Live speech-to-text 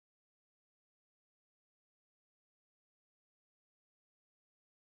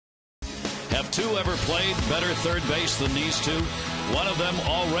two ever played better third base than these two? One of them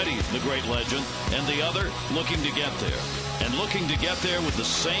already the great legend, and the other looking to get there. And looking to get there with the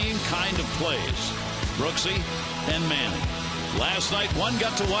same kind of plays. Brooksy and Manning. Last night, one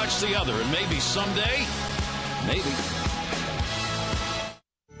got to watch the other, and maybe someday, maybe.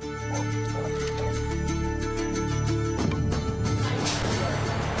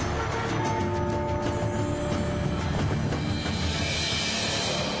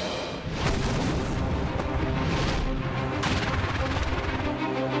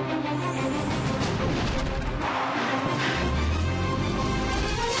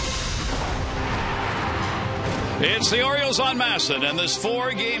 It's the Orioles on Masson, and this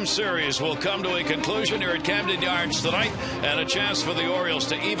four-game series will come to a conclusion here at Camden Yards tonight, and a chance for the Orioles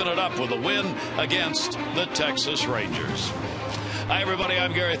to even it up with a win against the Texas Rangers. Hi, everybody.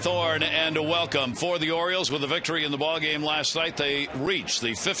 I'm Gary Thorne, and welcome. For the Orioles, with a victory in the ballgame last night, they reached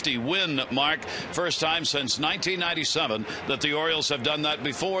the 50-win mark. First time since 1997 that the Orioles have done that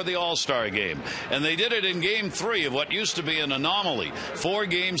before the All-Star game. And they did it in Game 3 of what used to be an anomaly,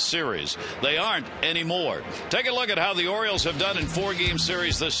 four-game series. They aren't anymore. Take a look at how the Orioles have done in four-game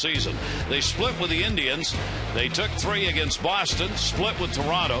series this season. They split with the Indians. They took 3 against Boston, split with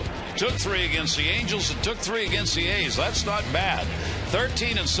Toronto, took 3 against the Angels, and took 3 against the A's. That's not bad.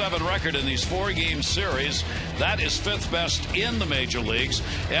 13-7 record in these four-game series. That is 5th best in the major leagues.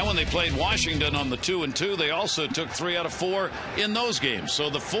 And when they played Washington on the 2-2, they also took 3 out of 4 in those games.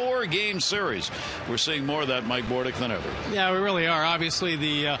 So the four-game series, we're seeing more of that, Mike Bordick, than ever. Yeah, we really are. Obviously,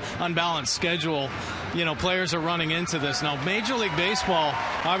 the unbalanced schedule, players are running into this. Now, Major League Baseball,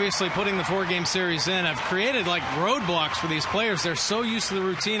 obviously putting the four-game series in, have created like roadblocks for these players. They're so used to the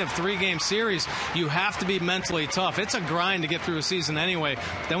routine of three-game series, you have to be mentally tough. It's a grind to get through a season anyway.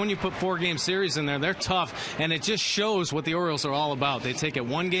 Then when you put four-game series in there, they're tough, and it just shows what the Orioles are all about. They take it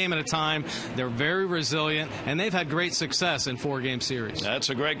one game at a time. They're very resilient, and they've had great success in four-game series. That's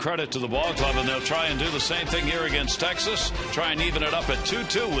a great credit to the ball club, and they'll try and do the same thing here against Texas, try and even it up at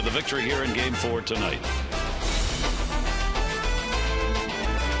 2-2 with a victory here in Game 4 tonight.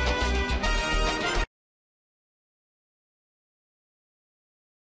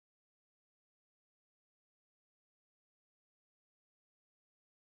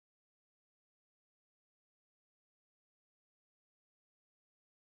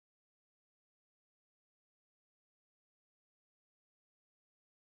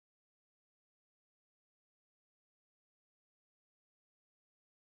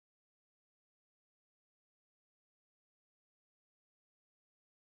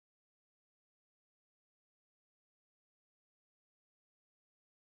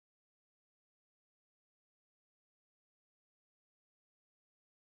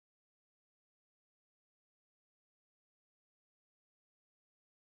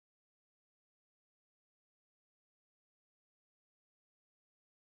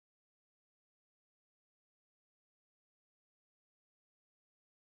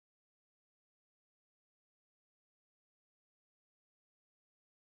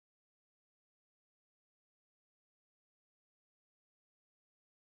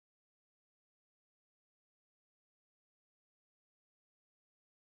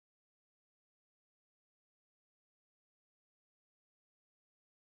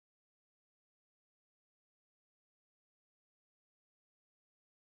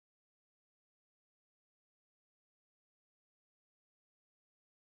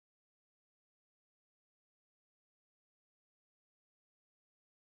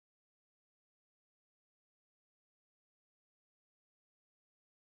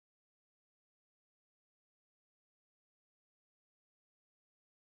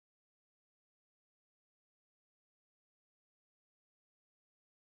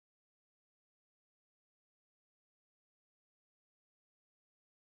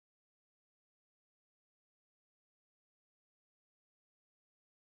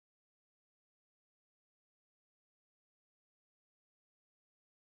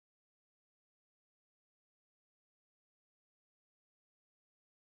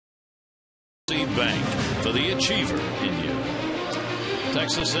 Bank for the achiever in you.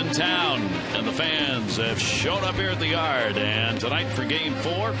 Texas in town, and the fans have shown up here at the Yard. And tonight for Game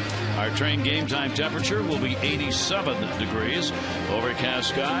 4, our train game time temperature will be 87 degrees. Overcast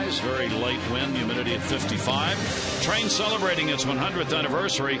skies, very light wind, humidity at 55. Train celebrating its 100th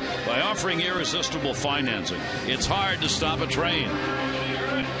anniversary by offering irresistible financing. It's hard to stop a train.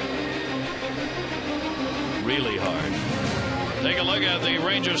 Really hard. Take a look at the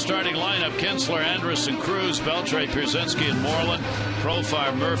Rangers starting lineup. Kinsler, Andrus, Cruz, Beltre, Pierzynski, and Moreland.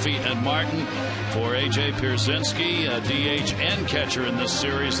 Profar, Murphy, and Martin. For A.J. Pierzynski, DH and catcher in this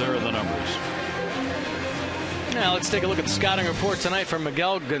series. There are the numbers. Now let's take a look at the scouting report tonight from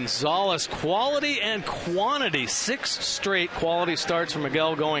Miguel Gonzalez. Quality and quantity. 6 straight quality starts for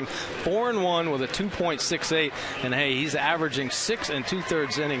Miguel, going 4-1 with a 2.68. And hey, he's averaging 6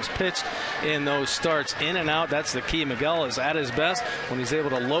 2/3 innings pitched in those starts. In and out, that's the key. Miguel is at his best when he's able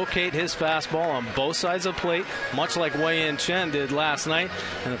to locate his fastball on both sides of the plate, much like Wei-Yin Chen did last night.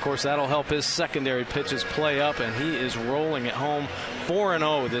 And of course, that'll help his secondary pitches play up. And he is rolling at home,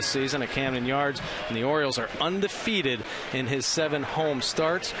 4-0 this season at Camden Yards. And the Orioles are undefeated in his 7 home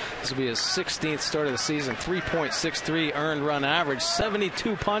starts. This will be his 16th start of the season. 3.63 earned run average,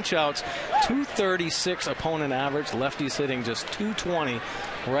 72 punch-outs, 236 opponent average. Lefties hitting just 220,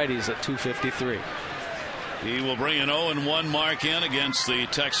 righties at 253. He will bring an 0-1 mark in against the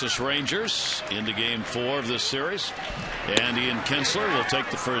Texas Rangers into Game 4 of this series. And Ian Kinsler will take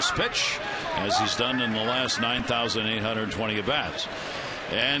the first pitch, as he's done in the last 9,820 at-bats.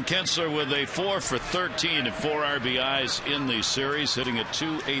 And Kinsler with a 4 for 13 and 4 RBIs in the series, hitting at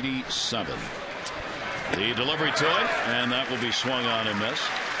 287. The delivery to it, and that will be swung on and missed.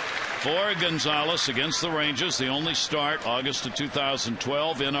 For Gonzalez against the Rangers, the only start August of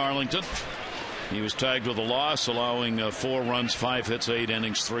 2012 in Arlington. He was tagged with a loss, allowing 4 runs, 5 hits, 8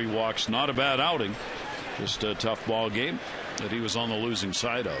 innings, 3 walks. Not a bad outing, just a tough ball game that he was on the losing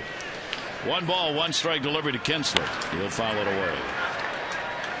side of. 1 ball, 1 strike delivery to Kinsler. He'll foul it away.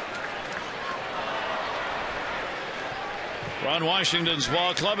 Ron Washington's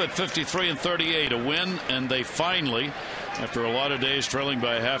ball club at 53-38, a win, and they finally, after a lot of days trailing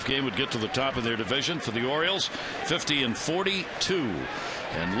by a half game, would get to the top of their division. For the Orioles, 50-42,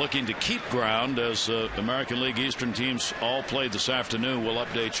 and looking to keep ground as American League Eastern teams all played this afternoon. We'll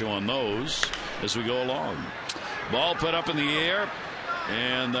update you on those as we go along. Ball put up in the air,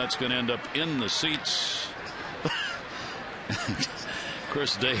 and that's going to end up in the seats.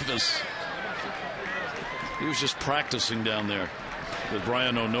 Chris Davis. He was just practicing down there with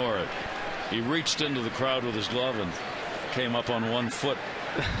Brian O'Nora. He reached into the crowd with his glove and came up on 1 foot.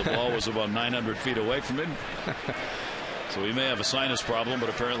 The ball was about 900 feet away from him. So he may have a sinus problem, but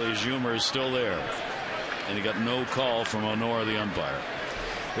apparently his humor is still there. And he got no call from O'Nora, the umpire.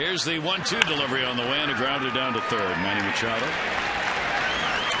 Here's the 1-2 delivery on the way, and a grounder down to third. Manny Machado.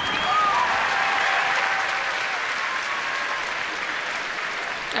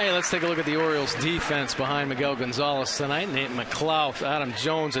 Hey, let's take a look at the Orioles defense behind Miguel Gonzalez tonight. Nate McLeod, Adam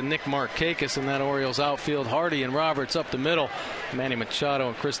Jones, and Nick Markakis in that Orioles outfield. Hardy and Roberts up the middle. Manny Machado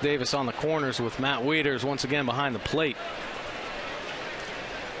and Chris Davis on the corners, with Matt Wieters once again behind the plate.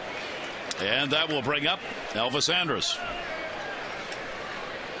 And that will bring up Elvis Andrus.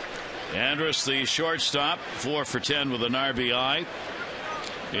 Andrus, the shortstop, 4 for 10 with an RBI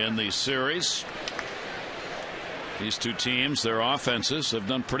in the series. These two teams, their offenses, have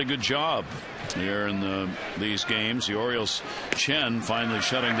done a pretty good job here in these games. The Orioles' Chen finally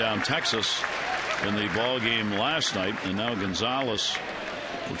shutting down Texas in the ball game last night, and now Gonzalez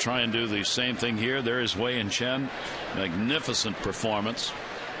will try and do the same thing here. There is Wei-Yin Chen. Magnificent performance.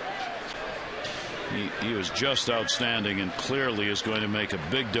 He was just outstanding, and clearly is going to make a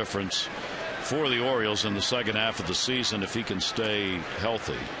big difference for the Orioles in the second half of the season if he can stay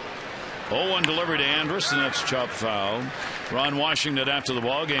healthy. 0-1 delivery to Andrus, and that's chopped foul. Ron Washington after the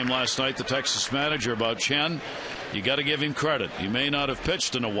ball game last night, the Texas manager, about Chen. You got to give him credit. He may not have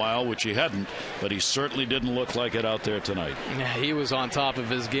pitched in a while, which he hadn't, but he certainly didn't look like it out there tonight. Yeah, he was on top of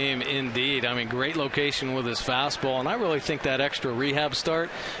his game indeed. I mean, great location with his fastball, and I really think that extra rehab start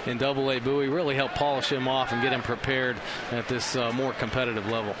in Double-A Bowie really helped polish him off and get him prepared at this more competitive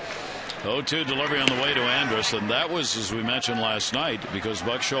level. 0-2 delivery on the way to Andrus, and that was, as we mentioned last night, because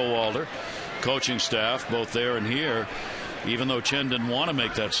Buck Showalter, coaching staff, both there and here, even though Chen didn't want to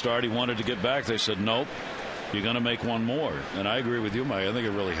make that start, he wanted to get back. They said, nope, you're going to make one more. And I agree with you, Mike. I think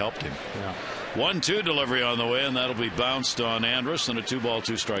it really helped him. Yeah. 1-2 delivery on the way, and that'll be bounced on Andrus, and a 2-ball,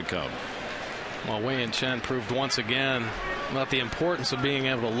 2-strike count. Well, Wei-Yin Chen proved once again about the importance of being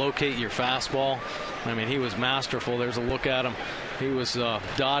able to locate your fastball. I mean, he was masterful. There's a look at him. He was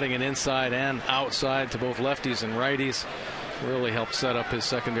dotting it inside and outside to both lefties and righties. Really helped set up his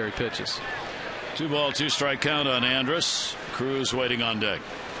secondary pitches. 2-ball, 2-strike count on Andrus. Cruz waiting on deck.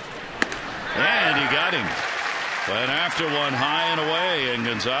 And he got him. But after one, high and away, and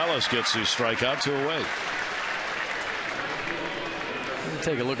Gonzalez gets his strikeout, 2 away.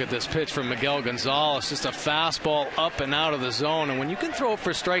 Take a look at this pitch from Miguel Gonzalez. Just a fastball up and out of the zone. And when you can throw it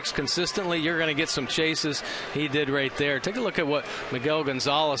for strikes consistently, you're going to get some chases. He did right there. Take a look at what Miguel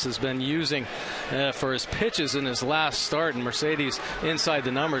Gonzalez has been using for his pitches in his last start. And Mercedes Inside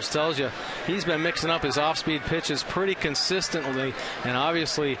the Numbers tells you he's been mixing up his off-speed pitches pretty consistently. And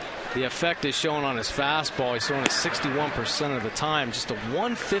obviously the effect is shown on his fastball. He's throwing it 61% of the time. Just a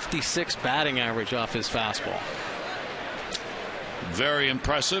 156 batting average off his fastball. Very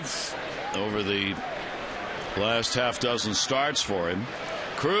impressive over the last half dozen starts for him.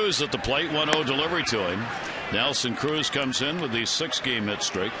 Cruz at the plate, 1-0 delivery to him. Nelson Cruz comes in with the 6-game hit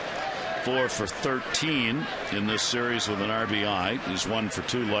streak, 4 for 13 in this series with an RBI. He's 1 for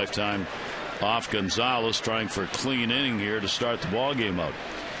 2 lifetime off Gonzalez, trying for a clean inning here to start the ball game out.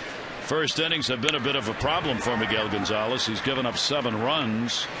 First innings have been a bit of a problem for Miguel Gonzalez. He's given up 7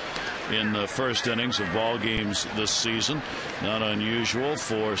 runs in the first innings of ball games this season. Not unusual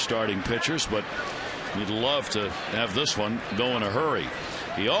for starting pitchers, but you'd love to have this one go in a hurry.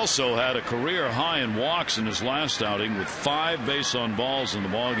 He also had a career high in walks in his last outing with 5 base on balls in the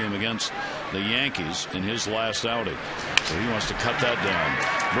ball game against the Yankees in his last outing. So he wants to cut that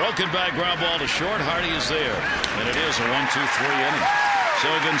down. Broken back ground ball to short. Hardy is there, and it is a 1-2-3 inning. So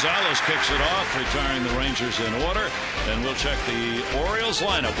Gonzalez kicks it off, retiring the Rangers in order, and we'll check the Orioles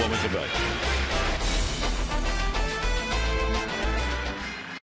lineup when we come back.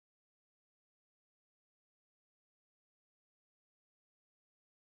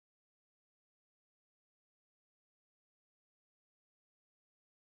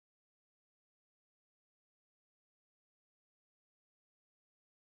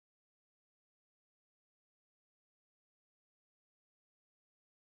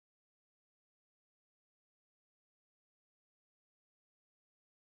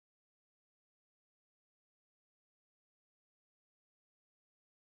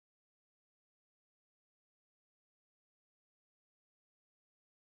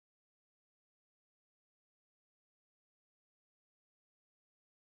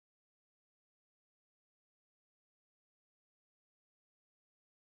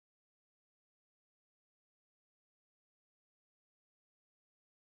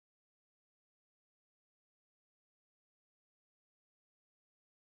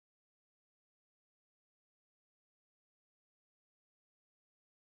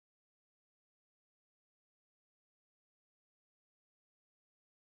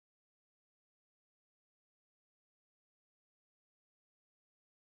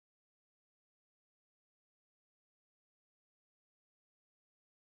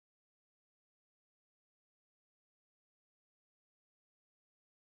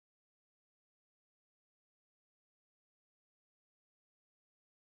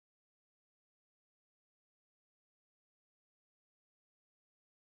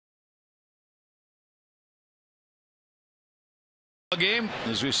 Game,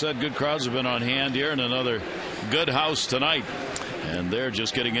 as we said, good crowds have been on hand here, and another good house tonight, and they're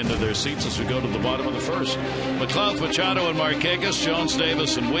just getting into their seats as we go to the bottom of the first. McLeod, Machado, and Markakis, Jones,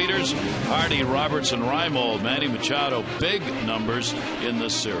 Davis, and Wieters, Hardy, Roberts, and Reimold. Manny Machado, big numbers in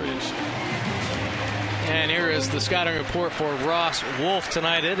this series. And here is the scouting report for Ross Wolf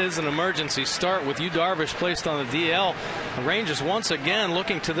tonight. It is an emergency start with Yu Darvish placed on the DL. The Rangers once again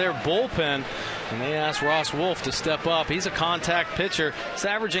looking to their bullpen, and they asked Ross Wolf to step up. He's a contact pitcher. He's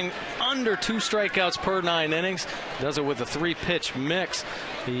averaging under 2 strikeouts per 9 innings. Does it with a 3-pitch mix.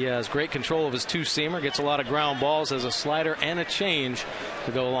 He has great control of his 2-seamer, gets a lot of ground balls, has a slider and a change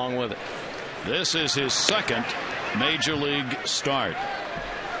to go along with it. This is his second major league start.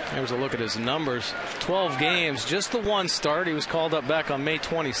 There's a look at his numbers. 12 games, just the 1 start. He was called up back on May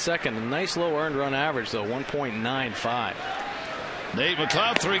 22nd. A nice low earned run average, though, 1.95. Nate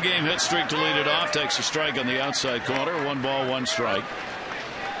McLeod, 3-game hit streak to lead it off. Takes a strike on the outside corner. 1 ball, 1 strike.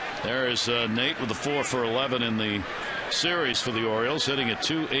 There is Nate with the 4 for 11 in the series for the Orioles, hitting at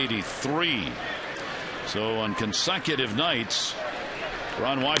 .283. So on consecutive nights,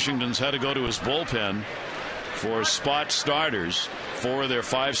 Ron Washington's had to go to his bullpen for spot starters. 4 of their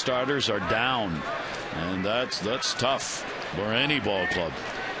 5 starters are down, and that's tough for any ball club.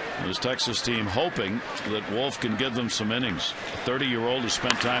 This Texas team hoping that Wolf can give them some innings. A 30-year-old who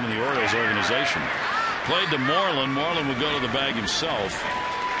spent time in the Orioles organization. Played to Moreland. Moreland would go to the bag himself,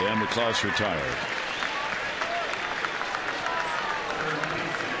 and McLeod's retired.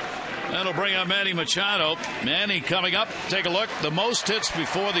 That'll bring up Manny Machado. Manny coming up. Take a look. The most hits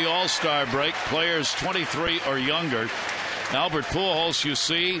before the All-Star break. Players 23 or younger. Albert Pujols, you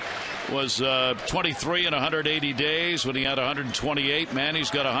see, was 23 in 180 days when he had 128. Manny's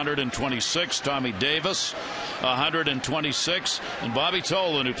got 126. Tommy Davis 126. And Bobby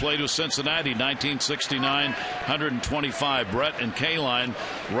Tolan, who played with Cincinnati 1969, 125. Brett and Kaline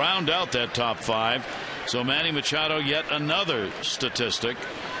round out that top 5. So Manny Machado, yet another statistic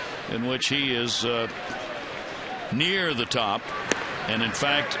in which he is near the top. And in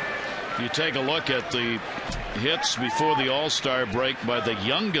fact, if you take a look at the hits before the All-Star break by the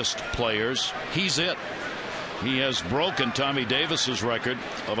youngest players, he's it. He has broken Tommy Davis's record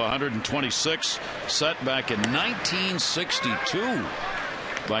of 126, set back in 1962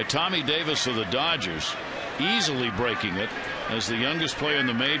 by Tommy Davis of the Dodgers, easily breaking it as the youngest player in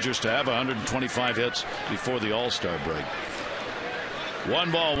the majors to have 125 hits before the All-Star break.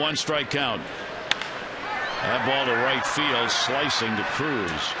 1 ball, 1 strike count. That ball to right field, slicing to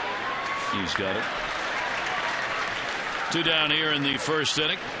Cruz. He's got it. 2 down here in the first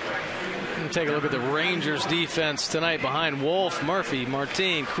inning. Take a look at the Rangers defense tonight behind Wolf, Murphy,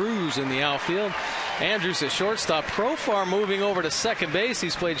 Martin, Cruz in the outfield. Andrews at shortstop. Profar moving over to second base.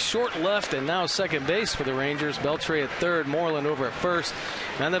 He's played short left and now second base for the Rangers. Beltre at third, Moreland over at first,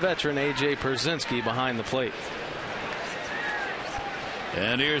 and the veteran A.J. Pierzynski behind the plate.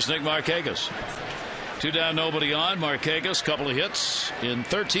 And here's Nick Markakis. 2 down, nobody on. Markakis, couple of hits in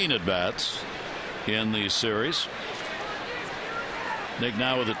 13 at-bats in the series. Nick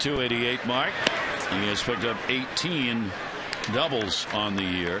now with a 288 mark. He has picked up 18 doubles on the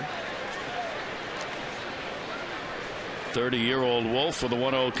year. 30-year-old Wolf with a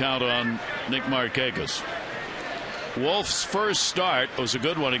 1-0 count on Nick Markakis. Wolf's first start was a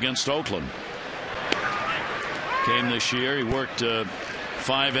good one against Oakland. Came this year. He worked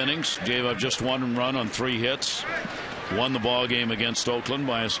 5 innings, gave up just 1 run on 3 hits. Won the ball game against Oakland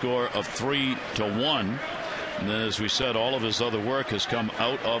by a score of 3-1. And then, as we said, all of his other work has come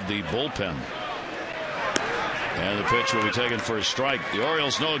out of the bullpen. And the pitch will be taken for a strike. The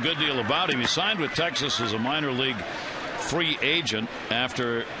Orioles know a good deal about him. He signed with Texas as a minor league free agent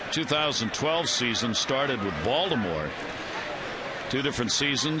after 2012 season started with Baltimore. 2 different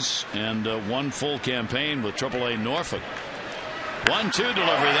seasons and 1 full campaign with AAA Norfolk. 1-2 delivery.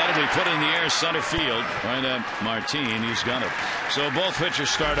 That'll be put in the air center field right at Martin. He's got it. So both pitchers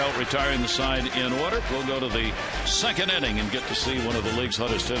start out retiring the side in order. We'll go to the second inning and get to see one of the league's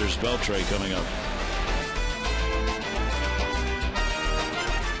hottest hitters, Beltre, coming up.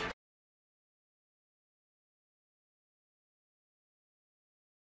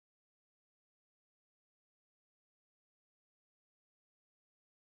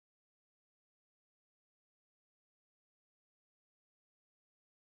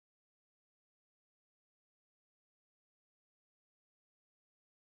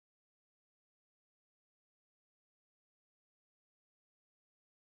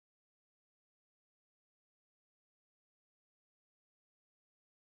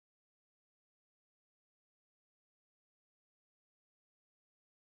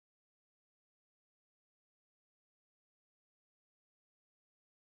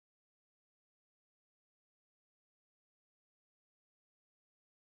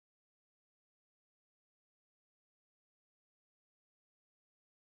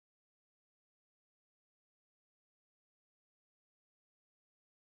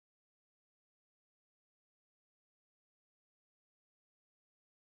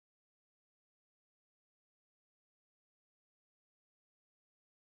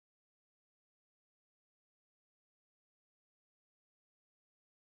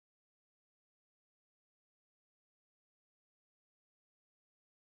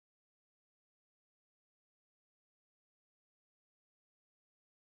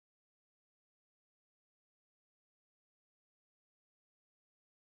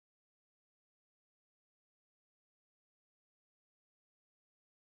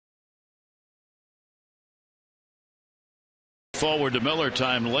 Forward to Miller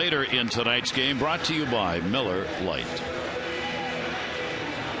time later in tonight's game, brought to you by Miller Lite.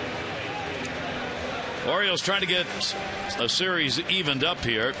 Orioles trying to get a series evened up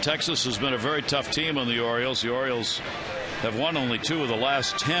here. Texas has been a very tough team on the Orioles. The Orioles have won only 2 of the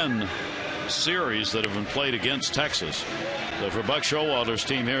last 10 series that have been played against Texas. So for Buck Showalter's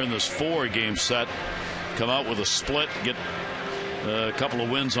team here in this 4-game set, come out with a split, get a couple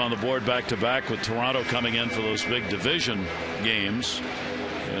of wins on the board back-to-back, with Toronto coming in for those big division games.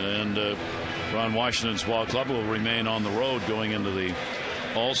 And Ron Washington's ball club will remain on the road going into the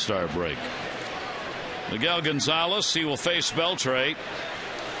All-Star break. Miguel Gonzalez, he will face Beltre.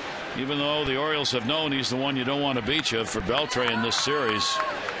 Even though the Orioles have known he's the one you don't want to beat you, for Beltre in this series,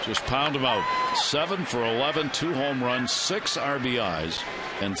 just pound him out. 7 for 11, 2 home runs, 6 RBIs,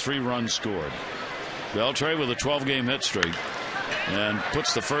 and 3 runs scored. Beltre with a 12-game hit streak. and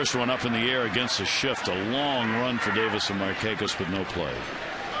puts the first one up in the air against a shift. A long run for Davis and Markakis, but no play.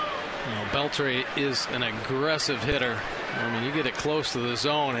 Beltre is an aggressive hitter. I mean, you get it close to the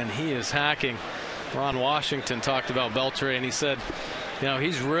zone and he is hacking. Ron Washington talked about Beltre and he said,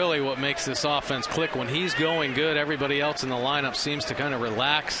 he's really what makes this offense click. When he's going good, everybody else in the lineup seems to kind of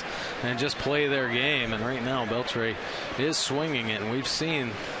relax and just play their game. And right now, Beltre is swinging it, and we've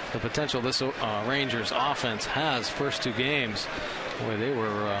seen the potential this Rangers offense has. First 2 games, boy, they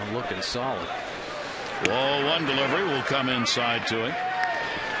were looking solid. Well, one delivery will come inside to him.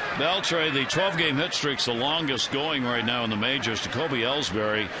 Beltre, the 12-game hit streak's the longest going right now in the majors. Jacoby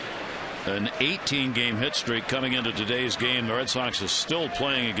Ellsbury, an 18-game hit streak coming into today's game. The Red Sox are still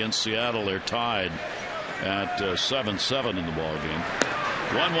playing against Seattle. They're tied at 7-7 in the ball game.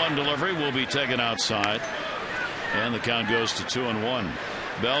 1-1 delivery will be taken outside, and the count goes to 2-1.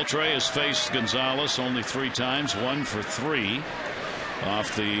 Beltre has faced Gonzalez only 3 times, 1 for 3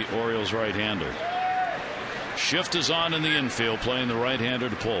 off the Orioles right-hander. Shift is on in the infield, playing the right-hander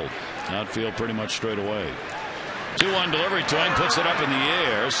to pull. Outfield pretty much straight away. 2-1 delivery to him, puts it up in the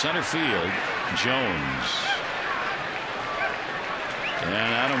air, center field, Jones. And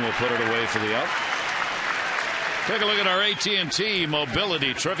Adam will put it away for the out. Take a look at our AT&T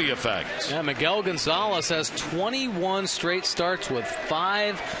mobility trivia facts. Yeah, Miguel Gonzalez has 21 straight starts with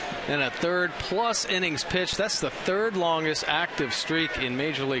 5 1/3 plus innings pitched. That's the 3rd longest active streak in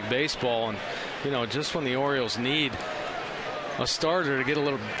Major League Baseball. And, just when the Orioles need a starter to get a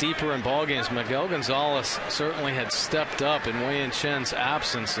little deeper in ball games, Miguel Gonzalez certainly had stepped up in Wei-Yin Chen's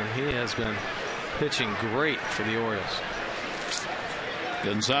absence, and he has been pitching great for the Orioles.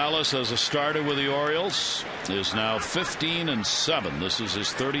 Gonzalez, as a starter with the Orioles, is now 15-7. This is his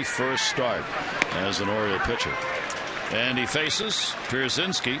 31st start as an Oriole pitcher. And he faces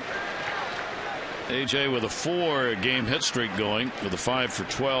Pierzynski. AJ with a 4-game hit streak going, with a 5 for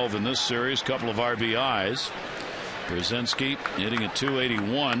 12 in this series. Couple of RBIs. Pierzynski hitting at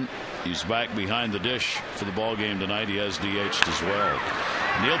 .281. He's back behind the dish for the ball game tonight. He has DH'd as well.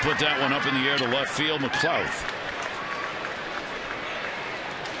 And he'll put that one up in the air to left field. McLeod.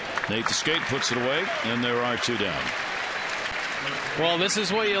 Nate the Skate puts it away, and there are 2 down. Well, this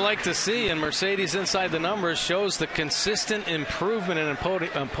is what you like to see, and Mercedes Inside the Numbers shows the consistent improvement in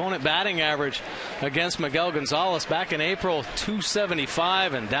opponent batting average against Miguel Gonzalez. Back in April,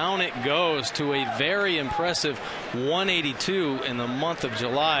 .275, and down it goes to a very impressive .182 in the month of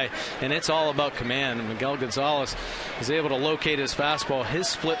July, and it's all about command. Miguel Gonzalez is able to locate his fastball. His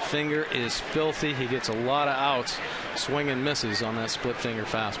split finger is filthy. He gets a lot of outs, swing and misses on that split finger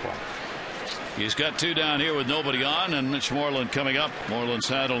fastball. He's got 2 down here with nobody on, and Mitch Moreland coming up. Moreland's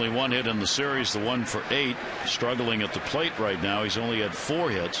had only 1 hit in the series, the 1 for 8. Struggling at the plate right now. He's only had 4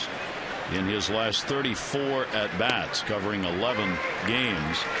 hits in his last 34 at-bats, covering 11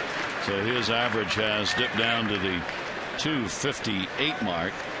 games. So his average has dipped down to the .258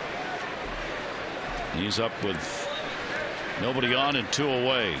 mark. He's up with nobody on and 2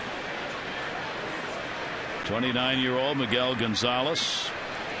 away. 29-year-old Miguel Gonzalez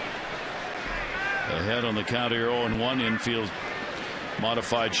ahead on the count here, 0-1. Infield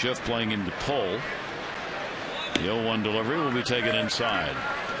modified shift, playing him to pull. The 0-1 delivery will be taken inside.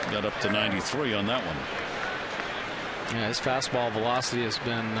 Got up to 93 on that one. Yeah, his fastball velocity has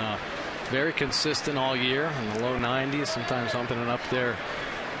been very consistent all year in the low 90s, sometimes humping it up there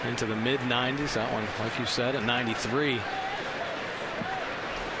into the mid 90s. That one, like you said, at 93.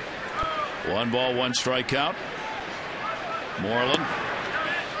 1 ball, 1 strikeout. Moreland.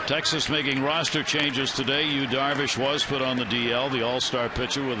 Texas making roster changes today. Yu Darvish was put on the DL, the all-star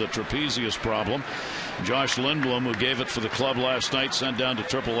pitcher with a trapezius problem. Josh Lindblom, who gave it for the club last night, sent down to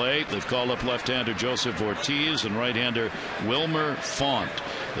AAA. They've called up left-hander Joseph Ortiz and right-hander Wilmer Font.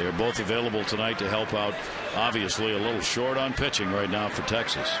 They are both available tonight to help out. Obviously a little short on pitching right now for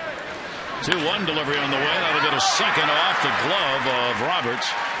Texas. 2-1 delivery on the way. That'll get a second off the glove of Roberts.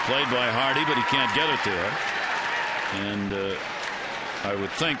 Played by Hardy, but he can't get it there. And I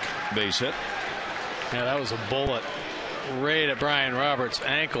would think base hit. Yeah, that was a bullet right at Brian Roberts'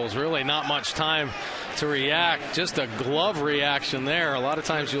 ankles. Really not much time to react. Just a glove reaction there. A lot of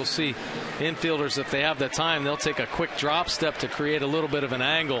times you'll see infielders, if they have the time, they'll take a quick drop step to create a little bit of an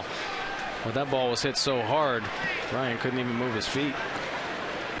angle. But that ball was hit so hard, Brian couldn't even move his feet.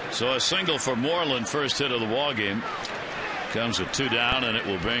 So a single for Moreland, first hit of the ball game. Comes with 2 down, and it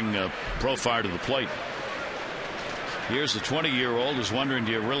will bring Profar to the plate. Here's the 20-year-old who's wondering,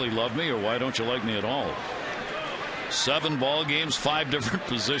 do you really love me, or why don't you like me at all? 7 ball games, 5 different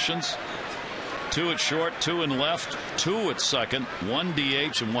positions. 2 at short, 2 in left, 2 at second, 1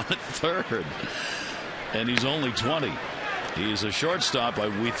 DH, and 1 at third. And he's only 20. He's a shortstop,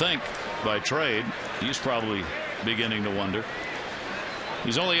 we think, by trade. He's probably beginning to wonder.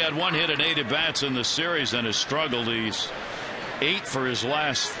 He's only had 1 hit and 8 at-bats in this series and has struggled. He's 8 for his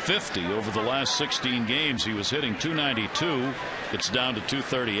last 50 over the last 16 games. He was hitting .292. It's down to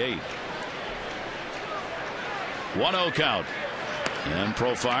 .238. 1-0 count. And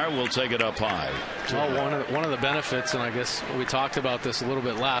Profire will take it up high. Well, one of the benefits, and I guess we talked about this a little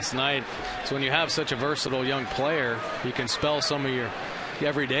bit last night, is when you have such a versatile young player, you can spell some of your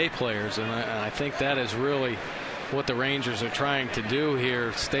everyday players. And I think that is really what the Rangers are trying to do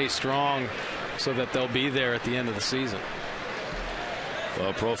here, stay strong so that they'll be there at the end of the season.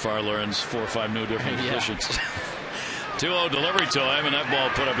 Well, Profire learns 4 or 5 new different positions. 2-0 delivery time, and that ball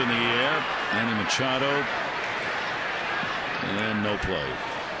put up in the air. Manny Machado, and no play.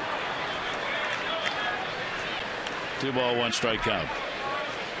 2 ball, 1 strike count.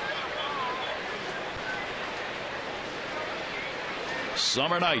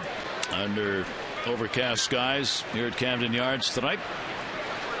 Summer night under overcast skies here at Camden Yards tonight.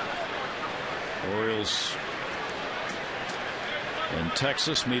 Orioles and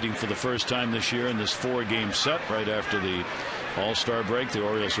Texas meeting for the first time this year in this 4-game set. Right after the All-Star break, the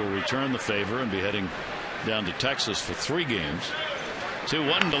Orioles will return the favor and be heading down to Texas for 3 games.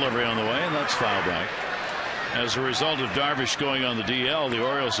 2-1 delivery on the way, and that's foul back. As a result of Darvish going on the DL, the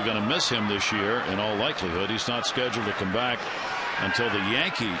Orioles are going to miss him this year in all likelihood. He's not scheduled to come back until the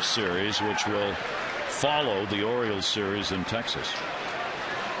Yankee series, which will follow the Orioles series in Texas.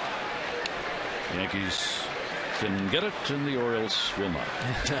 Yankees can get it, and the Orioles will not.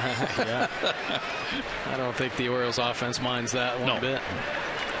 Yeah. I don't think the Orioles offense minds that one bit.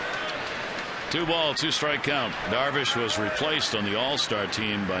 2 ball, 2 strike count. Darvish was replaced on the All-Star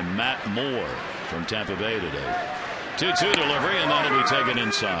team by Matt Moore from Tampa Bay today. 2-2 delivery, and that'll be taken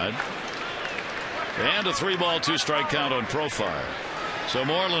inside. And a 3 ball, 2 strike count on Profire. So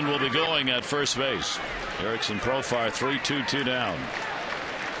Moreland will be going at first base. Erickson Profire 3-2, 2 down.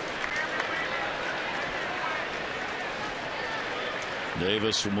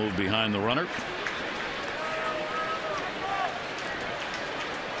 Davis will move behind the runner.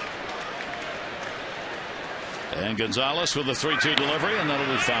 And Gonzalez with a 3-2 delivery, and that'll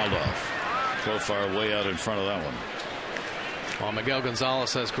be fouled off. Profire way out in front of that one. Well, Miguel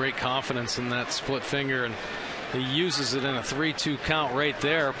Gonzalez has great confidence in that split finger, and he uses it in a 3-2 count right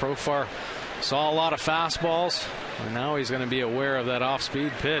there. Profire saw a lot of fastballs, and now he's going to be aware of that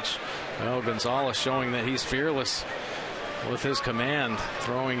off-speed pitch. Well, Gonzalez showing that he's fearless with his command,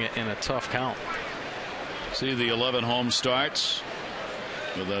 throwing it in a tough count. See the 11 home starts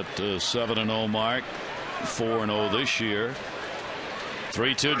with that 7-0 mark. 4-0 this year.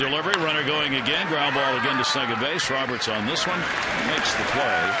 3-2 delivery, runner going again, ground ball again to second base. Roberts on this one makes the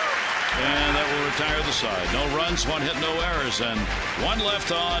play, and that will retire the side. No runs, 1 hit, no errors, and 1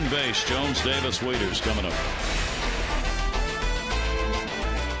 left on base. Jones, Davis, Wieters coming up.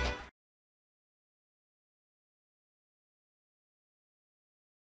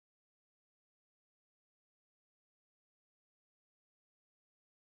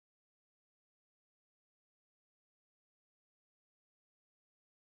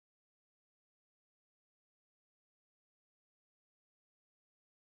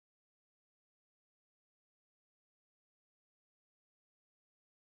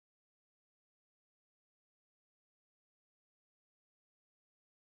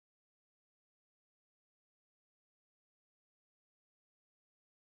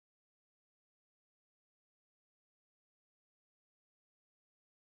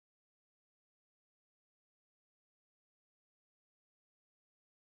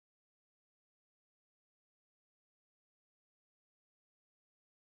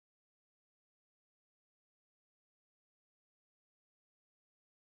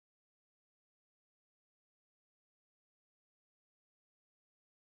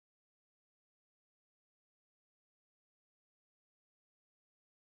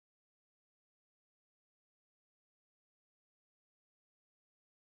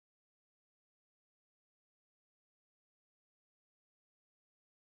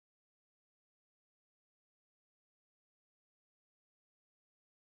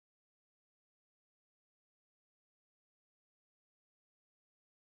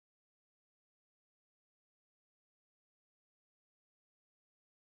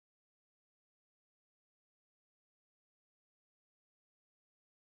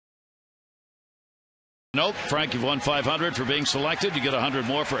 Nope. Frank, you've won $500 for being selected. You get $100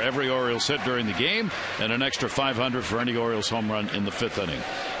 more for every Orioles hit during the game, and an extra $500 for any Orioles home run in the 5th inning.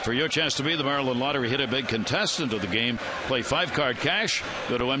 For your chance to be the Maryland Lottery Hit a Big contestant of the game, play 5-card cash.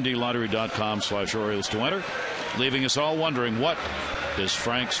 Go to mdlottery.com/Orioles to enter. Leaving us all wondering, what is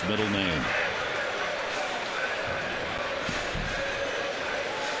Frank's middle name?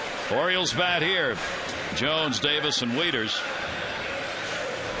 Orioles bat here. Jones, Davis, and Wieters.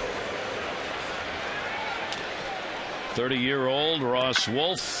 30-year-old Ross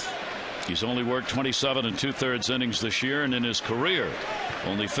Wolf. He's only worked 27 2/3 innings this year, and in his career,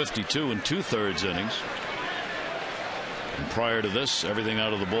 only 52 2/3 innings. And prior to this, everything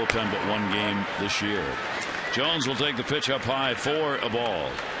out of the bullpen but one game this year. Jones will take the pitch up high, 4 a ball.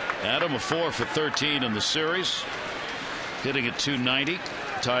 Adam, a 4 for 13 in the series, hitting at .290,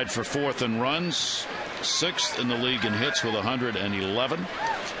 tied for 4th in runs, 6th in the league in hits with 111,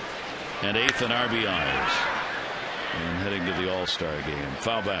 and 8th in RBIs. And heading to the All-Star game.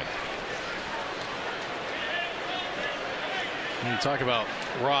 Foul back. You talk about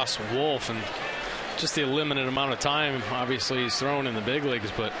Ross Wolf and just the limited amount of time. Obviously, he's thrown in the big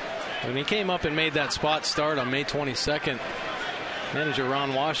leagues, but when he came up and made that spot start on May 22nd, manager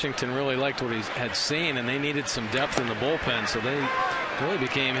Ron Washington really liked what he had seen, and they needed some depth in the bullpen, so they really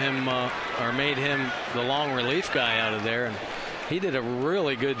became him or made him the long relief guy out of there, and he did a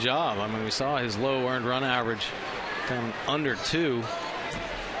really good job. I mean, we saw his low earned run average down under 2,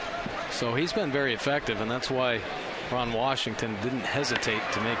 so he's been very effective, and that's why Ron Washington didn't hesitate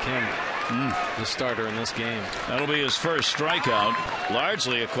to make him the starter in this game. That'll be his first strikeout.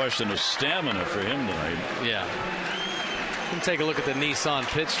 Largely a question of stamina for him tonight. Yeah. You can take a look at the Nissan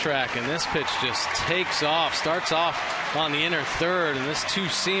pitch track, and this pitch just takes off, starts off on the inner third, and this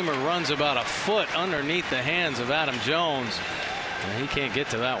two-seamer runs about a foot underneath the hands of Adam Jones, and he can't get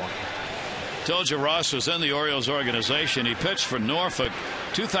to that one. Told you Ross was in the Orioles organization. He pitched for Norfolk.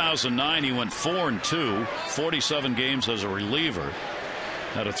 2009, he went 4-2, 47 games as a reliever.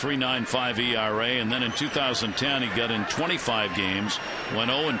 Had a 3.95 ERA, and then in 2010 he got in 25 games, went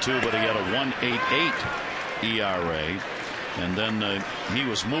 0-2, but he had a 1.88 ERA. And then he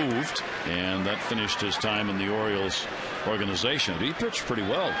was moved, and that finished his time in the Orioles organization. He pitched pretty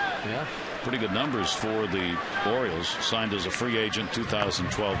well. Yeah. Pretty good numbers for the Orioles. Signed as a free agent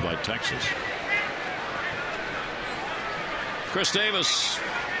 2012 by Texas. Chris Davis.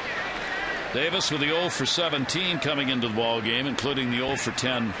 Davis with the 0 for 17 coming into the ball game, including the 0 for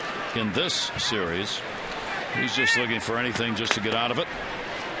 10 in this series. He's just looking for anything just to get out of it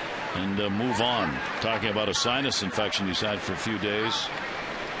and move on. Talking about a sinus infection he's had for a few days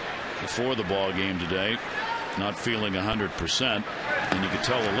before the ball game today. Not feeling 100%, and you could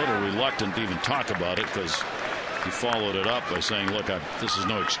tell a little reluctant to even talk about it, because he followed it up by saying, look, this is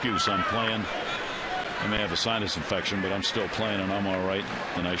no excuse. I'm playing. I may have a sinus infection, but I'm still playing, and I'm all right,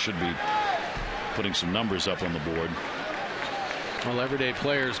 and I should be putting some numbers up on the board. Well, everyday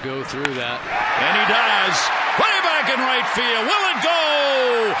players go through that. And he does. Way back in right field. Will it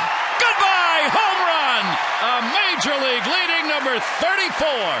go? Goodbye. Home run. A major league leading number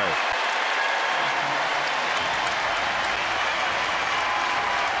 34.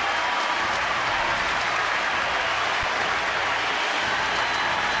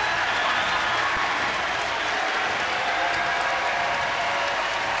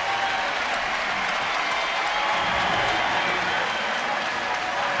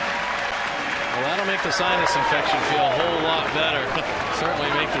 Make the sinus infection feel a whole lot better. Certainly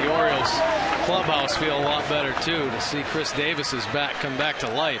make the Orioles clubhouse feel a lot better too, to see Chris Davis's bat come back to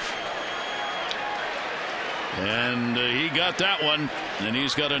life. And he got that one, and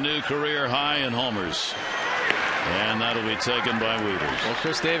he's got a new career high in homers, and that'll be taken by Wieters. Well,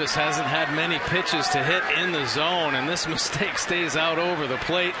 Chris Davis hasn't had many pitches to hit in the zone, and this mistake stays out over the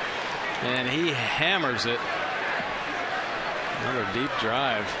plate, and he hammers it. Another deep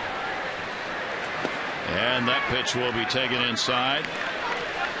drive. And that pitch will be taken inside.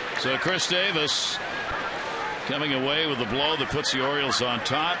 So Chris Davis coming away with a blow that puts the Orioles on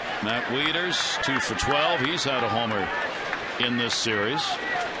top. Matt Wieters 2 for 12. He's had a homer in this series.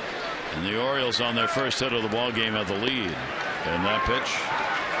 And the Orioles on their first hit of the ball game have the lead. And that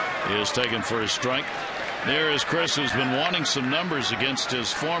pitch is taken for a strike. There is Chris, who's been wanting some numbers against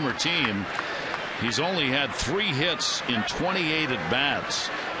his former team. He's only had 3 hits in 28 at-bats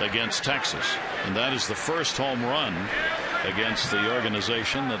against Texas, and that is the first home run against the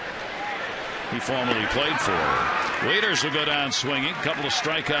organization that he formerly played for. Wieters will go down swinging. A couple of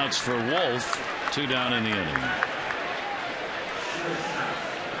strikeouts for Wolf. 2 down in the inning.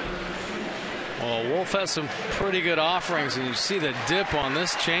 Well, Wolf has some pretty good offerings, and you see the dip on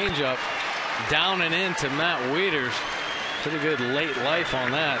this changeup down and into Matt Wieters. Pretty good late life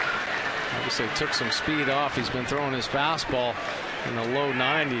on that. Obviously took some speed off. He's been throwing his fastball in the low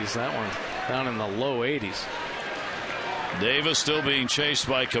 90s. That one down in the low 80s. Davis still being chased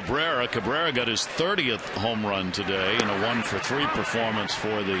by Cabrera. Cabrera got his 30th home run today in a 1-for-3 performance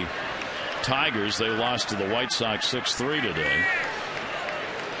for the Tigers. They lost to the White Sox 6-3 today.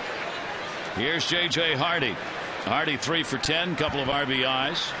 Here's J.J. Hardy. Hardy 3 for 10, couple of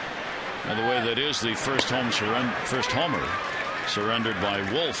RBIs. By the way, that is the first homer surrendered by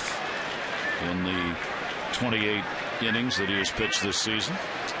Wolf in the 28 innings that he has pitched this season.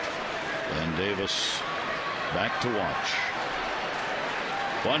 And Davis back to watch.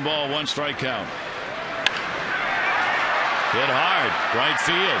 1 ball, 1 strike count. Hit hard, right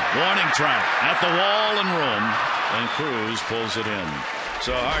field, warning track at the wall and room, and Cruz pulls it in.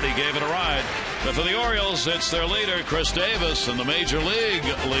 So Hardy gave it a ride. But for the Orioles, it's their leader, Chris Davis, and the Major League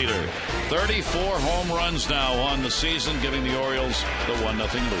leader. 34 home runs now on the season, giving the Orioles the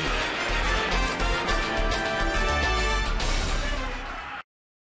 1-0 lead.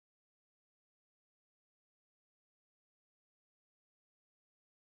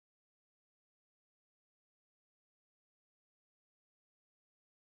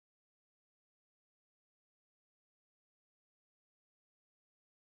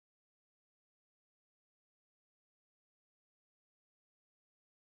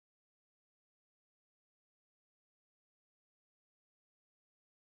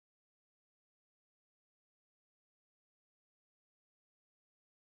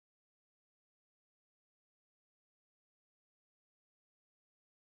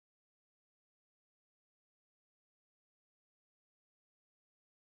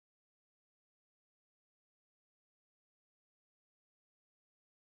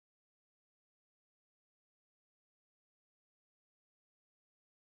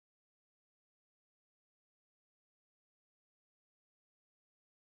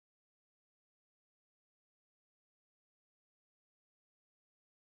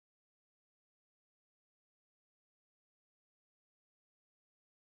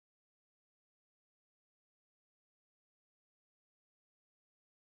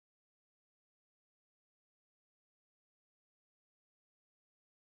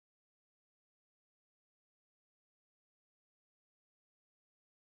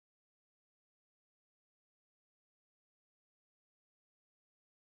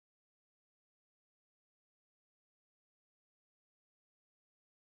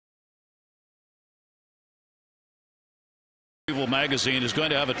 Magazine is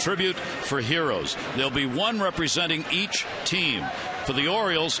going to have a tribute for heroes. There'll be one representing each team. For the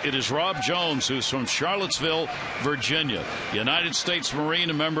Orioles, it is Rob Jones, who's from Charlottesville, Virginia. United States Marine,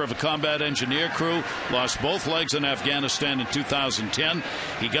 a member of a combat engineer crew, lost both legs in Afghanistan in 2010.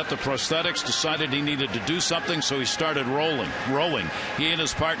 He got the prosthetics, decided he needed to do something, so he started rowing. He and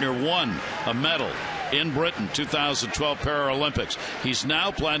his partner won a medal in Britain, 2012 Paralympics. He's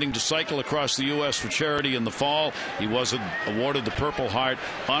now planning to cycle across the U.S. for charity in the fall. He was awarded the Purple Heart,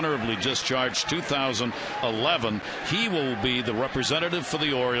 honorably discharged 2011. He will be the representative for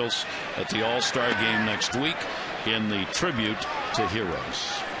the Orioles at the All-Star game next week in the tribute to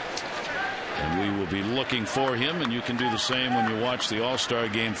heroes. And we will be looking for him, and you can do the same when you watch the All-Star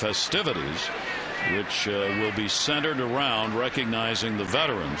game festivities, which will be centered around recognizing the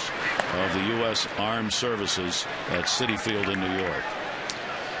veterans of the U.S. Armed Services at Citi Field in New York.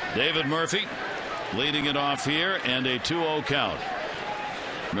 David Murphy leading it off here, and a 2-0 count.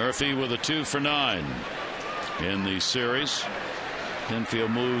 Murphy with a 2 for 9 in the series.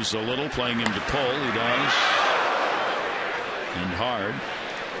 Infield moves a little, playing him to pull. He does. And hard.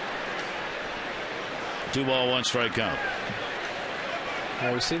 2 ball, 1 strike count.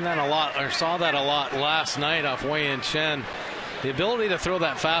 Well, we've seen that a lot, or saw that a lot last night off Wei-Yin Chen. The ability to throw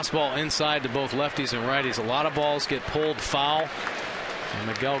that fastball inside to both lefties and righties. A lot of balls get pulled foul, and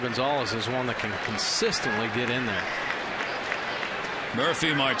Miguel Gonzalez is one that can consistently get in there.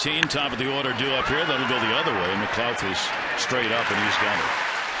 Murphy, Martin, top of the order due up here. That'll go the other way. McLeod is straight up, and he's got it.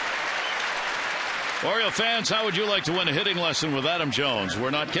 Oriole fans, how would you like to win a hitting lesson with Adam Jones?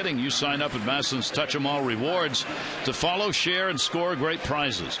 We're not kidding. You sign up at Masson's Touch 'em All Rewards to follow, share, and score great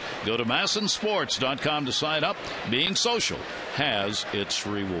prizes. Go to massonsports.com to sign up. Being social has its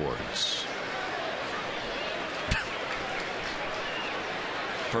rewards.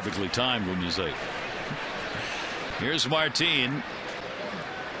 Perfectly timed, wouldn't you say? Here's Martin.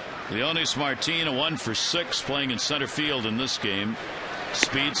 Leonis Martin, a 1 for 6, playing in center field in this game.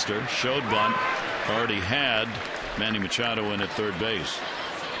 Speedster, showed bunt. Already had Manny Machado in at third base.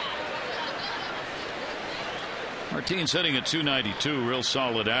 Martin's hitting at .292, real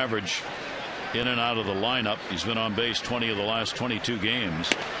solid average in and out of the lineup. He's been on base 20 of the last 22 games.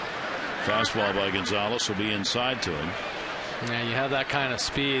 Fastball by Gonzalez will be inside to him. Yeah, you have that kind of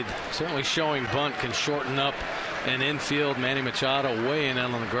speed. Certainly showing bunt can shorten up an infield. Manny Machado weighing in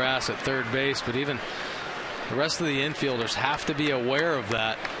on the grass at third base, but even the rest of the infielders have to be aware of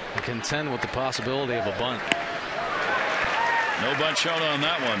that and contend with the possibility of a bunt. No bunt shown on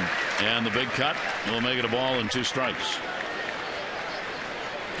that one, and the big cut will make it a ball and 2 strikes.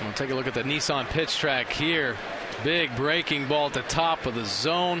 We'll take a look at the Nissan pitch track here. Big breaking ball at the top of the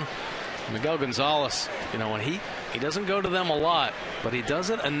zone. Miguel Gonzalez, you know, when he doesn't go to them a lot, but he does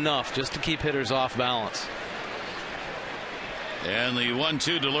it enough just to keep hitters off balance. And the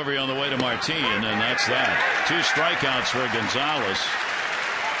 1-2 delivery on the way to Martin, and that's that. 2 strikeouts for Gonzalez.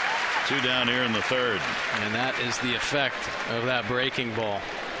 2 down here in the third. And that is the effect of that breaking ball.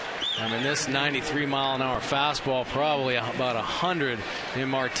 I mean, this 93-mile-an-hour fastball, probably about 100 in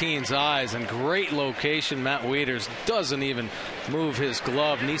Martin's eyes, and great location. Matt Wieters doesn't even move his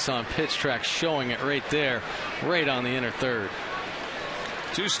glove. Nissan pitch track showing it right there, right on the inner third.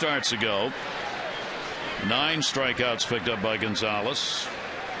 2 starts ago, 9 strikeouts picked up by Gonzalez.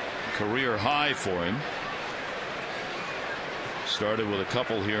 Career high for him. Started with a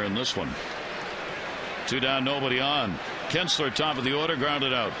couple here in this one. 2 down, nobody on. Kinsler, top of the order,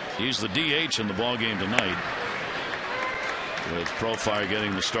 grounded out. He's the DH in the ball game tonight, with Profar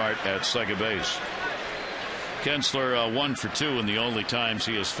getting the start at second base. Kinsler 1 for 2 in the only times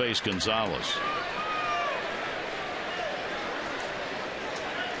he has faced Gonzalez.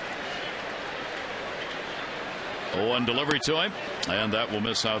 One delivery to him, and that will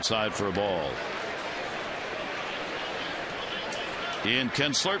miss outside for a ball. Ian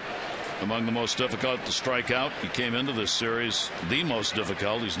Kinsler, among the most difficult to strike out. He came into this series the most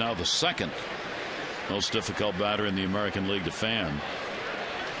difficult. He's now the second most difficult batter in the American League to fan.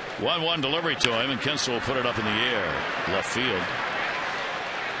 1-1 delivery to him, and Kinsler will put it up in the air, left field.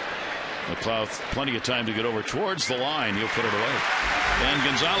 McLeod, plenty of time to get over towards the line. He'll put it away. And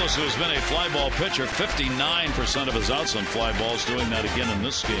Gonzalez, who has been a fly ball pitcher, 59% of his outs on fly balls, doing that again in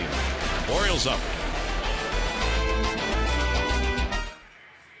this game. Orioles up.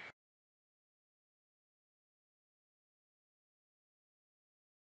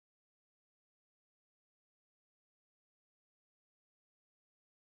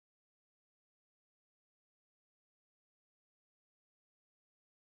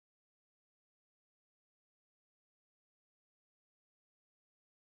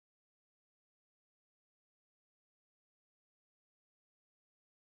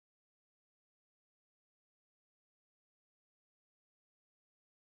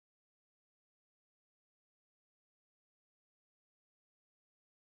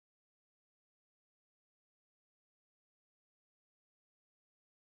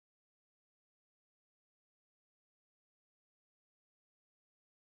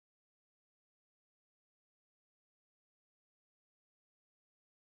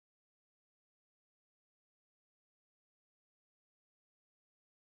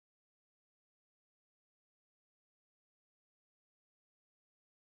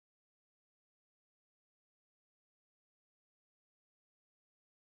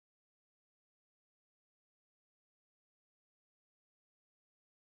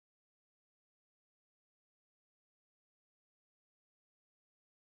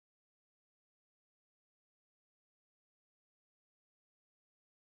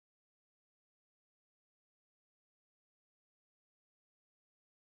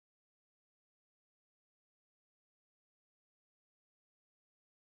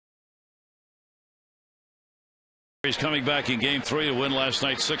 He's coming back in game 3 to win last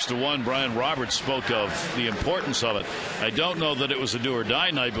night 6-1. Brian Roberts spoke of the importance of it. I don't know that it was a do or die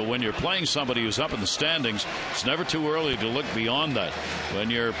night, but when you're playing somebody who's up in the standings, it's never too early to look beyond that.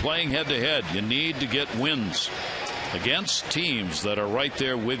 When you're playing head to head, you need to get wins against teams that are right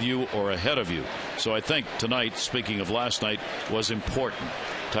there with you or ahead of you. So I think tonight, speaking of last night, was important.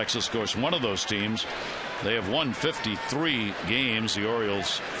 Texas, of course, one of those teams. They have won 53 games. The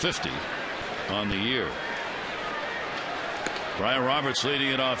Orioles 50 on the year. Brian Roberts leading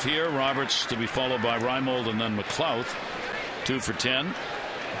it off here. Roberts to be followed by Reimold and then McLeod. 2 for 10.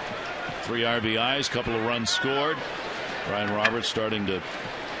 3 RBIs, couple of runs scored. Brian Roberts starting to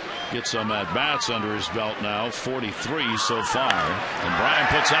get some at-bats under his belt now. 43 so far. And Brian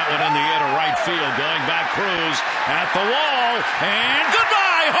puts that one in the air to right field. Going back, Cruz at the wall. And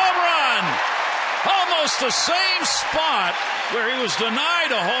goodbye, home run! Almost the same spot where he was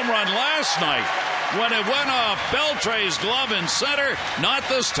denied a home run last night. When it went off Beltre's glove in center, not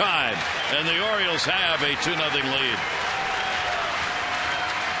this time. And the Orioles have a 2-0 lead.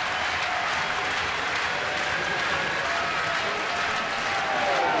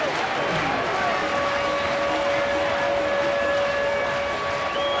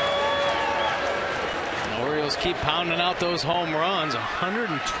 Orioles keep pounding out those home runs.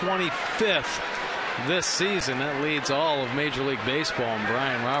 125th this season. That leads all of Major League Baseball, and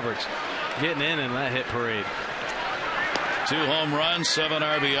Brian Roberts getting in that hit parade. 2 home runs, 7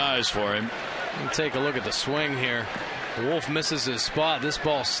 RBIs for him. Take a look at the swing here. Wolf misses his spot. This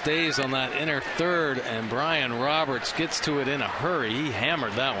ball stays on that inner third, and Brian Roberts gets to it in a hurry. He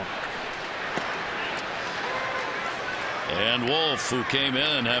hammered that one. And Wolf, who came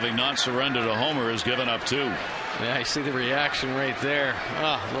in having not surrendered a homer, has given up 2. Yeah, you see the reaction right there.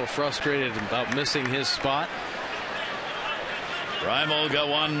 A little frustrated about missing his spot. Reimold got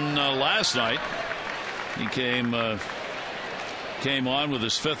one last night. He came on with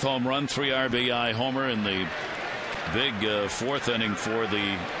his 5th home run, 3 RBI homer in the big 4th inning for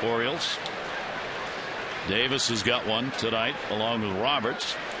the Orioles. Davis has got one tonight along with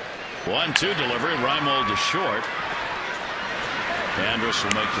Roberts. 1-2 delivery. Reimold to short. Andrus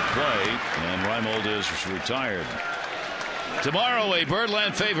will make the play, and Reimold is retired. Tomorrow, a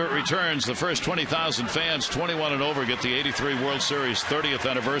Birdland favorite returns. The first 20,000 fans 21 and over get the '83 World Series 30th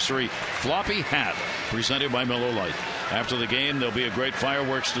anniversary floppy hat presented by Miller Lite. After the game, there'll be a great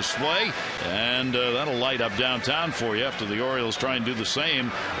fireworks display, and that'll light up downtown for you after the Orioles try and do the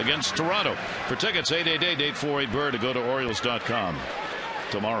same against Toronto. For tickets, 888-848-BIRD, to go to Orioles.com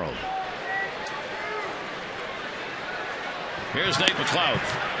tomorrow. Here's Nate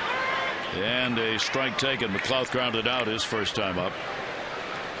McLouth. And a strike taken. McLouth grounded out his first time up.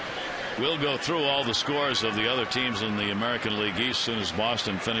 We'll go through all the scores of the other teams in the American League East as soon as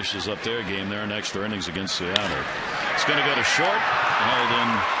Boston finishes up their game there in extra innings against Seattle. It's going to go to short. Hauled in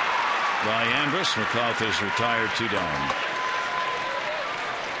by Andrus. McLouth is retired, 2 down.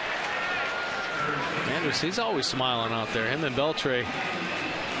 Andrus, he's always smiling out there. Him and Beltre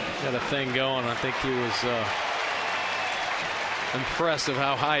got a thing going. I think he was impressed of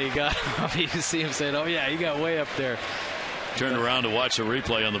how high he got up. You can see him saying, "Oh yeah, he got way up there." Turned around to watch a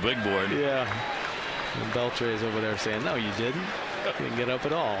replay on the big board. Yeah. And Beltre is over there saying, "No, you didn't. You didn't get up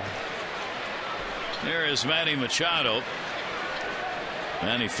at all." There is Manny Machado.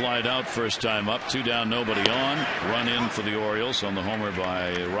 Manny flied out first time up. 2 down, nobody on. Run in for the Orioles on the homer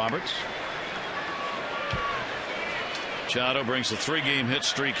by Roberts. Machado brings a 3-game hit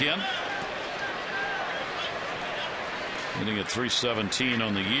streak in. Hitting at .317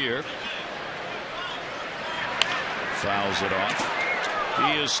 on the year. Fouls it off.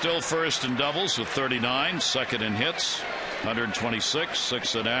 He is still first in doubles with 39, second in hits, 126,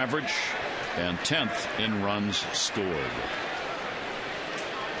 6th in average, and 10th in runs scored.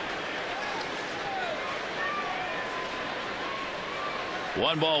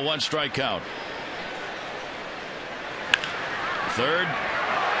 One ball, 1 strike count. Third,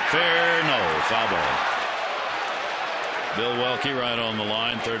 fair, no, foul ball. Bill Welke right on the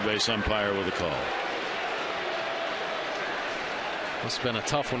line, third base umpire with a call. It's been a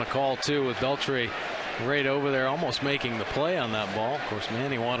tough one to call too, with Beltre right over there almost making the play on that ball. Of course,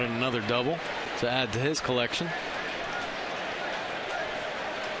 Manny wanted another double to add to his collection.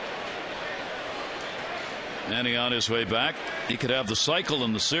 Manny on his way back. He could have the cycle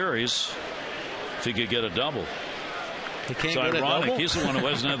in the series if he could get a double. He can't it's get ironic. A double? He's the one who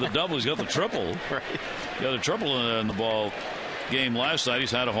hasn't had the double. He's got the triple. Right. He got a triple in the ball game last night.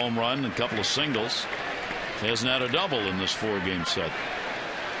 He's had a home run and a couple of singles. He hasn't had a double in this 4-game set.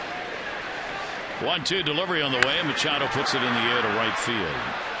 1-2 delivery on the way, and Machado puts it in the air to right field.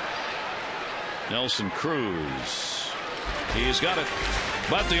 Nelson Cruz. He's got it.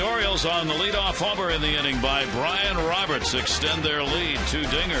 But the Orioles on the leadoff homer in the inning by Brian Roberts extend their lead. 2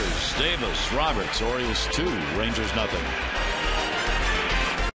 dingers. Davis, Roberts, Orioles 2, Rangers nothing.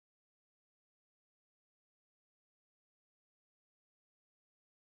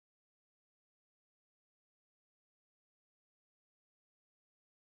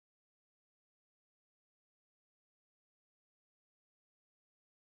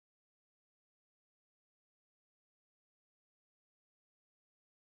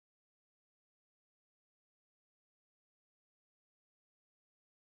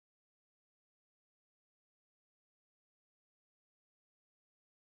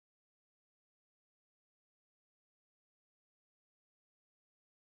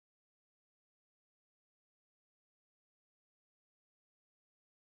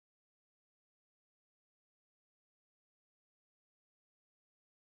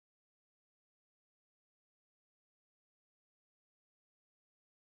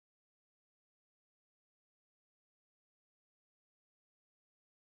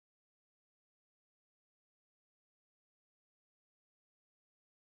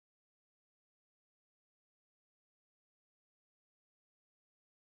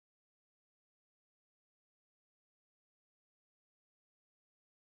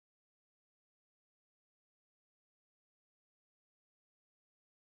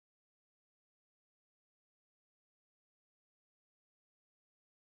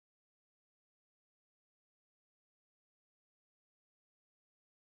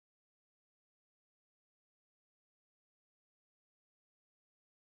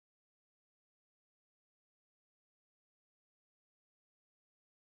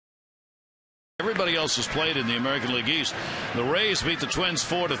 Everybody else has played in the American League East. The Rays beat the Twins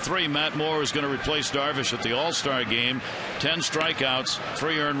 4-3. Matt Moore is going to replace Darvish at the All-Star game. 10 strikeouts,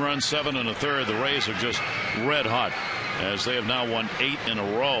 3 earned runs, 7 1/3. The Rays are just red hot, as they have now won 8 in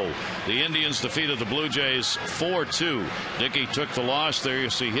a row. The Indians defeated the Blue Jays 4-2. Dickey took the loss there. You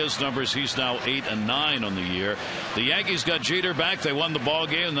see his numbers. He's now 8-9 on the year. The Yankees got Jeter back. They won the ball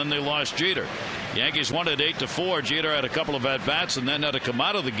game, and then they lost Jeter. Yankees won it 8-4. Jeter had a couple of at-bats and then had to come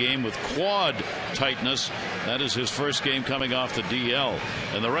out of the game with quad tightness. That is his first game coming off the DL.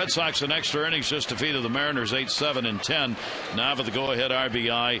 And the Red Sox in extra innings just defeated the Mariners 8-7 in 10. Now for the go-ahead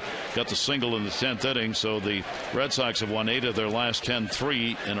RBI. Got the single in the 10th inning. So the Red Sox have won 8 of their last 10,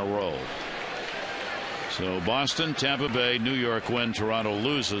 3 in a row. So Boston, Tampa Bay, New York win. Toronto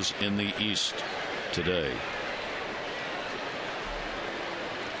loses in the East today.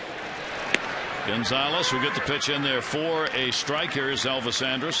 Gonzalez will get the pitch in there for a strike. Here is Elvis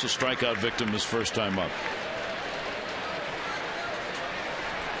Andrus, a strikeout victim his first time up.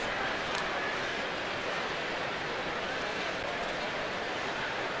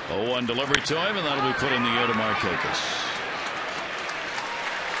 Oh, 1 delivery to him, and that'll be put in the air to Markakis.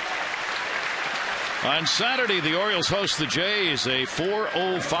 On Saturday, the Orioles host the Jays, a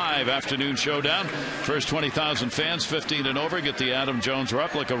 4:05 afternoon showdown. First 20,000 fans, 15 and over, get the Adam Jones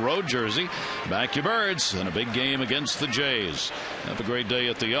replica road jersey. Back your birds in a big game against the Jays. Have a great day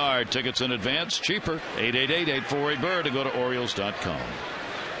at the Yard. Tickets in advance, cheaper. 888-848-BIRD, to go to Orioles.com.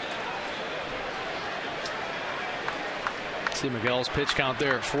 See Miguel's pitch count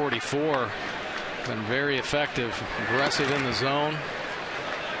there at 44. Been very effective, aggressive in the zone.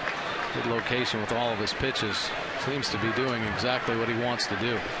 Good location with all of his pitches. Seems to be doing exactly what he wants to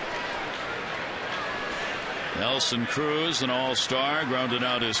do. Nelson Cruz, an all-star, grounded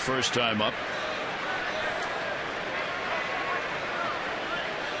out his first time up.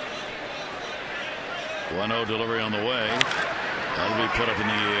 One-0 delivery on the way. That'll be put up in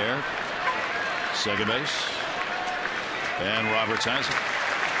the air. Second base. And Roberts has it.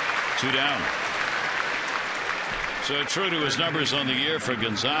 2 down. So true to his numbers on the year for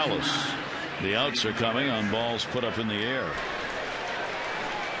Gonzalez. The outs are coming on balls put up in the air.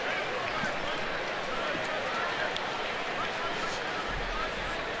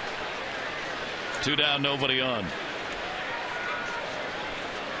 Two down, nobody on.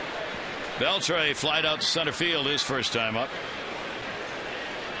 Beltre flied out to center field his first time up.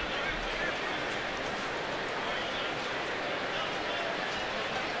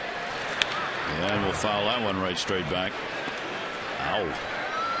 And we'll foul that one right straight back. Ow.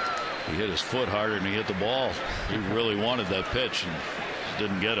 He hit his foot harder than he hit the ball. He really wanted that pitch and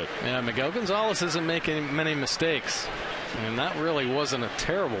didn't get it. Yeah, Miguel Gonzalez isn't making many mistakes. And that really wasn't a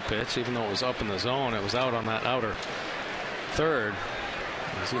terrible pitch, even though it was up in the zone. It was out on that outer third.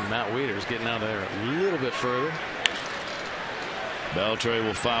 You see Matt Wieters getting out of there a little bit further. Beltre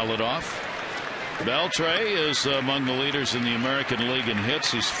will foul it off. Beltre is among the leaders in the American League in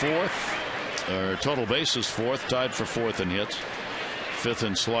hits. He's 4th. Total bases 4th, tied for 4th in hits, 5th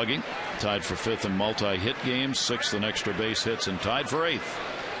in slugging, tied for 5th in multi-hit games, 6th in extra base hits, and tied for 8th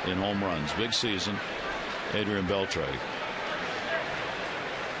in home runs. Big season, Adrian Beltre.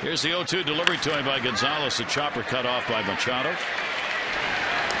 Here's the 0-2 delivery to him by Gonzalez. A chopper cut off by Machado.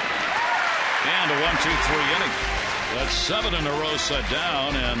 And a 1-2-3 inning. That's 7 in a row set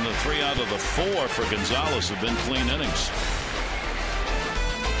down, and the 3 out of the 4 for Gonzalez have been clean innings.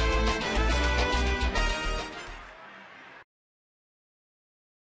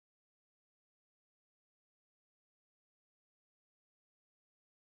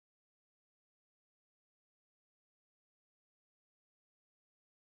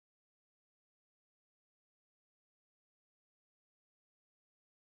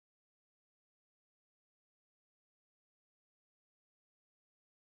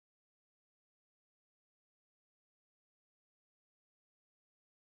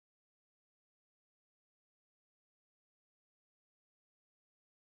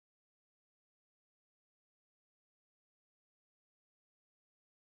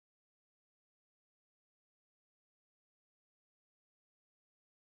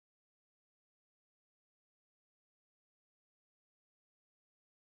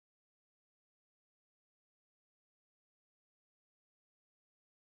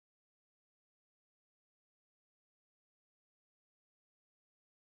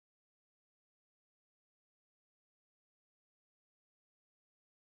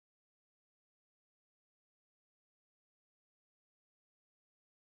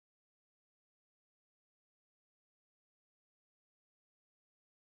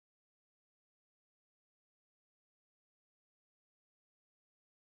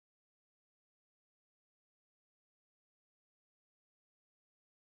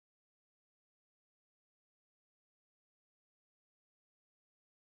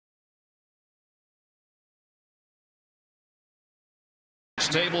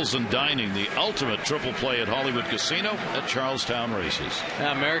 Tables and Dining, the ultimate triple play at Hollywood Casino at Charlestown Races.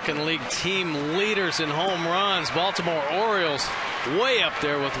 American League team leaders in home runs. Baltimore Orioles way up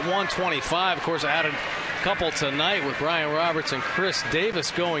there with 125. Of course, I added a couple tonight with Brian Roberts and Chris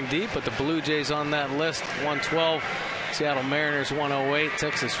Davis going deep, but the Blue Jays on that list, 112. Seattle Mariners 108,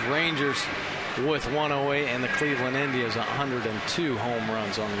 Texas Rangers with 108, and the Cleveland Indians 102 home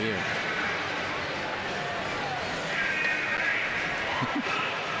runs on the year.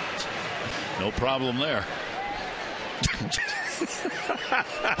 No problem there.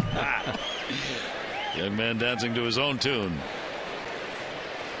 Young man dancing to his own tune.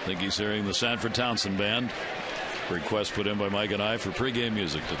 I think he's hearing the Sanford Townsend Band. Request put in by Mike and I for pregame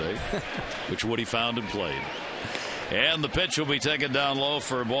music today, which Woody found and played. And the pitch will be taken down low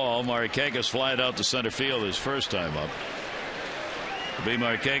for a ball. Markakis flied out to center field his first time up. It'll be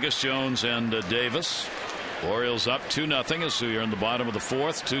Markakis, Jones, and Davis. Orioles up 2-0 as we are in the bottom of the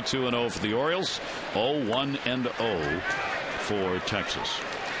fourth. 2-2-0 for the Orioles. 0-1-0 for Texas.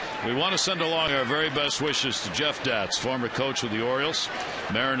 We want to send along our very best wishes to Jeff Datz, former coach of the Orioles,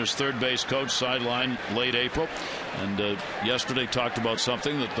 Mariners third base coach, sidelined late April, and yesterday talked about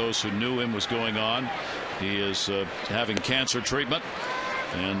something that those who knew him was going on. He is having cancer treatment,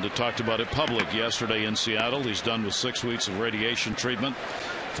 and talked about it public yesterday in Seattle. He's done with 6 weeks of radiation treatment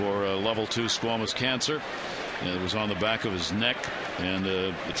for level 2 squamous cancer. It was on the back of his neck, and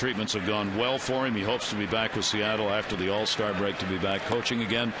the treatments have gone well for him. He hopes to be back with Seattle after the All-Star break to be back coaching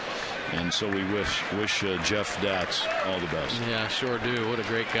again. And so we wish Jeff Datz all the best. Yeah, sure do. What a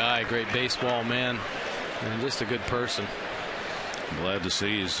great guy, great baseball man, and just a good person. Glad to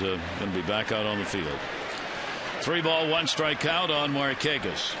see he's going to be back out on the field. 3-ball, 1-strike count on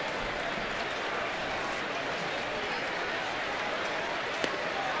Markakis.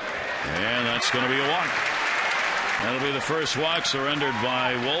 And that's going to be a walk. That'll be the first walk surrendered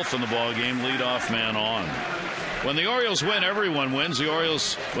by Wolf in the ball game. Leadoff man on. When the Orioles win, everyone wins. The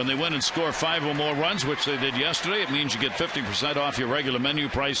Orioles, when they win and score 5 or more runs, which they did yesterday, it means you get 50% off your regular menu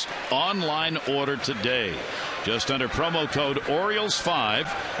price online order today. Just enter promo code Orioles5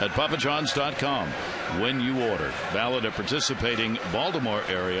 at papajohns.com when you order. Valid at participating Baltimore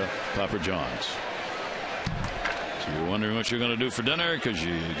area Papa John's. So you're wondering what you're going to do for dinner because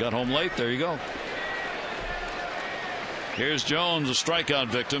you got home late? There you go. Here's Jones, a strikeout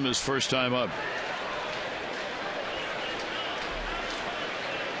victim, his first time up.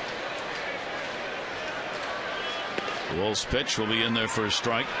 Wolf's pitch will be in there for a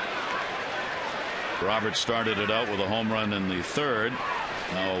strike. Roberts started it out with a home run in the third.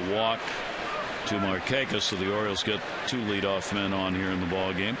 Now a walk to Markakis, so the Orioles get 2 leadoff men on here in the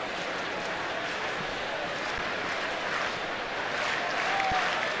ball game.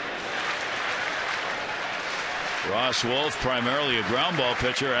 Ross Wolf, primarily a ground ball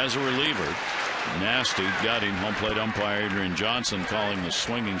pitcher as a reliever. Nasty, got him. Home plate umpire Adrian Johnson calling the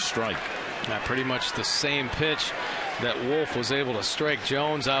swinging strike. Pretty much the same pitch that Wolf was able to strike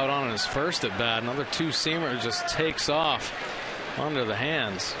Jones out on his first at bat. Another 2-seamer just takes off under the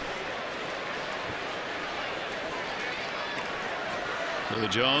hands. So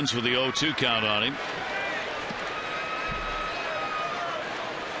Jones with the 0-2 count on him.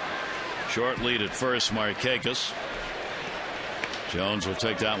 Short lead at first, Markakis. Jones will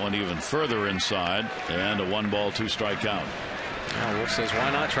take that one even further inside, and a 1-ball, 2-strike count. Now Wolf says, why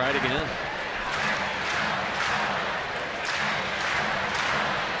not try it again?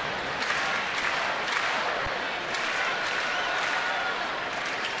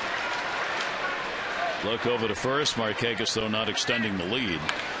 Look over to first. Markakis, though, not extending the lead.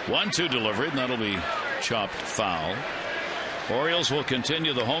 1-2 delivery, and that'll be chopped foul. Orioles will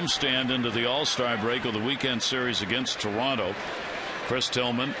continue the homestand into the All-Star break of the weekend series against Toronto. Chris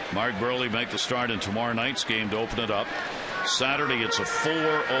Tillman, Mark Burley make the start in tomorrow night's game to open it up. Saturday, it's a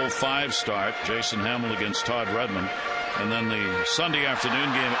 4:05 start. Jason Hamill against Todd Redmond. And then the Sunday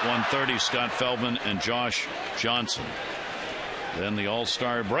afternoon game at 1:30, Scott Feldman and Josh Johnson. Then the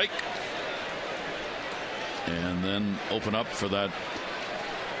All-Star break. And then open up for that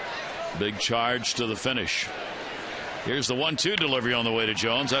big charge to the finish. Here's the 1-2 delivery on the way to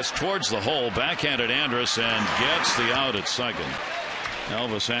Jones. That's towards the hole. Backhanded Andrus and gets the out at second.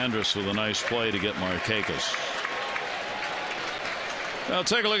 Elvis Andrus with a nice play to get Markakis. Now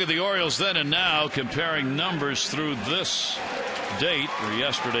take a look at the Orioles then and now, comparing numbers through this date, or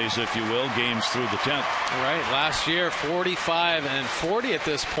yesterday's if you will, games through the 10th. Right, last year 45-40 at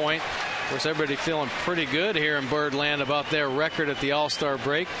this point. course, everybody feeling pretty good here in Birdland about their record at the All-Star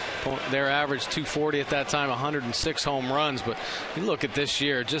break. Their average 240 at that time, 106 home runs. But you look at this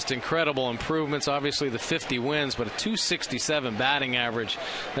year, just incredible improvements. Obviously the 50 wins, but a 267 batting average.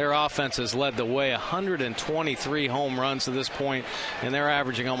 Their offense has led the way, 123 home runs to this point, and they're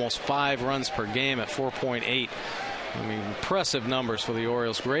averaging almost 5 runs per game at 4.8. I mean, impressive numbers for the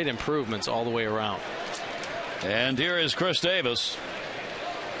Orioles. Great improvements all the way around. And here is Chris Davis.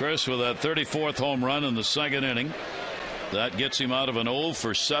 Chris with that 34th home run in the second inning. That gets him out of an 0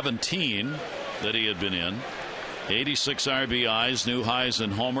 for 17 that he had been in. 86 RBIs, new highs in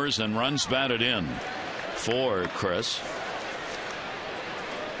homers and runs batted in for Chris.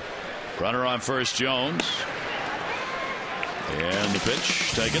 Runner on first, Jones. And the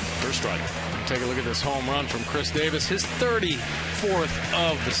pitch taken for strike. Take a look at this home run from Chris Davis, his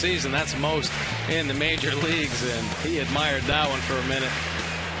 34th of the season. That's most in the major leagues, and he admired that one for a minute.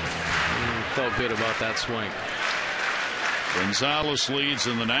 Felt good about that swing. Gonzalez leads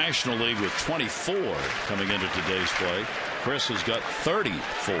in the National League with 24 coming into today's play. Chris has got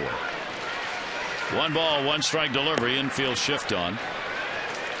 34. 1 ball, 1 strike delivery, infield shift on.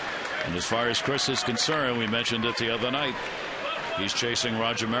 And as far as Chris is concerned, we mentioned it the other night, he's chasing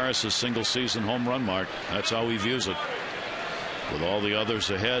Roger Maris's single season home run mark. That's how he views it, with all the others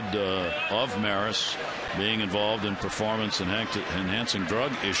ahead of Maris being involved in performance enhancing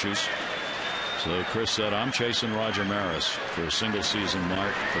drug issues. So Chris said, I'm chasing Roger Maris for a single season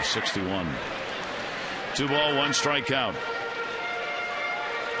mark of 61. 2 ball, 1 strike count.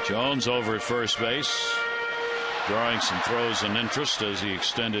 Jones over at first base, drawing some throws and interest as he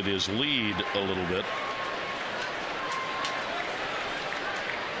extended his lead a little bit.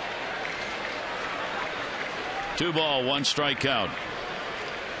 Two ball, 1 strike count.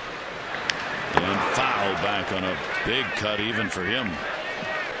 And foul back on a big cut even for him.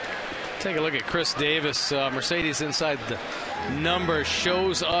 Take a look at Chris Davis. Mercedes inside the number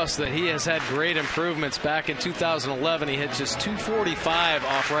shows us that he has had great improvements. Back in 2011, he hit just 245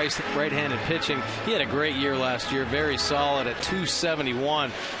 off right-handed pitching. He had a great year last year, very solid at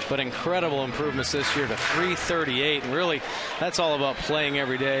 271, but incredible improvements this year to 338. And really, that's all about playing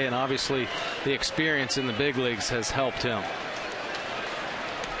every day, and obviously the experience in the big leagues has helped him.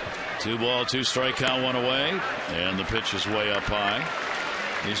 2 ball, 2 strike count, 1 away, and the pitch is way up high.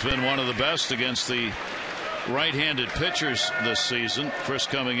 He's been one of the best against the right-handed pitchers this season. Chris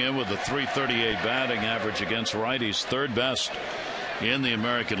coming in with a 338 batting average against righties, 3rd best in the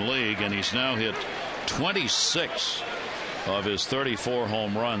American League, and he's now hit 26 of his 34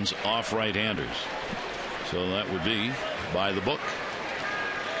 home runs off right-handers. So that would be by the book.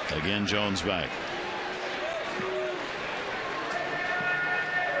 Again, Jones back.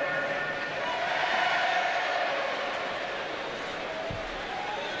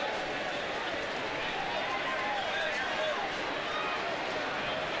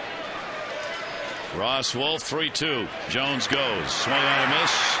 Ross Wolf, 3-2. Jones goes. Swing on a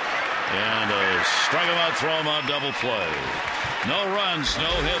miss. And a strike him out, throw him out, double play. No runs, no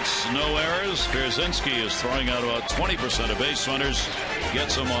hits, no errors. Pierzynski is throwing out about 20% of base runners.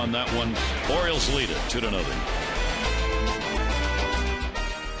 Gets him on that one. Orioles lead it 2-0.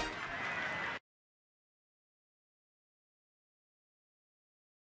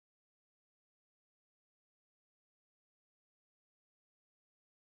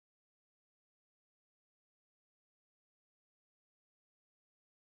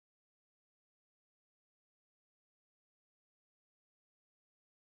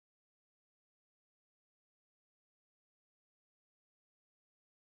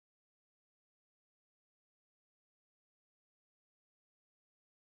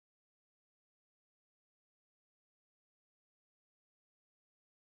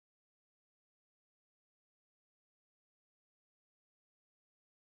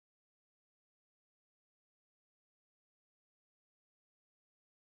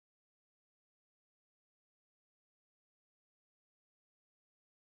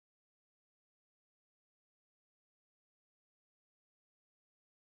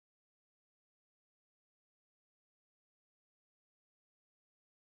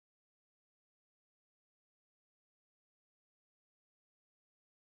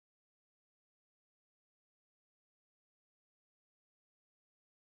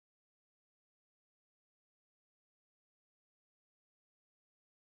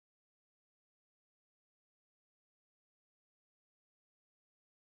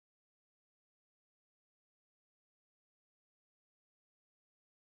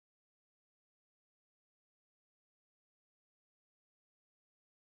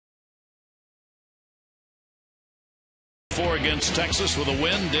 4 against Texas with a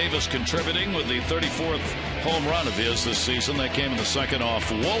win. Davis contributing with the 34th home run of his this season. That came in the second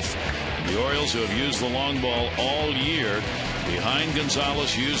off Wolf. And the Orioles, who have used the long ball all year behind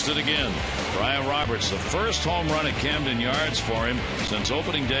Gonzalez, used it again. Brian Roberts, the first home run at Camden Yards for him since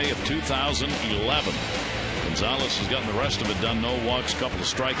opening day of 2011. Gonzalez has gotten the rest of it done. No walks, couple of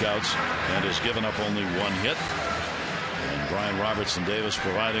strikeouts, and has given up only 1 hit. And Brian Roberts and Davis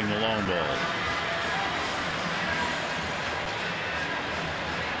providing the long ball.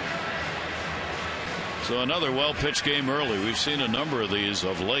 So another well-pitched game early. We've seen a number of these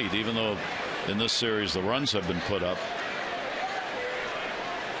of late, even though in this series the runs have been put up.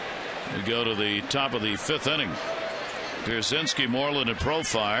 We go to the top of the 5th inning. Pierzynski, Moreland, and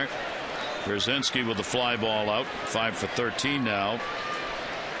Profire. Pierzynski with the fly ball out. 5 for 13 now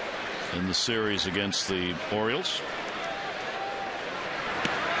in the series against the Orioles.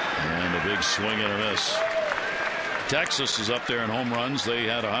 And a big swing and a miss. Texas is up there in home runs. They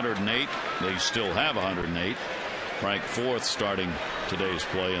had 108. They still have 108. Ranked 4th starting today's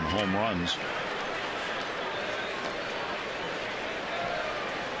play in home runs.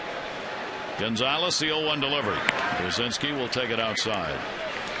 Gonzalez, the 0-1 delivery. Pierzynski will take it outside.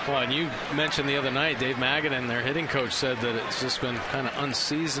 Well, and you mentioned the other night, Dave Magadan, their hitting coach, said that it's just been kind of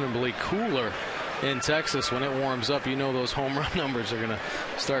unseasonably cooler in Texas. When it warms up, you know those home run numbers are going to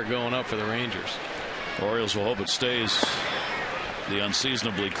start going up for the Rangers. Orioles will hope it stays the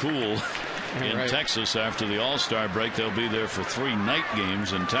unseasonably cool in Texas after the All-Star break. They'll be there for 3 night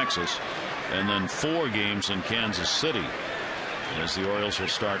games in Texas and then 4 games in Kansas City, as the Orioles will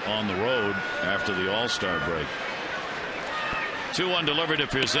start on the road after the All-Star break. 2-1 delivery to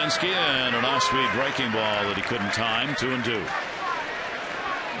Pierzynski, and an off-speed breaking ball that he couldn't time. 2-2.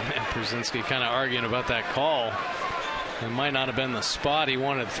 And Pierzynski kind of arguing about that call. It might not have been the spot he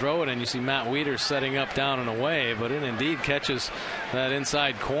wanted to throw it, and you see Matt Wieters setting up down and away, but it indeed catches that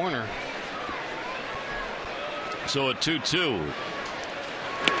inside corner. So at 2-2,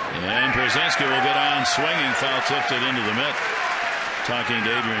 and Pierzynski will get on swinging, foul tipped it into the mitt. Talking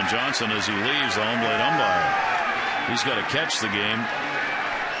to Adrian Johnson as he leaves the home plate umpire. He's got to catch the game.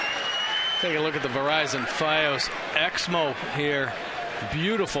 Take a look at the Verizon Fios Exmo here.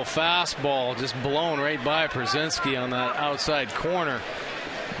 Beautiful fastball just blown right by Pierzynski on that outside corner.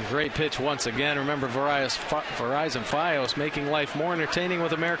 Great pitch once again. Remember, Verizon Fios, making life more entertaining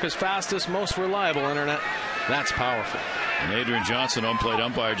with America's fastest, most reliable internet. That's powerful. And Adrian Johnson, home plate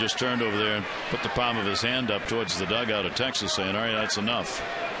umpire, just turned over there and put the palm of his hand up towards the dugout of Texas, saying, all right, that's enough.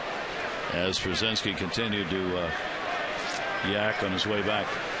 As Pierzynski continued to yak on his way back.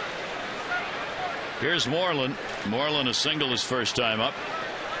 Here's Moreland. Moreland a single his first time up.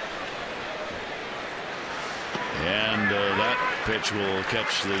 And that pitch will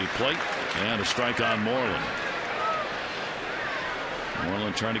catch the plate, and a strike on Moreland.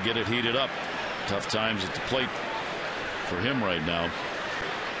 Moreland trying to get it heated up. Tough times at the plate for him right now.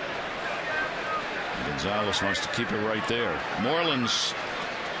 Gonzalez wants to keep it right there. Moreland's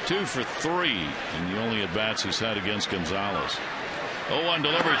 2 for 3 in the only at bats he's had against Gonzalez. 0-1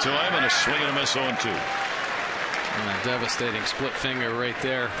 delivery to him, and a swing and a miss. 0-2. And a devastating split finger right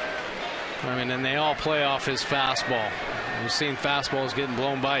there. I mean, and they all play off his fastball. We've seen fastballs getting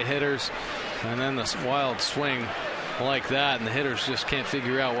blown by hitters, and then this wild swing like that, and the hitters just can't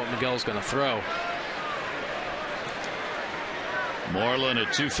figure out what Miguel's going to throw. Moreland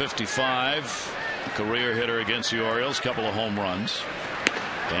at 255, career hitter against the Orioles, couple of home runs,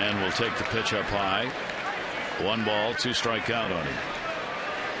 and will take the pitch up high. 1 ball, 2 strike count on him.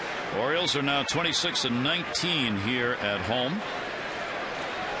 Orioles are now 26-19 here at home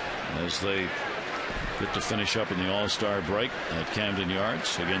as they get to finish up in the All-Star break at Camden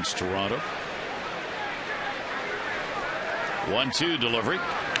Yards against Toronto. 1-2 delivery,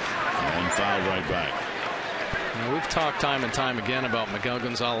 and fouled right back. Now, we've talked time and time again about Miguel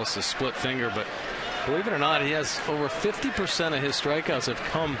Gonzalez's split finger, but believe it or not, he has over 50% of his strikeouts have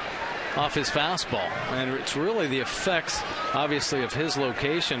come off his fastball, and it's really the effects, obviously, of his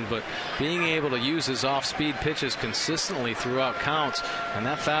location, but being able to use his off-speed pitches consistently throughout counts, and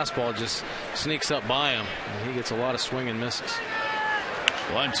that fastball just sneaks up by him, and he gets a lot of swing and misses.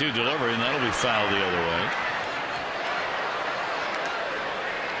 1-2 delivery, and that'll be fouled the other way.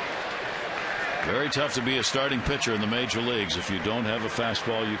 Very tough to be a starting pitcher in the major leagues if you don't have a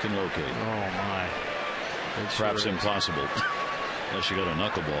fastball you can locate. Oh my! Perhaps impossible. Unless you got a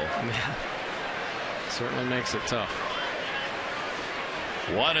knuckleball. Yeah. Certainly makes it tough.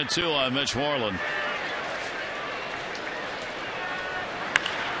 1-2 on Mitch Moreland.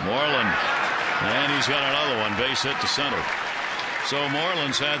 Moreland, and he's got another one, base hit to center. So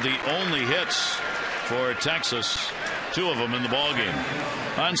Moreland's had the only hits for Texas 2 of them in the ball game.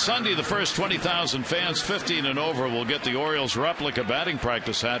 On Sunday, the first 20,000 fans 15 and over will get the Orioles replica batting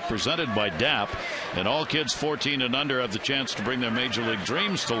practice hat presented by DAP, and all kids 14 and under have the chance to bring their major league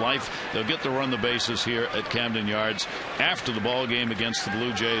dreams to life. They'll get to run the bases here at Camden Yards after the ball game against the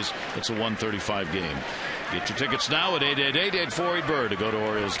Blue Jays. It's a 1:35 game. Get your tickets now at 888-848-BIRD to go to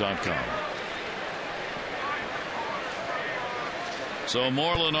Orioles.com. So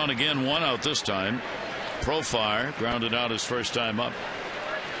Moreland on again, 1 out this time. Profire grounded out his first time up.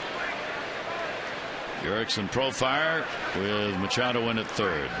 Erickson Profire with Machado in at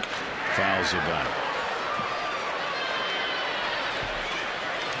third. Fouls it back.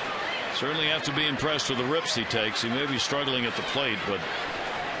 Certainly have to be impressed with the rips he takes. He may be struggling at the plate, but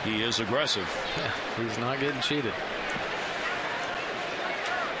he is aggressive. Yeah, he's not getting cheated.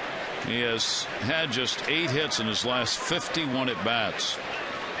 He has had just 8 hits in his last 51 at bats.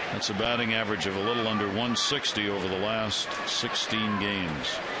 That's a batting average of a little under 160 over the last 16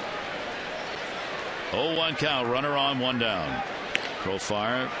 games. 0-1 count, runner on, 1 down.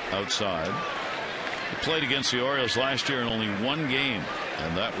 Profire outside. He played against the Orioles last year in only 1 game,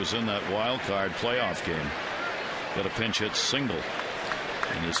 and that was in that wild card playoff game. Got a pinch hit single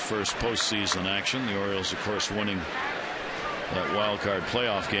in his first postseason action. The Orioles, of course, winning that wild card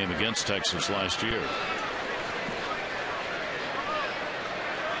playoff game against Texas last year.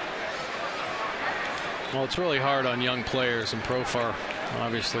 Well, it's really hard on young players, and Profar,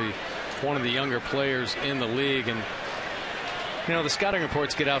 obviously one of the younger players in the league. And you know, the scouting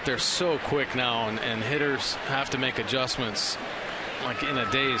reports get out there so quick now, and hitters have to make adjustments like in a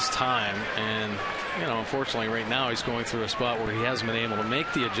day's time. And you know, unfortunately right now he's going through a spot where he hasn't been able to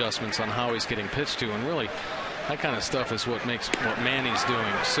make the adjustments on how he's getting pitched to, and really that kind of stuff is what makes what Manny's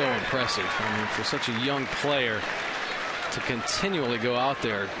doing so impressive. I mean, for such a young player to continually go out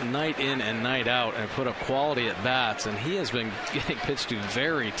there night in and night out and put up quality at bats, and he has been getting pitched to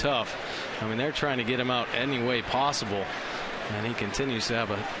very tough. I mean, they're trying to get him out any way possible, and he continues to have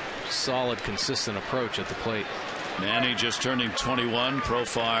a solid, consistent approach at the plate. Manny just turning 21.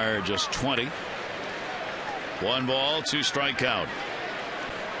 Profire just 20. 1 ball, 2 strike count.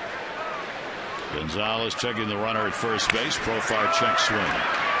 Gonzalez checking the runner at first base. Profire check swing.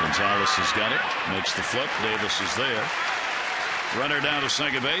 Gonzalez has got it. Makes the flip. Davis is there. Runner down to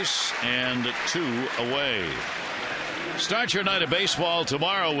second base, and 2 away. Start your night of baseball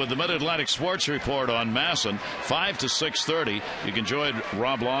tomorrow with the Mid-Atlantic Sports Report on MASN, 5 to 6:30. You can join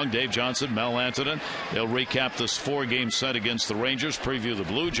Rob Long, Dave Johnson, Mel Antonin. They'll recap this 4-game set against the Rangers, preview the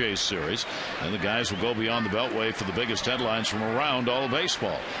Blue Jays series, and the guys will go beyond the Beltway for the biggest headlines from around all of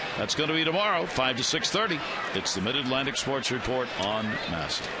baseball. That's going to be tomorrow, 5 to 6:30. It's the Mid-Atlantic Sports Report on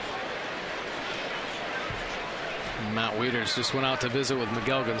MASN. Matt Wieters just went out to visit with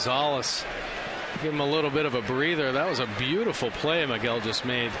Miguel Gonzalez. Give him a little bit of a breather. That was a beautiful play Miguel just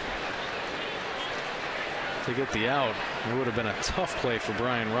made to get the out. It would have been a tough play for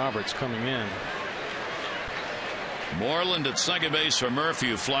Brian Roberts coming in. Moreland at second base for Murphy,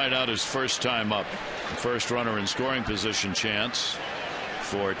 who flied out his first time up. The first runner in scoring position chance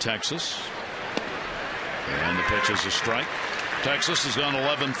for Texas. And the pitch is a strike. Texas has gone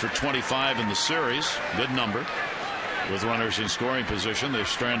 11 for 25 in the series. Good number. With runners in scoring position, they've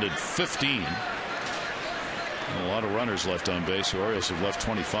stranded 15. And a lot of runners left on base. The Orioles have left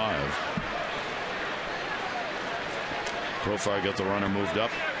 25. Profire got the runner moved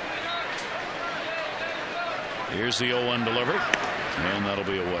up. Here's the 0-1 delivered, and that'll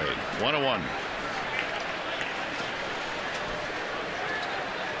be away. 1-1.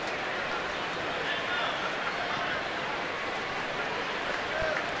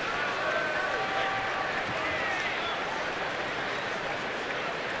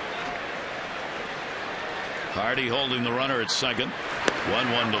 Hardy holding the runner at second.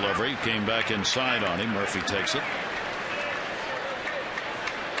 1-1 delivery. Came back inside on him. Murphy takes it.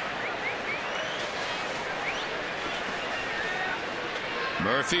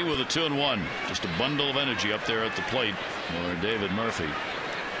 Murphy with a 2-1. Just a bundle of energy up there at the plate for David Murphy.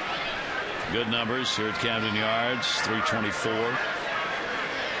 Good numbers here at Camden Yards. 324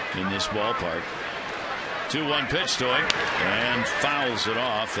 in this ballpark. 2-1 pitch to him, and fouls it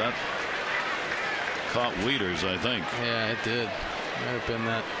off. That caught Wieters, I think. Yeah, it did. Might have been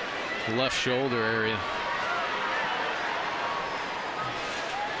that left shoulder area.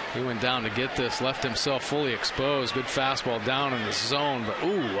 He went down to get this, left himself fully exposed. Good fastball down in the zone, but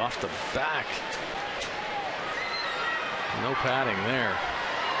ooh, off the back. No padding there.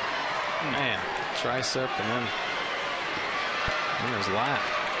 Man, tricep and then his lat.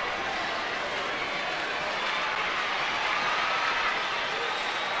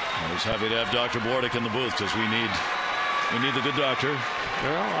 I was happy to have Dr. Bordick in the booth because we need We need the good doctor.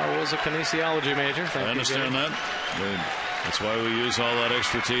 Well, I was a kinesiology major. Thank you. I understand that. That's why we use all that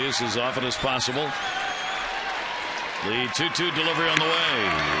expertise as often as possible. The 2-2 delivery on the way.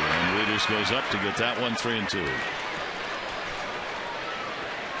 And Reedus goes up to get that one, 3-2.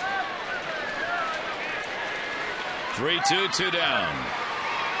 Two down.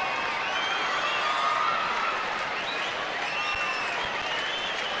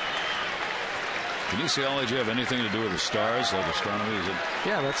 Kinesiology have anything to do with the stars, like astronomy? Is it?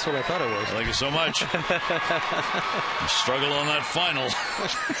 Yeah, that's what I thought it was. Thank you so much. Struggle on that final.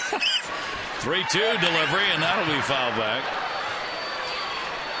 3-2 delivery, and that'll be fouled back.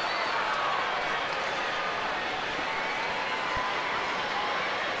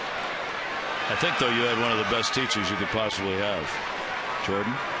 I think, though, you had one of the best teachers you could possibly have.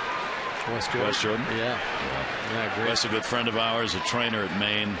 Jordan? Wes Jordan? Yeah, great. Wes, a good friend of ours, a trainer at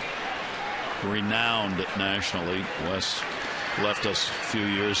Maine, renowned nationally. Wes left us a few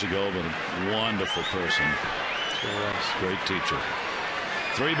years ago, but a wonderful person. Great teacher.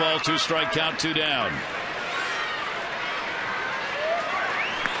 3-2 count, 2 down.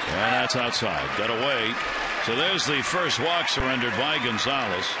 And that's outside. Got away. So there's the first walk surrendered by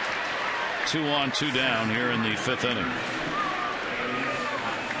Gonzalez. 2 on, 2 down here in the 5th inning.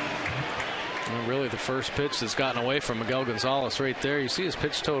 Well, really the first pitch that's gotten away from Miguel Gonzalez right there. You see his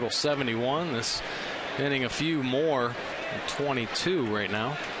pitch total 71. This inning a few more, 22 right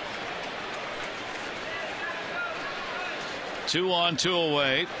now. 2 on, 2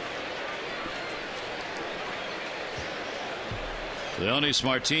 away. Leonis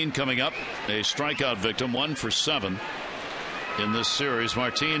Martin coming up, a strikeout victim, 1 for 7 in this series.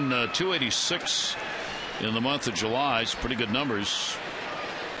 Martin 286 in the month of July. It's pretty good numbers.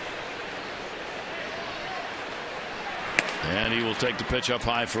 And he will take the pitch up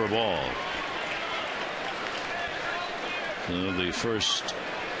high for a ball. The first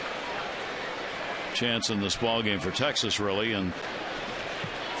chance in this ball game for Texas, really, and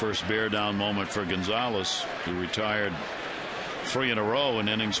first bear down moment for Gonzalez, who retired 3 in a row in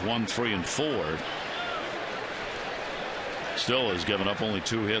innings 1, 3, and 4. Still has given up only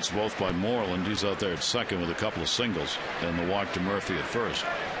 2 hits, both by Moreland. He's out there at second with a couple of singles and the walk to Murphy at first.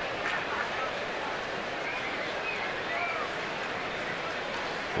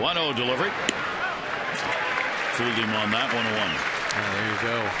 One-0 delivery. Fooled him on that 1-1. There you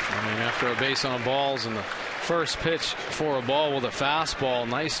go. I mean, after a base on balls and the first pitch for a ball with a fastball,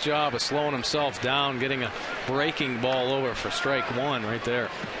 nice job of slowing himself down, getting a breaking ball over for strike 1 right there.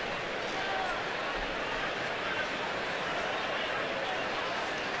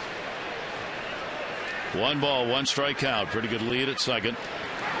 One ball, 1 strike count. Pretty good lead at second.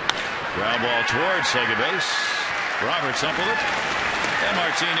 Ground ball towards second base. Roberts up with it. And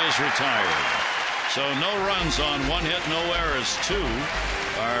Martinez retired. So no runs on 1 hit, no errors. 2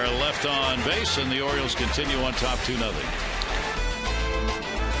 are left on base, and the Orioles continue on top 2-0.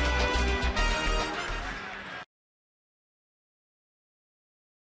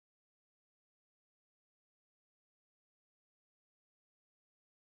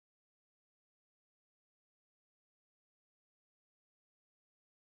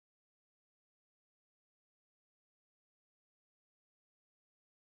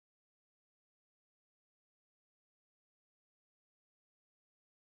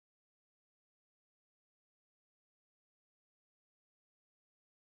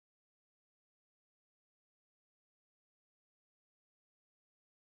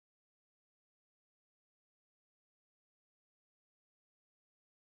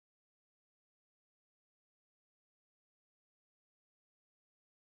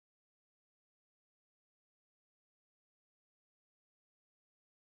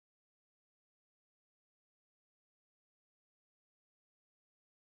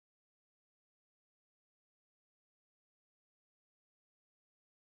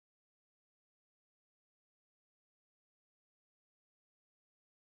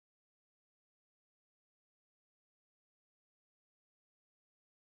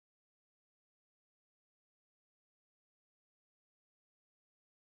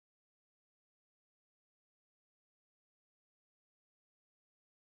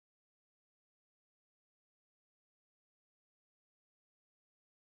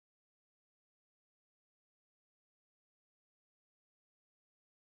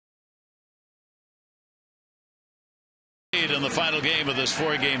 In the final game of this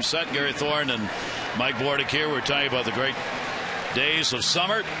 4-game set, Gary Thorne and Mike Bordick here. We're telling you about the great days of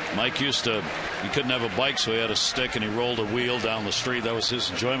summer. Mike he couldn't have a bike, so he had a stick and he rolled a wheel down the street. That was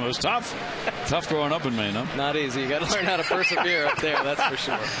his enjoyment. It was tough. Tough growing up in Maine, huh? Not easy. You got to learn how to persevere up there, that's for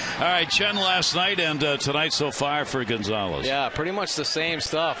sure. All right, Chen last night and tonight so far for Gonzalez. Yeah, pretty much the same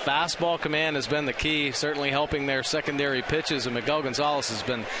stuff. Fastball command has been the key, certainly helping their secondary pitches, and Miguel Gonzalez has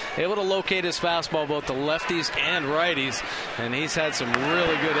been able to locate his fastball both to lefties and righties, and he's had some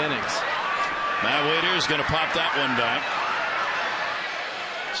really good innings. Matt Waiter's going to pop that one back.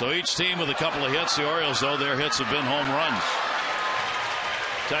 So each team with a couple of hits. The Orioles, though, their hits have been home runs.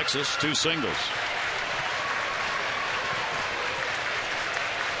 Texas, 2 singles.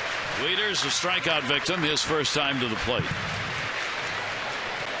 Waiter's a strikeout victim, his first time to the plate.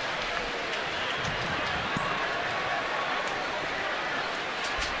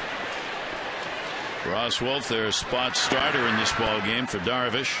 Ross Wolf, their spot starter in this ball game for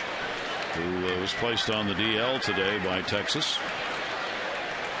Darvish, who was placed on the DL today by Texas.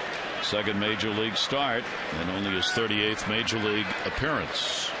 Second major league start and only his 38th major league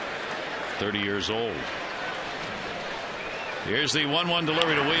appearance. 30 years old. Here's the 1-1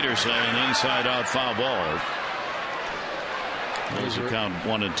 delivery to Wieters, an inside out foul ball. Those will count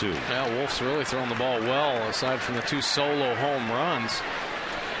 1 and 2. Yeah, Wolf's really thrown the ball well, aside from the 2 solo home runs.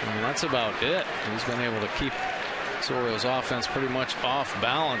 I mean, that's about it. He's been able to keep this Orioles offense pretty much off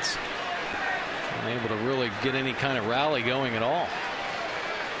balance. Unable to really get any kind of rally going at all.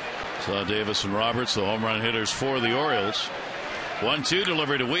 So Davis and Roberts, the home run hitters for the Orioles. 1-2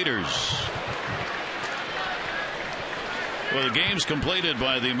 delivery to Wieters. Well, the games completed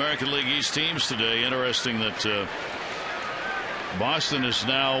by the American League East teams today. Interesting that Boston has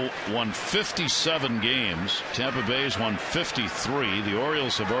now won 57 games. Tampa Bay has won 53. The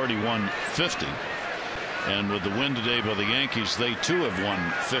Orioles have already won 50. And with the win today by the Yankees, they too have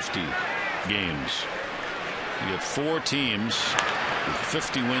won 50 games. You get 4 teams with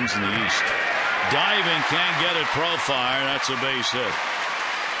 50 wins in the East. Diving, can't get it. Profile, that's a base hit.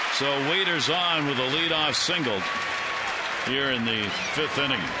 So Wieters on with a leadoff single here in the 5th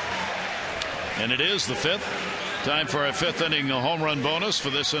inning. And it is the 5th. Time for a 5th inning home run bonus for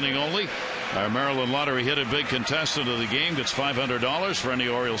this inning only. Our Maryland Lottery hit a big contestant of the game gets $500 for any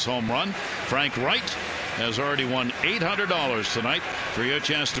Orioles home run. Frank Wright has already won $800 tonight. For your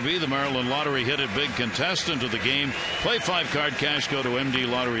chance to be the Maryland Lottery hit a big contestant of the game, play 5-card cash. Go to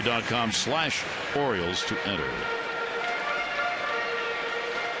mdlottery.com/Orioles to enter.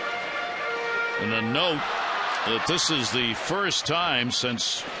 And a note that this is the first time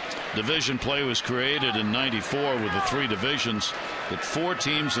since division play was created in '94 with the 3 divisions that 4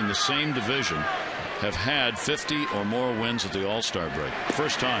 teams in the same division have had 50 or more wins at the All-Star break.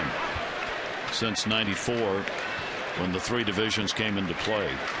 First time since '94 when the 3 divisions came into play.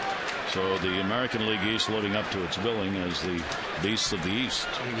 So the American League East living up to its billing as the beasts of the East.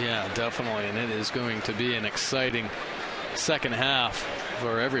 Yeah, definitely, and it is going to be an exciting second half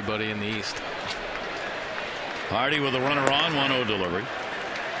for everybody in the East. Hardy with a runner on, 1-0 delivery.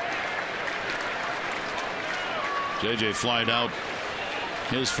 JJ flied out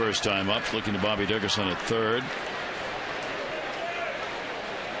his first time up, looking to Bobby Dickerson at third.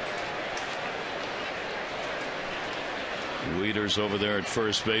 Wieters over there at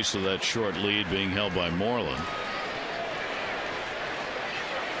first base with that short lead being held by Moreland.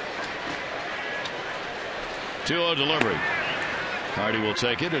 Two-0 delivery. Hardy will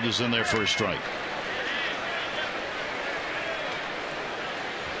take it. It is in there for a strike.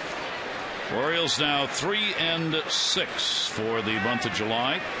 Orioles now 3-6 for the month of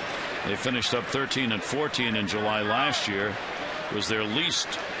July. They finished up 13-14 in July last year. It was their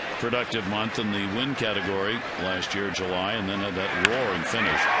least productive month in the win category last year, July, and then had that roaring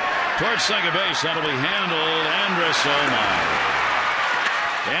finish. Towards second base, that'll be handled. Andrus, oh my.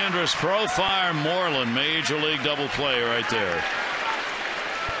 Andrus, Profile, Moreland, major league double play right there.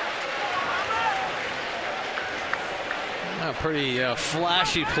 A pretty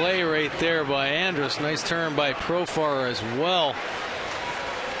flashy play right there by Andrus. Nice turn by Profar as well.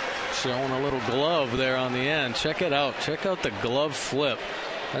 Showing a little glove there on the end. Check it out. Check out the glove flip.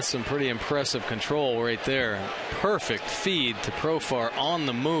 That's some pretty impressive control right there. Perfect feed to Profar on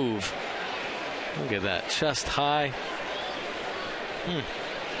the move. Look at that. Chest high.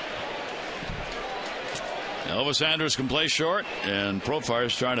 Elvis Andrus can play short, and Profar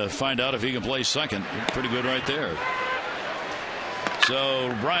is trying to find out if he can play second. Pretty good right there.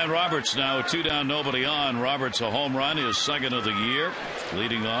 So Brian Roberts now 2 down, nobody on. Roberts a home run, his second of the year,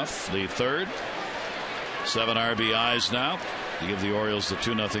 leading off the third. 7 RBIs now to give the Orioles the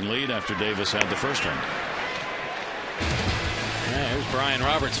 2-0 lead after Davis had the first one. Yeah, here's Brian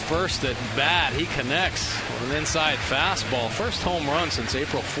Roberts' first at bat. He connects with an inside fastball. First home run since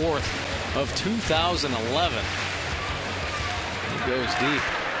April 4th of 2011. He goes deep.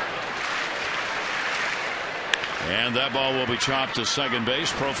 And that ball will be chopped to second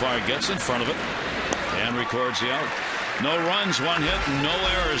base. Profar gets in front of it and records the out. No runs, one hit, no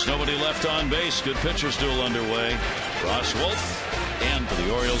errors, nobody left on base. Good pitcher's duel underway. Ross Wolf and for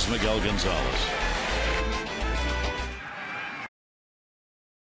the Orioles, Miguel Gonzalez.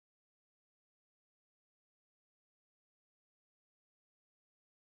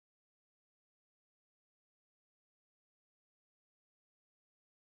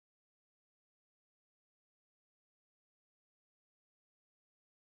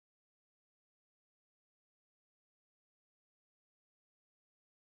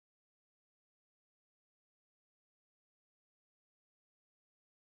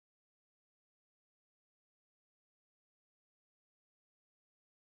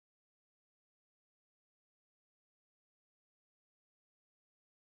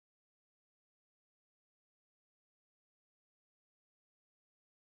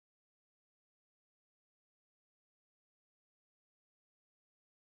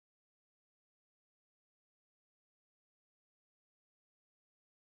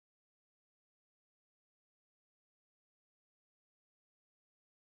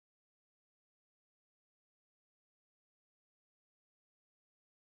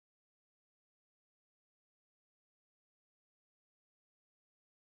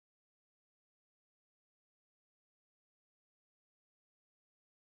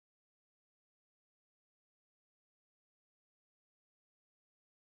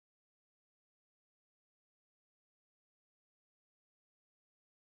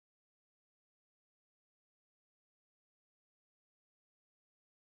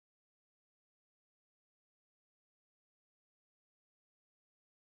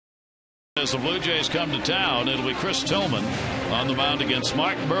 As the Blue Jays come to town, it'll be Chris Tillman on the mound against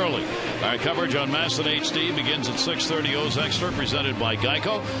Mark Burley. Our coverage on MASN HD begins at 6:30 O's Extra, presented by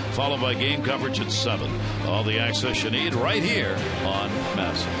Geico, followed by game coverage at 7. All the access you need right here on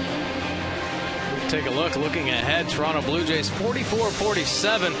MASN. Take a look. Looking ahead, Toronto Blue Jays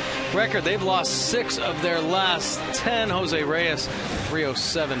 44-47 record. They've lost 6 of their last 10. Jose Reyes,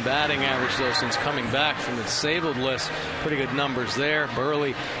 307 batting average, though, since coming back from the disabled list. Pretty good numbers there.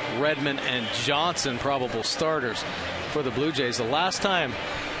 Burley, Redmond, and Johnson probable starters for the Blue Jays. The last time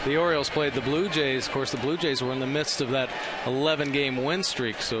the Orioles played the Blue Jays, of course, the Blue Jays were in the midst of that 11-game win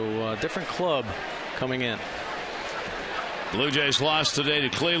streak. So different club coming in. Blue Jays lost today to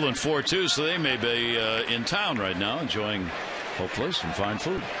Cleveland 4-2, so they may be in town right now enjoying, hopefully, some fine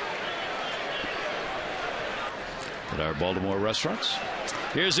food at our Baltimore restaurants.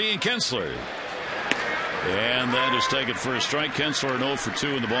 Here's Ian Kinsler. And that is taken for a strike. Kinsler 0 for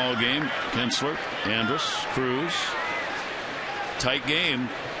 2 in the ball game. Kinsler, Andrus, Cruz. Tight game.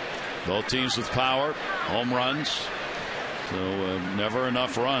 Both teams with power, home runs. So never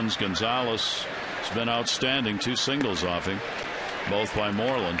enough runs. Gonzalez has been outstanding. 2 singles off him, both by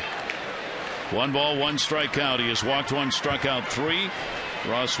Moreland. 1 ball, 1 strike count. He has walked 1, struck out 3.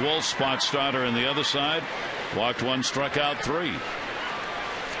 Ross Wolf, spot starter on the other side, walked 1, struck out 3.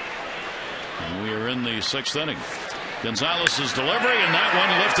 And we are in the 6th inning. Gonzalez's delivery, and that one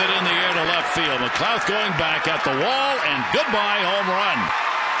lifted in the air to left field. McLeod going back at the wall, and goodbye, home run.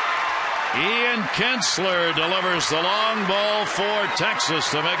 Ian Kinsler delivers the long ball for Texas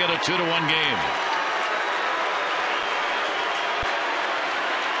to make it a 2-1 game.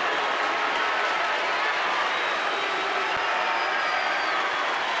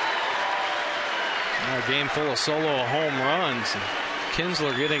 A game full of solo home runs.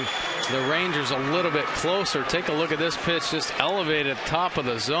 Kinsler getting the Rangers a little bit closer. Take a look at this pitch, just elevated top of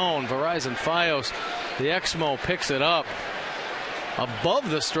the zone. Verizon Fios, the Exmo picks it up above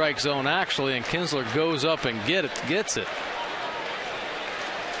the strike zone, actually, and Kinsler goes up and gets it.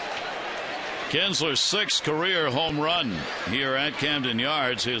 Kinsler's 6th career home run here at Camden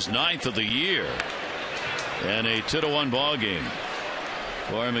Yards, his 9th of the year, and a 2-1 ball game.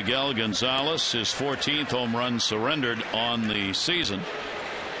 For Miguel Gonzalez, his 14th home run surrendered on the season,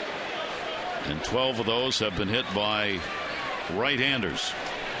 and 12 of those have been hit by right-handers.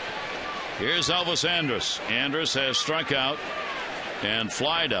 Here's Elvis Andrus. Andrus has struck out and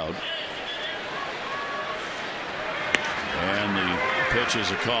flied out, and the pitch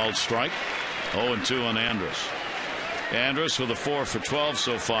is a called strike. 0-2 on Andrus. Andrus with a 4 for 12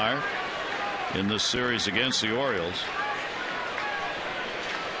 so far in this series against the Orioles.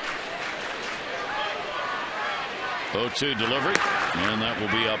 0-2 delivery, and that will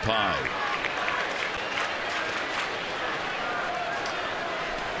be up high.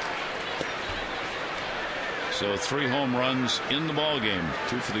 So 3 home runs in the ball game,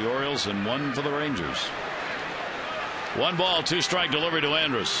 2 for the Orioles and 1 for the Rangers. 1 ball, 2 strike delivery to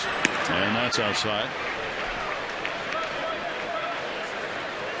Andrus, and that's outside.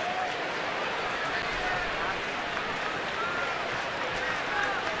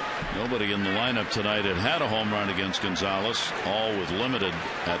 Nobody in the lineup tonight had a home run against Gonzalez, all with limited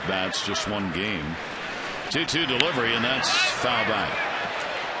at bats, just 1 game. 2-2 delivery, and that's foul back.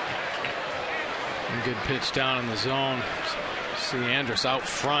 A good pitch down in the zone. See Andrus out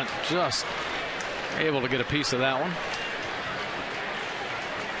front, just able to get a piece of that one.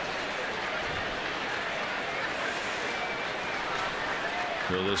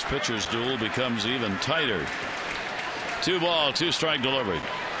 So this pitcher's duel becomes even tighter. 2 ball, 2 strike delivery.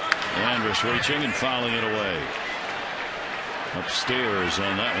 Andrus reaching and fouling it away. Upstairs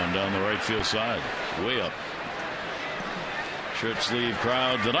on that one down the right field side. Way up. Shirt sleeve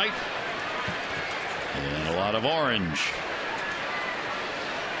crowd tonight. And a lot of orange.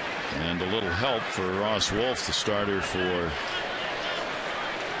 And a little help for Ross Wolf, the starter for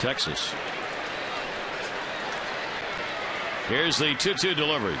Texas. Here's the 2-2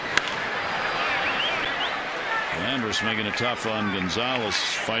 delivery. Andrus making it tough on Gonzalez,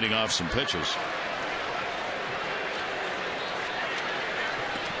 fighting off some pitches.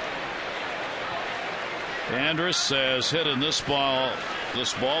 Andrus has hit in this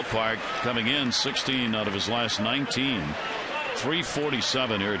ballpark, coming in 16 out of his last 19.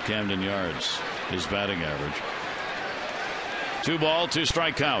 347 here at Camden Yards, his batting average. 2 ball, 2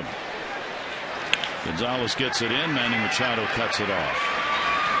 strike count. Gonzalez gets it in. Manny Machado cuts it off.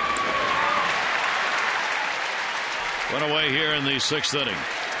 One away here in the 6th inning.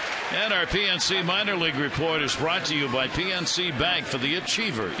 And our PNC minor league report is brought to you by PNC Bank, for the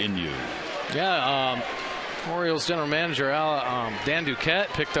achiever in you. Yeah, Orioles general manager Dan Duquette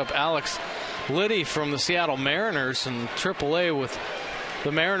picked up Alex Liddy from the Seattle Mariners in AAA with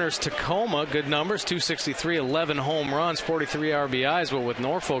the Mariners. Tacoma, good numbers, 263, 11 home runs, 43 RBIs. But with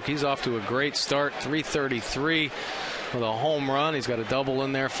Norfolk, he's off to a great start, 333 with a home run. He's got a double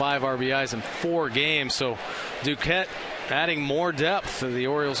in there, 5 RBIs in 4 games. So Duquette adding more depth to the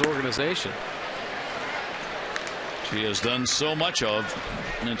Orioles organization. She has done so much of,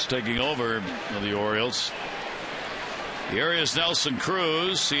 and it's taking over the Orioles. Here is Nelson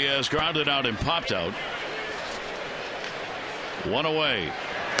Cruz. He has grounded out and popped out. 1 away.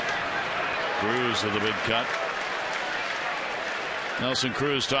 Cruz with a big cut. Nelson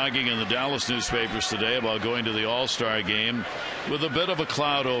Cruz talking in the Dallas newspapers today about going to the All-Star game with a bit of a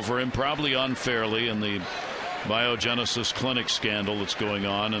cloud over him, probably unfairly, in the biogenesis clinic scandal that's going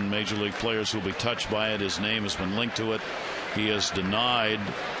on, and major league players will be touched by it. His name has been linked to it. He has denied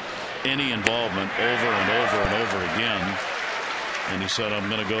any involvement over and over and over again. And he said, I'm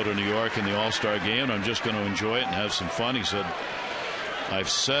going to go to New York in the All-Star game, and I'm just going to enjoy it and have some fun. He said, I've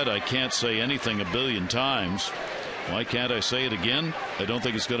said I can't say anything a billion times. Why can't I say it again? I don't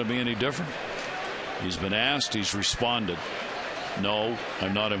think it's going to be any different. He's been asked. He's responded. No,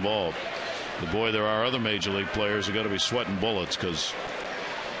 I'm not involved. But boy, there are other major league players who got to be sweating bullets, because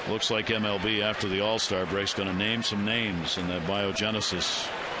it looks like MLB after the All-Star break is going to name some names in that biogenesis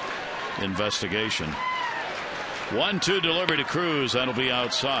investigation. 1-2 delivery to Cruz. That'll be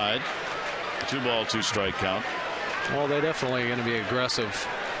outside. 2 ball, 2 strike count. Well, they're definitely going to be aggressive.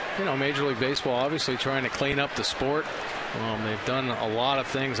 You know, Major League Baseball obviously trying to clean up the sport. They've done a lot of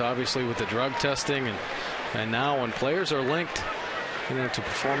things, obviously, with the drug testing, and now when players are linked, to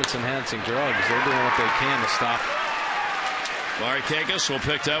performance-enhancing drugs, they're doing what they can to stop. Markakis will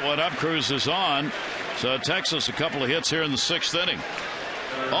pick that one up. Cruz is on. So Texas, a couple of hits here in the 6th inning.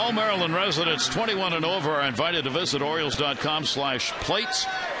 All Maryland residents 21 and over are invited to visit Orioles.com/plates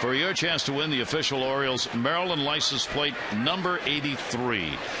for your chance to win the official Orioles Maryland license plate number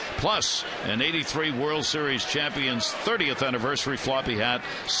 83. Plus, an 83 World Series champions 30th anniversary floppy hat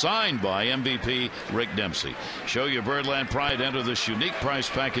signed by MVP Rick Dempsey. Show your Birdland pride. Enter this unique prize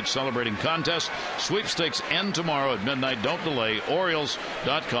package celebrating contest. Sweepstakes end tomorrow at midnight. Don't delay.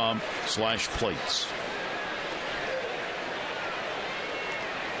 Orioles.com/plates.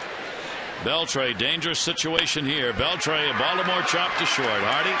 Beltre, dangerous situation here. Beltre, a Baltimore chop to short.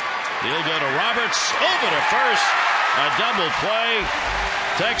 Hardy, he'll go to Roberts, over to first. A double play.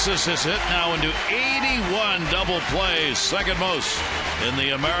 Texas has hit now into 81 double plays, second most in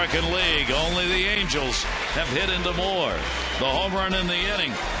the American League. Only the Angels have hit into more. The home run in the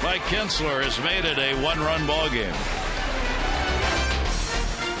inning by Kinsler has made it a 1-run ball game.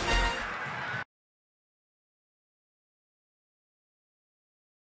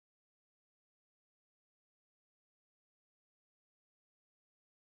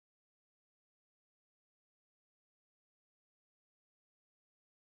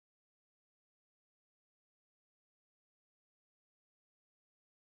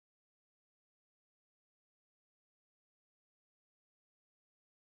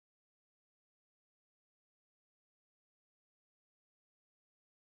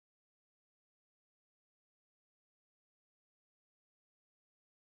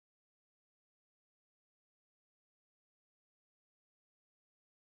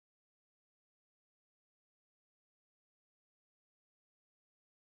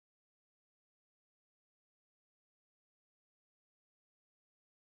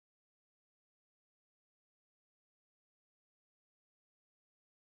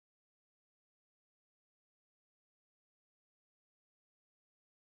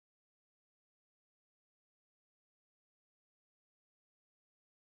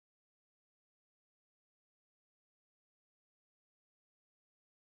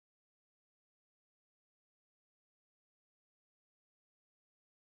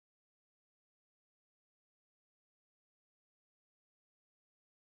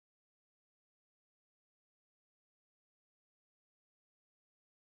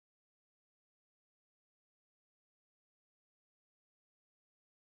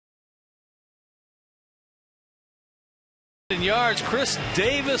 Yards. Chris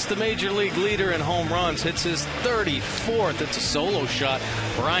Davis, the major league leader in home runs, hits his 34th. It's a solo shot.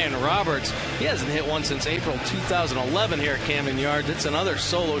 Brian Roberts, he hasn't hit one since April 2011 here at Camden Yards. It's another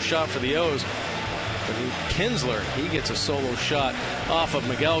solo shot for the O's. Kinsler, he gets a solo shot off of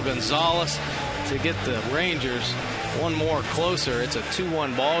Miguel Gonzalez to get the Rangers one more closer. It's a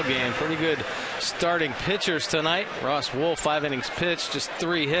 2-1 ball game. Pretty good starting pitchers tonight. Ross Wolf, 5 innings pitched, just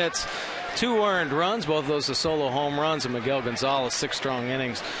 3 hits. 2 earned runs, both of those are solo home runs, and Miguel Gonzalez, 6 strong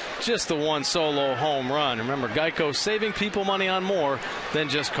innings, just the 1 solo home run. Remember, Geico saving people money on more than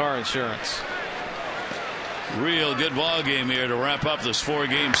just car insurance. Real good ball game here to wrap up this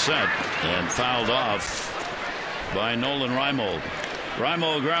 4-game set, and fouled off by Nolan Reimold.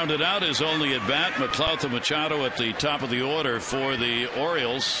 Reimold grounded out his only at bat. McLeod and Machado at the top of the order for the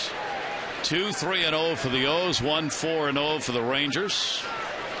Orioles. 2-3-0 for the O's, 1-4-0 for the Rangers.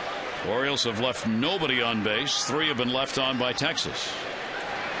 Orioles have left nobody on base. 3 have been left on by Texas.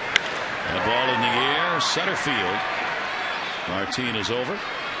 That ball in the air, center field. Martin is over.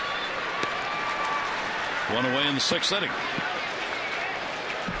 1 away in the 6th inning.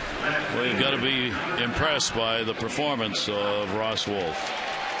 Well, you've got to be impressed by the performance of Ross Wolf.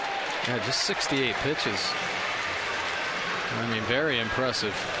 Yeah, just 68 pitches. I mean, very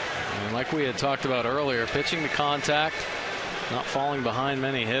impressive. And like we had talked about earlier, pitching to contact, not falling behind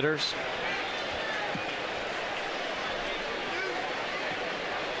many hitters.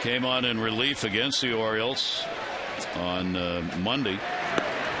 Came on in relief against the Orioles on Monday.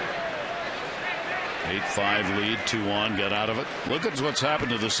 8-5 lead, 2-1, got out of it. Look at what's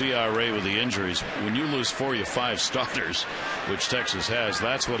happened to the CRA with the injuries. When you lose 4 of your 5 starters, which Texas has,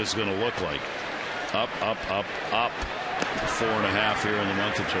 that's what it's going to look like. Up, up, up, up. 4.5 here in the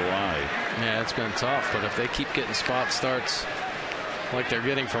month of July. Yeah, it's been tough, but if they keep getting spot starts like they're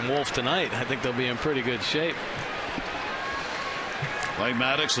getting from Wolf tonight, I think they'll be in pretty good shape. Mike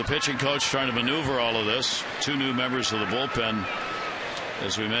Maddox, the pitching coach, trying to maneuver all of this. 2 new members of the bullpen,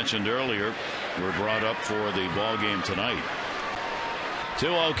 as we mentioned earlier, were brought up for the ball game tonight.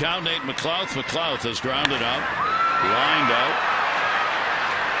 2-0 count. Nate McLeod. McLeod is grounded out, lined out,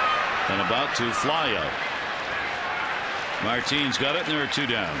 and about to fly out. Martin's got it, and there are 2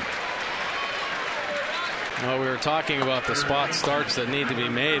 down. Well, we were talking about the spot starts that need to be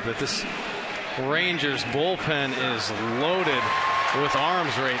made, but this Rangers bullpen is loaded with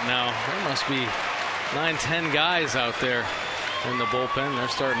arms right now. There must be 9-10 guys out there in the bullpen. They're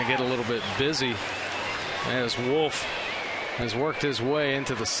starting to get a little bit busy as Wolf has worked his way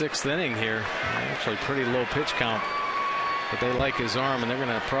into the 6th inning here. Actually pretty low pitch count, but they like his arm, and they're going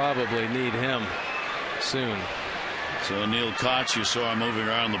to probably need him soon. So Neil Koch, you saw him moving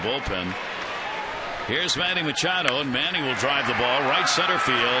around the bullpen. Here's Manny Machado, and Manny will drive the ball right center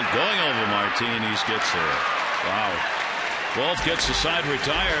field, going over Martinez, gets there. Wow. Wolf gets the side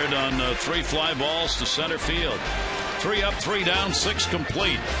retired on 3 fly balls to center field. 3 up, 3 down, 6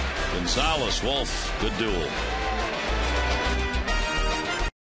 complete. Gonzalez, Wolf, good duel.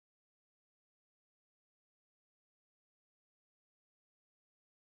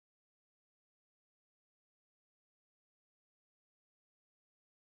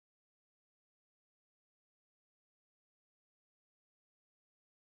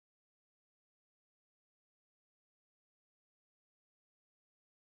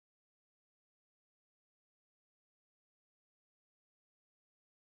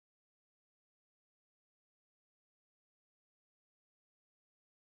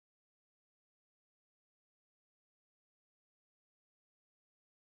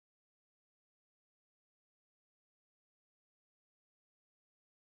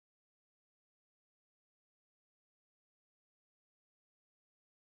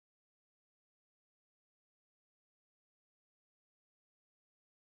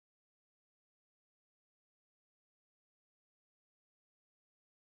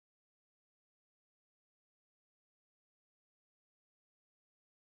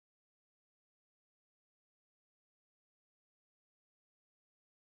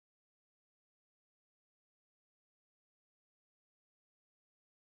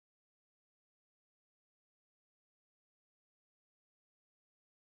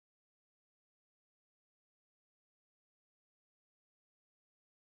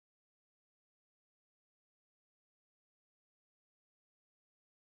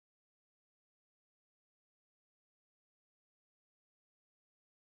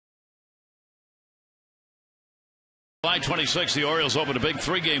 July 26, the Orioles open a big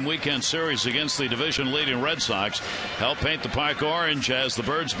 3-game weekend series against the division-leading Red Sox. Help paint the park orange as the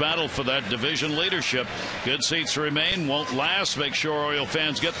Birds battle for that division leadership. Good seats remain, won't last. Make sure Oriole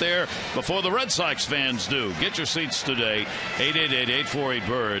fans get there before the Red Sox fans do. Get your seats today,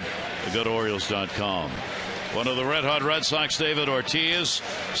 888-848-BIRD, or go to Orioles.com. One of the red-hot Red Sox, David Ortiz,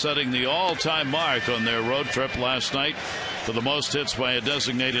 setting the all-time mark on their road trip last night for the most hits by a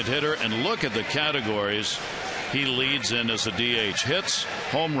designated hitter. And look at the categories he leads in as a DH. Hits,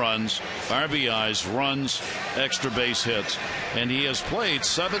 home runs, RBIs, runs, extra base hits. And he has played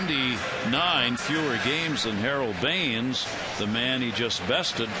 79 fewer games than Harold Baines, the man he just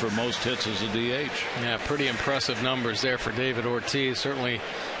bested for most hits as a DH. Yeah, pretty impressive numbers there for David Ortiz. Certainly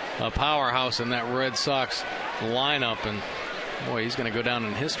a powerhouse in that Red Sox lineup. And, boy, he's going to go down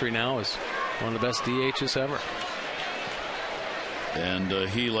in history now as one of the best DHs ever. And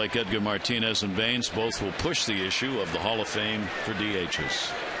he, like Edgar Martinez and Baines, both will push the issue of the Hall of Fame for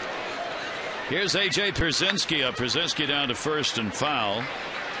DHs. Here's A.J. Pierzynski up. Pierzynski down to first and foul.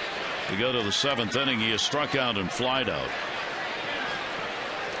 We go to the 7th inning. He is struck out and flied out.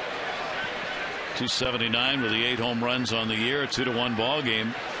 279 with the 8 home runs on the year. 2-1 ball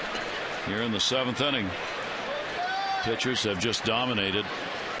game here in the 7th inning. Pitchers have just dominated.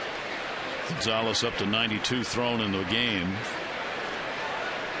 Gonzalez up to 92 thrown in the game.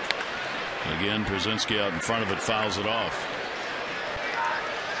 Again, Pierzynski out in front of it, fouls it off.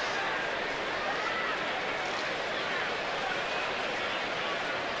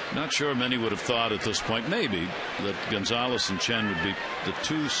 Not sure many would have thought at this point, maybe, that Gonzalez and Chen would be the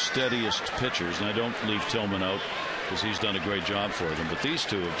 2 steadiest pitchers. And I don't leave Tillman out because he's done a great job for them. But these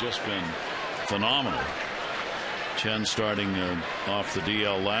two have just been phenomenal. Chen starting off the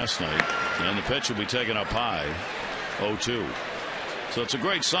DL last night. And the pitch will be taken up high, 0-2. So it's a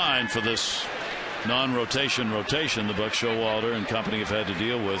great sign for this non-rotation the Buck Showalter and company have had to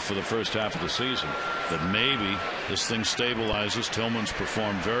deal with for the first half of the season. That maybe this thing stabilizes. Tillman's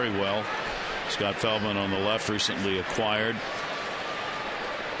performed very well. Scott Feldman on the left, recently acquired,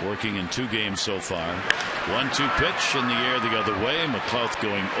 working in 2 games so far. 1-2 pitch in the air the other way. McLouth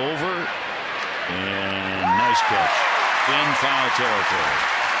going over, and nice catch in foul territory.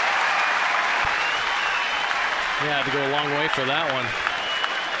 Yeah, to go a long way for that one.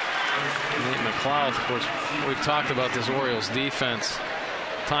 Nate McLouth, of course, we've talked about this Orioles defense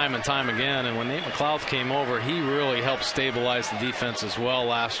time and time again, and when Nate McLouth came over, he really helped stabilize the defense as well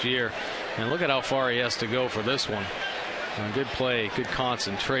last year. And look at how far he has to go for this one. Good play, good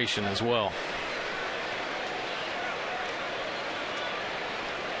concentration as well.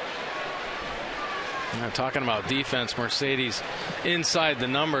 Now, talking about defense, Mercedes inside the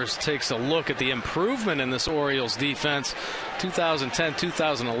numbers takes a look at the improvement in this Orioles defense.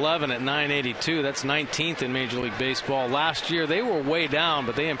 2010-2011 at 982. That's 19th in Major League Baseball. Last year they were way down,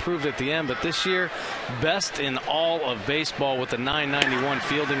 but they improved at the end. But this year, best in all of baseball with a 991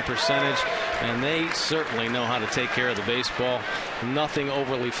 fielding percentage. And they certainly know how to take care of the baseball. Nothing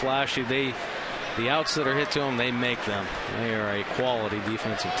overly flashy. The outs that are hit to them, they make them. They are a quality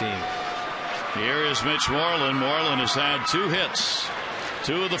defensive team. Here is Mitch Moreland. Moreland has had 2 hits,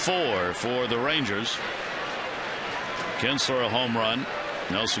 2 of the 4 for the Rangers. Kinsler a home run.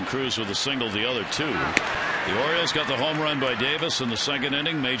 Nelson Cruz with a single, the other 2. The Orioles got the home run by Davis in the 2nd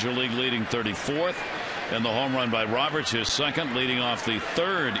inning, Major League leading 34th, and the home run by Roberts, his 2nd, leading off the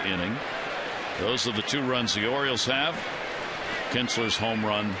 3rd inning. Those are the 2 runs the Orioles have. Kinsler's home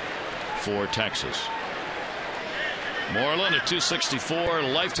run for Texas. Moreland at 264,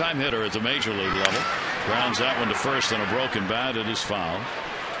 lifetime hitter at the Major League level. Grounds that one to first on a broken bat. It is foul.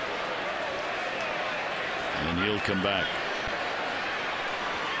 And he'll come back.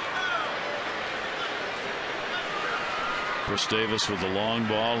 Chris Davis with the long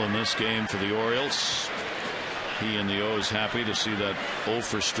ball in this game for the Orioles. He and the O's happy to see that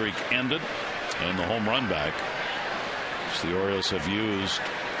 0-for streak ended and the home run back, which the Orioles have used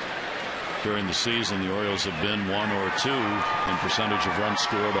during the season. The Orioles have been 1 or 2 in percentage of runs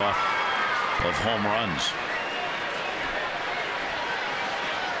scored off of home runs.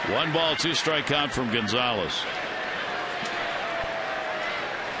 1 ball, 2 strike count from Gonzalez.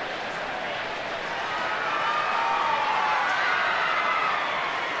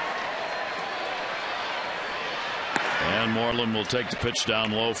 And Moreland will take the pitch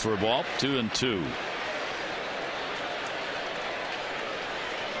down low for a ball. 2-2.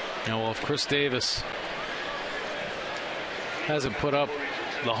 Now, well, if Chris Davis hasn't put up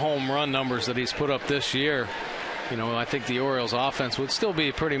the home run numbers that he's put up this year, you know, I think the Orioles offense would still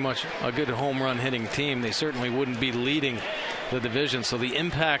be pretty much a good home run hitting team. They certainly wouldn't be leading the division. So the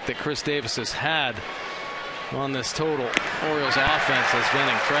impact that Chris Davis has had on this total Orioles offense has been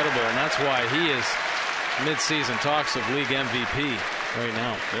incredible, and that's why he is mid-season talks of league MVP right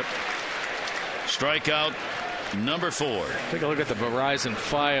now. Yep. Strikeout number 4. Take a look at the Verizon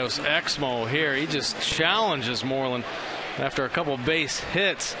Fios Exmo here. He just challenges Moreland after a couple base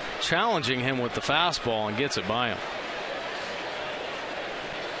hits, challenging him with the fastball, and gets it by him.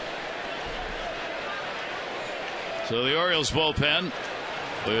 So the Orioles bullpen,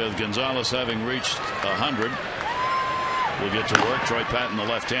 with Gonzalez having reached 100, will get to work. Troy Patton, the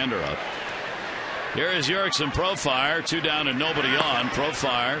left-hander, up. Here is Jurickson Profire, 2 down and nobody on.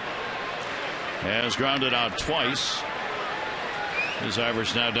 Profire has grounded out twice. His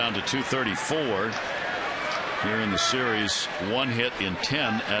average now down to 234 here in the series. 1 hit in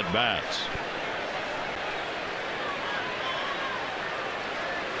 10 at bats.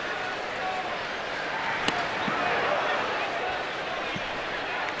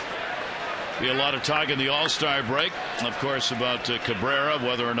 Be a lot of talk in the All-Star break, of course, about Cabrera,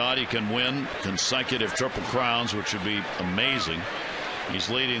 whether or not he can win consecutive Triple Crowns, which would be amazing. He's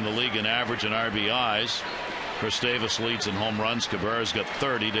leading the league in average and RBIs. Chris Davis leads in home runs. Cabrera's got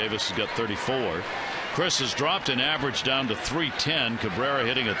 30. Davis has got 34. Chris has dropped in average down to 310. Cabrera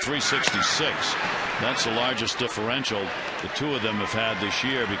hitting at 366. That's the largest differential the two of them have had this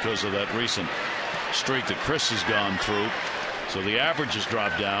year because of that recent streak that Chris has gone through. So the average has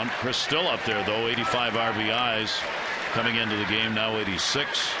dropped down. Chris still up there, though. 85 RBIs coming into the game, now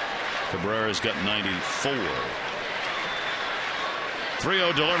 86. Cabrera's got 94.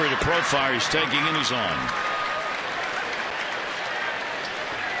 3-0 delivery to Profire. He's taking and he's on.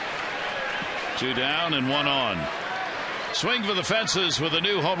 2 down and 1 on. Swing for the fences with a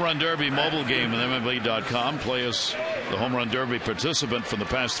new Home Run Derby mobile game with MLB.com. Play as the Home Run Derby participant for the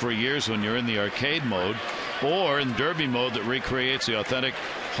past 3 years when you're in the arcade mode, or in Derby mode that recreates the authentic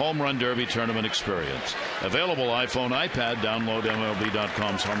Home Run Derby tournament experience. Available iPhone, iPad. Download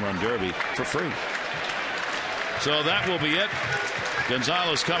MLB.com's Home Run Derby for free. So that will be it.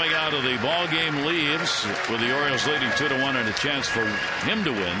 Gonzalez coming out of the ball game leaves with the Orioles leading 2-1 and a chance for him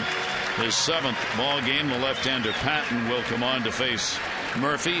to win his 7th ball game. The left-hander Patton will come on to face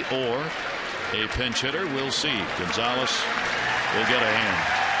Murphy or a pinch hitter. We'll see. Gonzalez will get a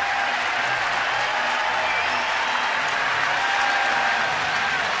hand.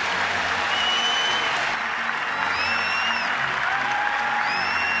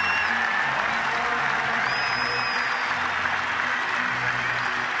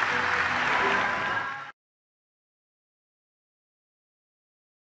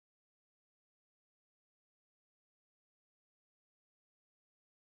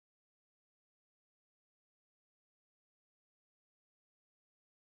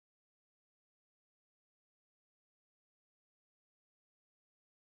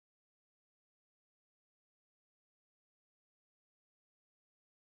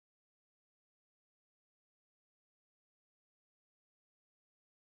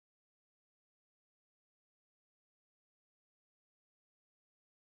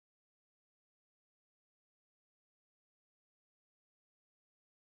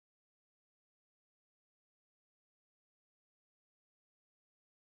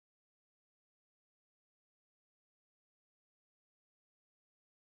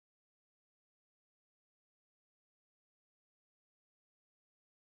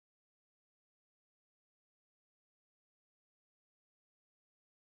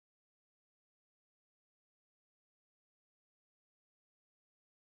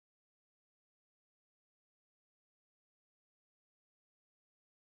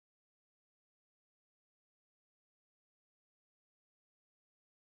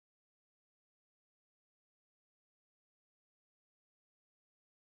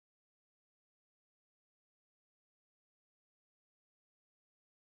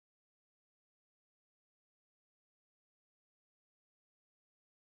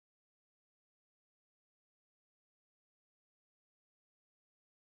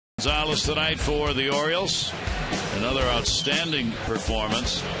 Gonzalez tonight for the Orioles. Another outstanding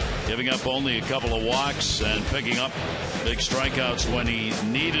performance, giving up only a couple of walks and picking up big strikeouts when he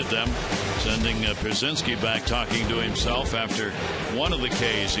needed them, sending Pierzynski back talking to himself after one of the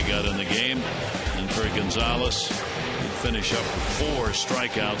Ks he got in the game. And for Gonzalez, he'd finish up with 4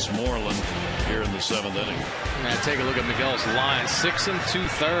 strikeouts. Moreland here in the 7th inning. Now take a look at Miguel's line. 6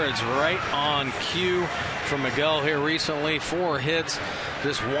 2/3, right on cue from Miguel here recently. 4 hits,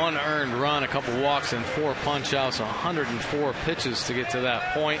 just 1 earned run, a couple walks, and 4 punch outs. 104 pitches to get to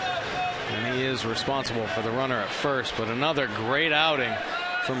that point, and he is responsible for the runner at first. But another great outing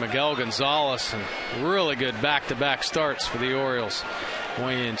for Miguel Gonzalez, and really good back-to-back starts for the Orioles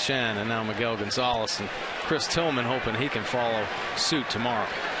Wei-Yin Chen, and now Miguel Gonzalez, and Chris Tillman hoping he can follow suit tomorrow.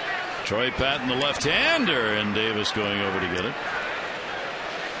 Troy Patton, the left-hander, and Davis going over to get it.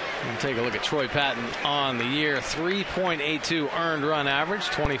 And take a look at Troy Patton on the year. 3.82 earned run average,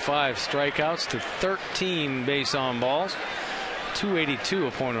 25 strikeouts to 13 base on balls, 282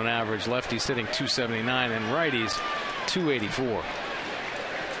 opponent average. Lefties hitting 279 and righties 284.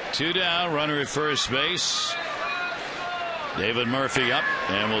 2 down, runner at first base. David Murphy up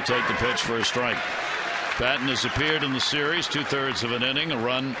and will take the pitch for a strike. Patton has appeared in the series 2/3 of an inning, a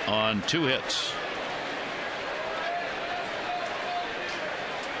run on 2 hits.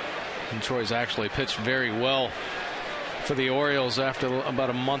 And Troy's actually pitched very well for the Orioles after about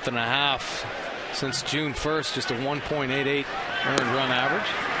a month and a half. Since June 1st, just a 1.88 earned run average.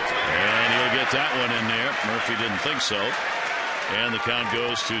 And he'll get that one in there. Murphy didn't think so. And the count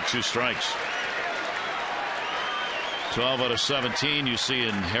goes to 2 strikes. 12 out of 17 you see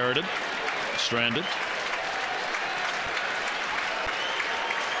inherited, stranded.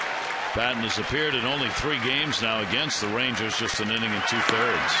 Patton has appeared in only 3 games now against the Rangers, just an inning and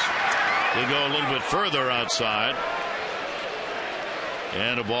 2/3. He'll go a little bit further outside.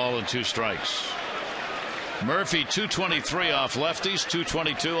 And a ball and 2 strikes. Murphy 223 off lefties,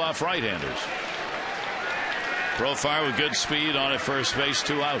 222 off right-handers. Profile with good speed on at first base,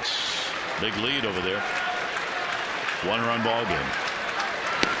 2 outs. Big lead over there. 1-run ball game.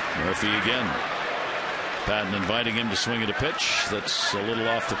 Murphy again. Patton inviting him to swing at a pitch that's a little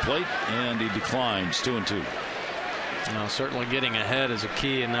off the plate, and he declines. 2-2. Now, certainly getting ahead is a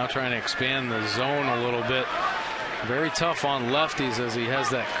key, and now trying to expand the zone a little bit. Very tough on lefties as he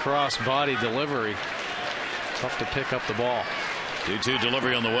has that cross body delivery. Tough to pick up the ball. 2-2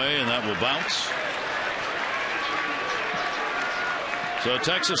 delivery on the way, and that will bounce. So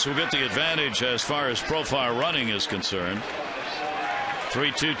Texas will get the advantage as far as profile running is concerned.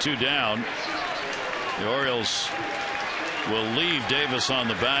 3-2, 2 down. The Orioles will leave Davis on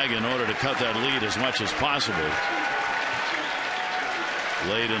the bag in order to cut that lead as much as possible.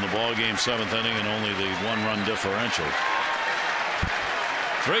 Late in the ball game, 7th inning, and only the 1-run differential.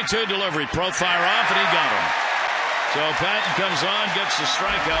 3-2 delivery, Profile off, and he got him. So Patton comes on, gets the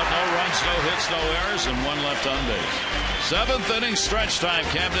strikeout, no runs, no hits, no errors, and 1 left on base. 7th inning stretch time,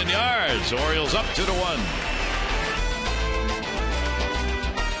 Camden Yards. Orioles up 2-1.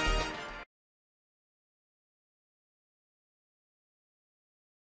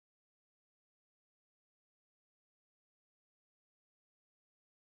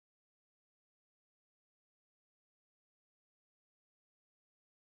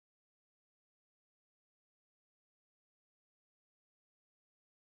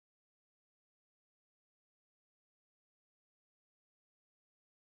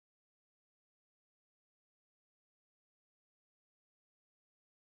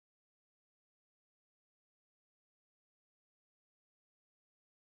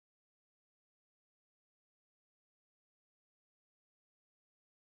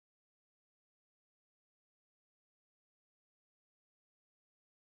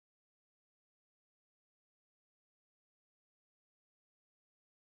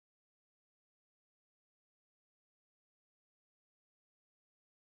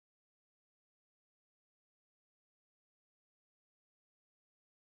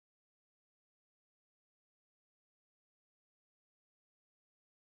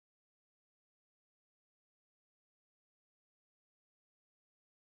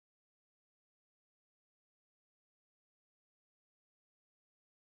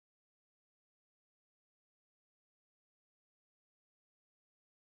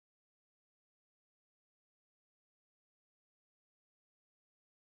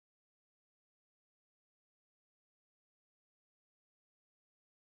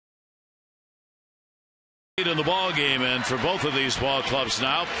 In the ball game, and for both of these ball clubs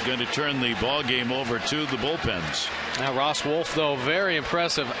now, going to turn the ball game over to the bullpens. Now Ross Wolf, though, very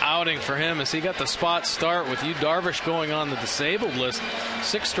impressive outing for him as he got the spot start with Yu Darvish going on the disabled list.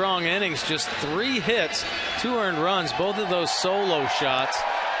 6 strong innings, just 3 hits, 2 earned runs, both of those solo shots,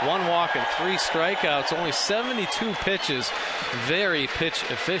 1 walk and 3 strikeouts, only 72 pitches, very pitch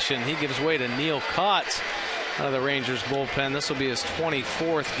efficient. He gives way to Neil Kotz out of the Rangers bullpen. This will be his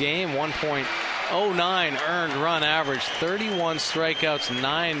 24th game, 1.09 earned run average, 31 strikeouts,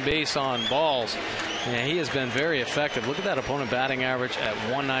 9 base on balls. And he has been very effective. Look at that opponent batting average at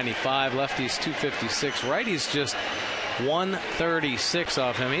 195, lefties 256, righties just 136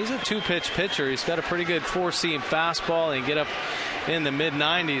 off him. He's a 2-pitch pitcher. He's got a pretty good 4-seam fastball and get up in the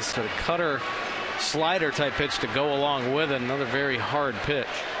mid-90s to the cutter slider type pitch to go along with it. Another very hard pitch.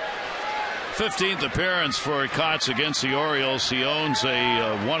 15th appearance for Kotz against the Orioles. He owns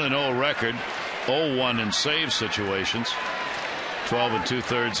a 1-0 record, 0-1 in save situations. 12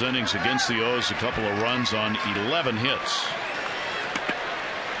 2/3 innings against the O's, a couple of runs on 11 hits.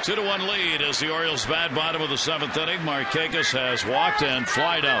 2-1 lead as the Orioles bat bottom of the 7th inning. Markakis has walked and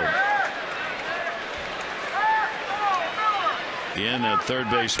flied out. In at third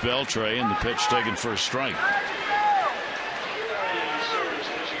base, Beltre, and the pitch taken for a strike.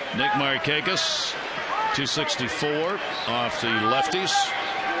 Nick Markakis, 264 off the lefties,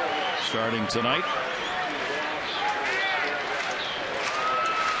 starting tonight.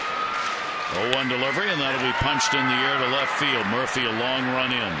 0-1 delivery, and that'll be punched in the air to left field. Murphy, a long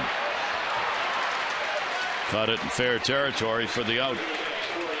run in. Caught it in fair territory for the out.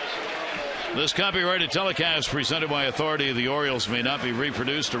 This copyrighted telecast presented by authority of the Orioles may not be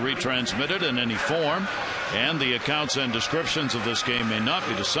reproduced or retransmitted in any form, and the accounts and descriptions of this game may not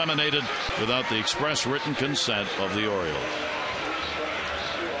be disseminated without the express written consent of the Orioles.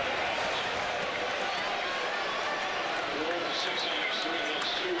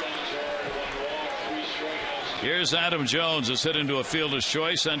 Here's Adam Jones, has hit into a fielder's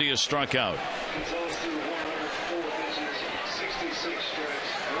choice, and he is struck out.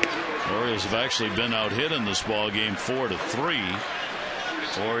 Orioles have actually been out hit in this ball game 4-3.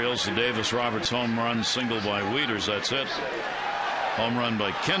 Orioles, the Davis Roberts home run, single by Wieters, that's it. Home run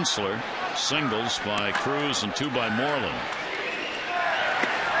by Kinsler, singles by Cruz, and 2 by Moreland.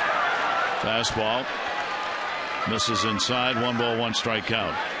 Fastball misses inside, 1 ball, 1 strike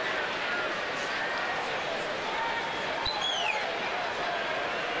out.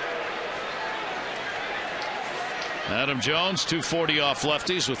 Adam Jones, 240 off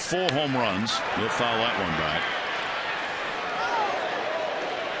lefties with 4 home runs. He'll foul that one back.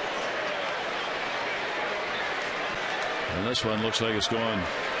 And this one looks like it's going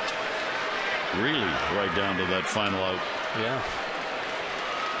really right down to that final out. Yeah.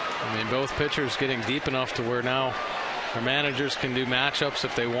 I mean, both pitchers getting deep enough to where now our managers can do matchups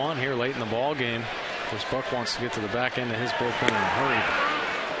if they want here late in the ball game. Of course, Buck wants to get to the back end of his bullpen in a hurry.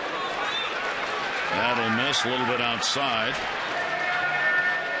 That'll miss, a little bit outside.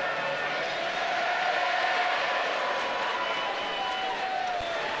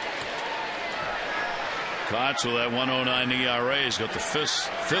 Kotz with that 109 ERA. He's got the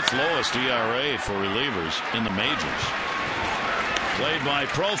fifth lowest ERA for relievers in the majors. Played by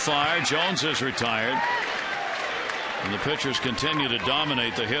Profire. Jones is retired. And the pitchers continue to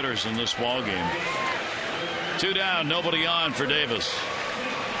dominate the hitters in this ball game. 2 down, nobody on for Davis.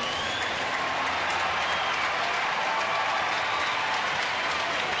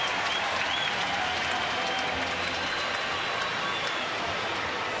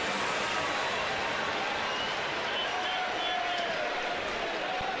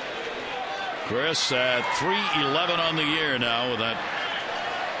 Chris at 311 on the year now with that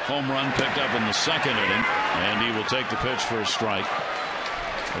home run picked up in the 2nd inning, and he will take the pitch for a strike.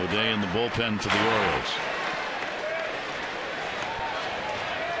 O'Day in the bullpen for the Orioles.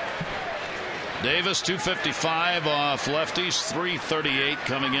 Davis 255 off lefties, 338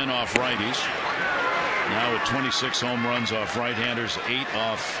 coming in off righties. Now with 26 home runs off right-handers, 8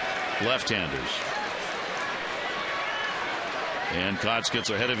 off left-handers. And Kotz gets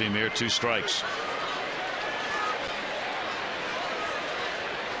ahead of him here, 2 strikes.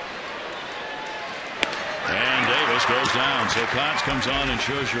 And Davis goes down. So Kotz comes on and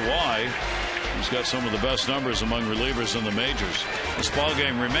shows you why. He's got some of the best numbers among relievers in the majors. This ball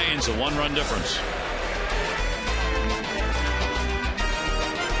game remains a 1-run difference.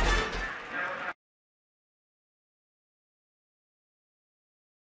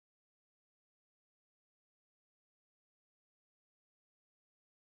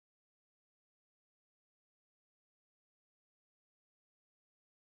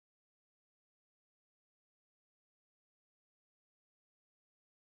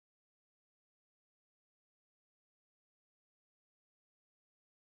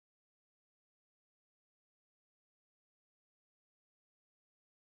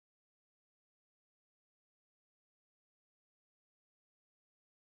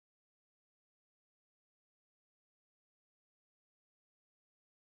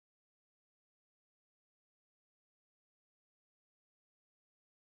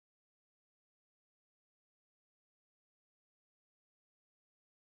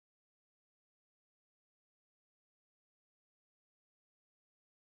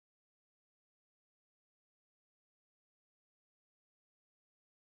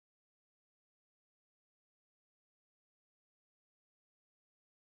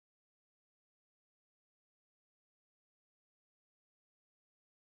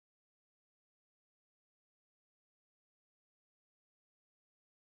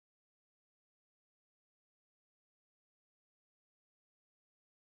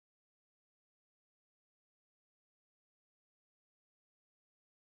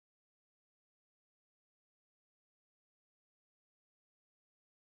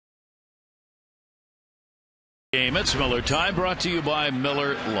 Game. It's Miller time, brought to you by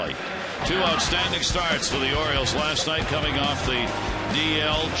Miller Lite. Two outstanding starts for the Orioles last night, coming off the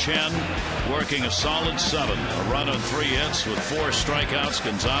DL. Chen working a solid 7, a run on 3 hits with 4 strikeouts.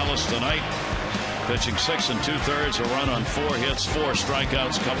 Gonzalez tonight pitching 6 2/3, a run on 4 hits, 4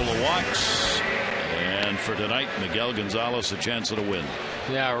 strikeouts, couple of walks. And for tonight, Miguel Gonzalez a chance at a win.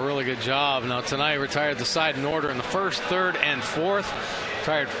 Yeah, a really good job. Now tonight retired the side in order in the 1st, 3rd, and 4th.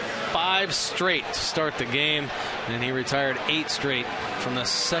 Retired 5 straight to start the game, and he retired 8 straight from the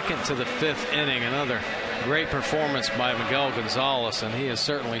 2nd to the 5th inning. Another great performance by Miguel Gonzalez, and he has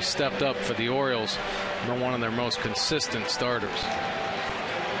certainly stepped up for the Orioles. Been one of their most consistent starters.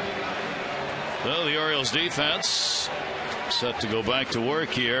 Well, the Orioles defense set to go back to work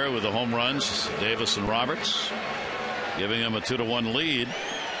here with the home runs. Davis and Roberts giving them a 2-1 lead.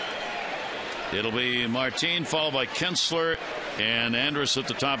 It'll be Martin followed by Kinsler and Andrus at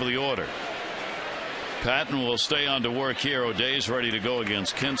the top of the order. Patton will stay on to work here. O'Day's ready to go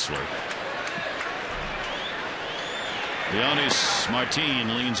against Kinsler. Leonis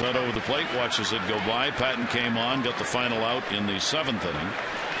Martin leans out over the plate, watches it go by. Patton came on, got the final out in the 7th inning.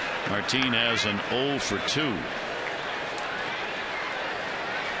 Martin has an 0 for 2.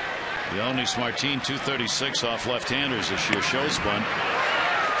 Leonis Martin, 236 off left-handers this year. Shows bunt.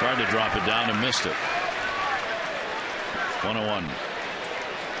 Tried to drop it down and missed it. 1-1.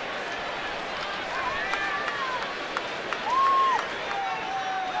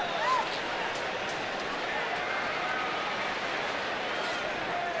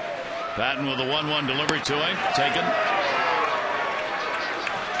 Patton with a 1-1 delivery to him. Taken.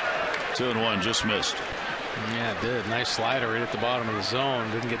 2-1, just missed. Yeah, it did. Nice slider right at the bottom of the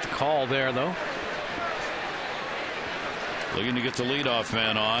zone. Didn't get the call there, though. Looking to get the leadoff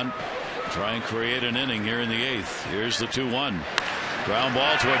man on. Try and create an inning here in the 8th. Here's the 2-1. Ground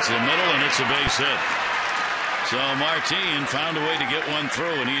ball towards the middle, and it's a base hit. So Martin found a way to get one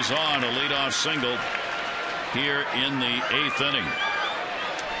through, and he's on a leadoff single here in the 8th inning.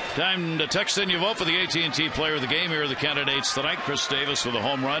 Time to text in your vote for the AT&T Player of the Game. Here are the candidates tonight. Chris Davis with a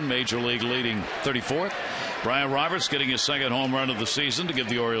home run, Major League leading 34th. Brian Roberts getting his 2nd home run of the season to give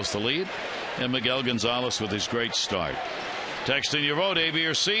the Orioles the lead. And Miguel Gonzalez with his great start. Text in your vote, A, B,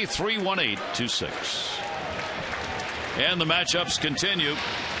 or C, 31826. And the matchups continue.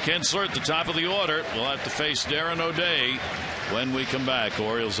 Kinsler at the top of the order will have to face Darren O'Day when we come back.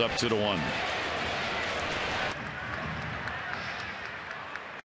 Orioles up 2-1.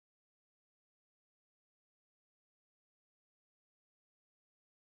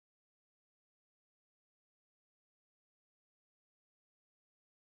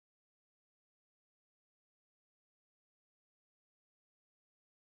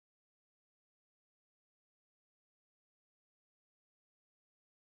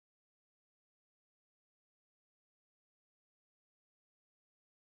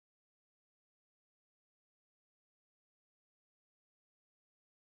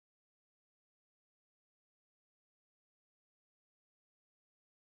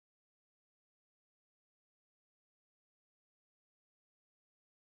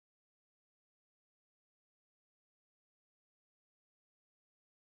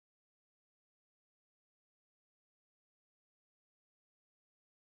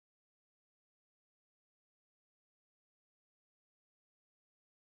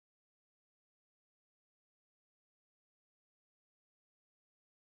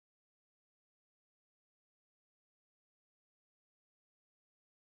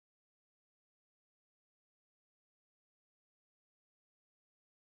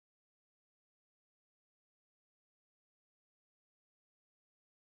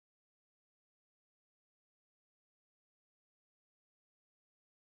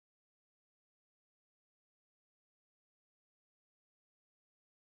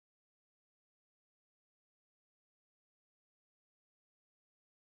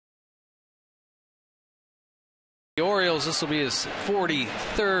 The Orioles, this will be his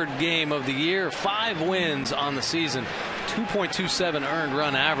 43rd game of the year. 5 wins on the season, 2.27 earned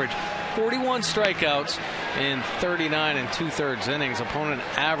run average, 41 strikeouts in 39 2/3 innings. Opponent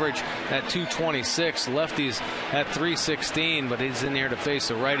average at 226, lefties at 316, but he's in here to face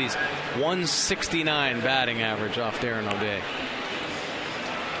the righties. 169 batting average off Darren O'Day.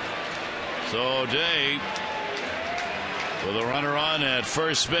 So O'Day with a runner on at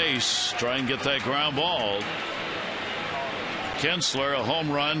first base, try and get that ground ball. Kinsler, a home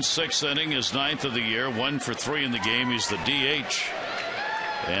run, 6th inning, his 9th of the year, 1 for 3 in the game. He's the DH.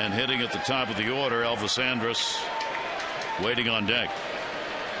 And hitting at the top of the order, Elvis Andrus waiting on deck.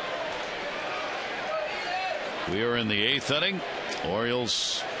 We are in the 8th inning.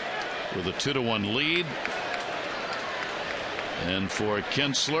 Orioles with a 2-1 lead. And for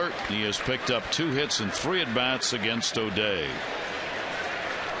Kinsler, he has picked up 2 hits and 3 at-bats against O'Day.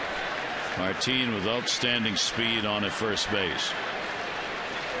 Martin with outstanding speed on at first base.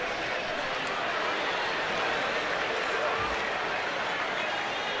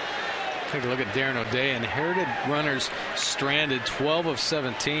 Take a look at Darren O'Day. Inherited runners stranded 12 of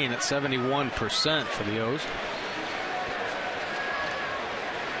 17 at 71% for the O's.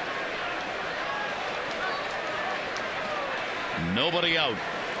 Nobody out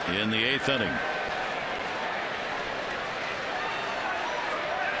in the 8th inning.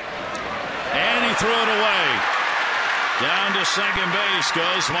 And he threw it away. Down to second base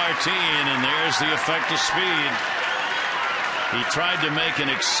goes Martin, and there's the effect of speed. He tried to make an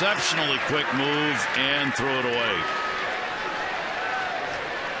exceptionally quick move and threw it away.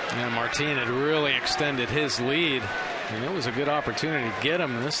 And Martin had really extended his lead, and it was a good opportunity to get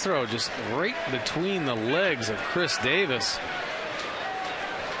him. And this throw just right between the legs of Chris Davis.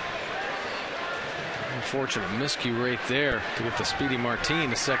 Unfortunate miscue right there to get the speedy Martin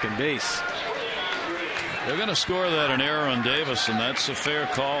to second base. They're going to score that an error on Davis, and that's a fair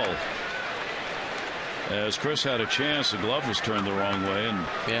call. As Chris had a chance, the glove was turned the wrong way, and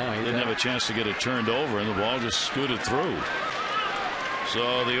he didn't have a chance to get it turned over, and the ball just scooted through.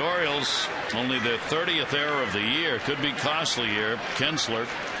 So the Orioles, only their 30th error of the year, could be costly here. Kinsler,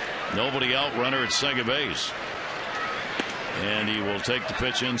 nobody out, runner at second base. And he will take the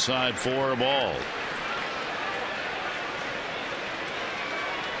pitch inside for a ball.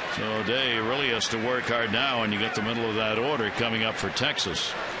 So O'Day really has to work hard now, and you get the middle of that order coming up for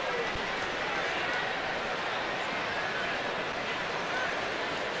Texas.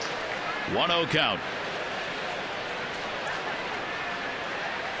 One-0 count.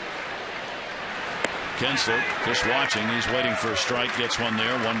 Kinsler just watching. He's waiting for a strike. Gets one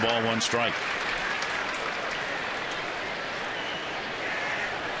there. 1 ball, 1 strike.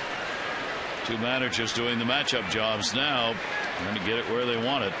 Two managers doing the matchup jobs now, trying to get it where they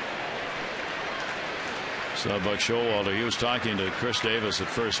want it. So Buck Showalter, he was talking to Chris Davis at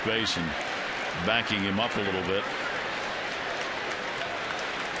first base and backing him up a little bit.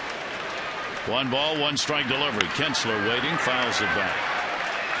 1 ball, 1 strike delivery. Kinsler waiting, fouls it back.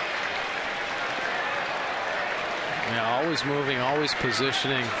 Yeah, always moving, always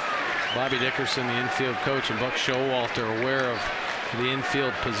positioning. Bobby Dickerson, the infield coach, and Buck Showalter aware of the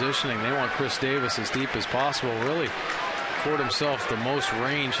infield positioning. They want Chris Davis as deep as possible, really afford himself the most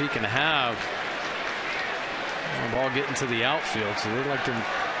range he can have. The ball getting to the outfield, so they'd like to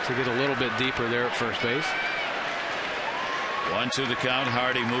get a little bit deeper there at first base. 1-2 the count.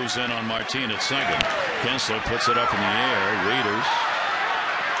 Hardy moves in on Martin at second. Kinsler puts it up in the air. Wieters,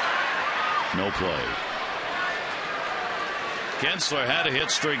 no play. Kinsler had a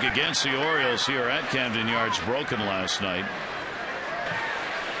hit streak against the Orioles here at Camden Yards, broken last night.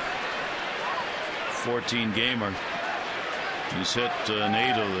 14 gamer. He's hit 8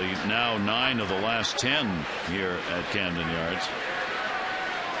 of the now 9 of the last 10 here at Camden Yards.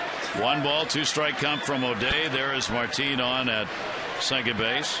 1 ball, 2 strike count from O'Day. There is Martin on at second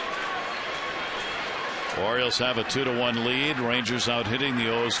base. Orioles have a 2-1 lead. Rangers out hitting the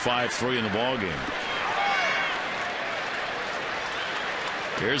O's 5-3 in the ball game.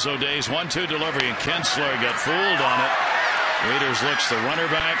 Here's O'Day's 1-2 delivery, and Kinsler got fooled on it. Wieters looks the runner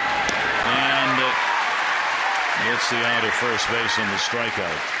back and gets the out at first base on the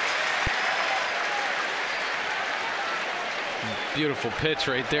strikeout. Beautiful pitch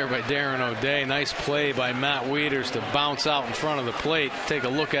right there by Darren O'Day. Nice play by Matt Wieters to bounce out in front of the plate. Take a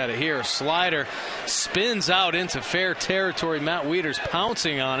look at it here. A slider spins out into fair territory. Matt Wieters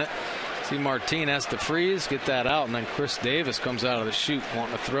pouncing on it. See, Martin has to freeze, get that out, and then Chris Davis comes out of the chute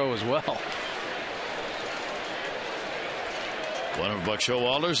wanting to throw as well. One of Buck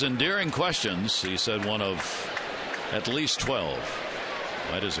Showalter's endearing questions. He said one of at least 12.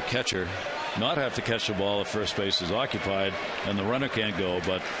 Why does a catcher not have to catch the ball if first base is occupied and the runner can't go,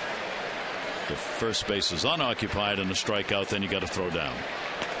 but if first base is unoccupied and a strikeout, then you got to throw down?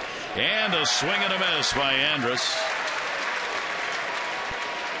 And a swing and a miss by Andrus.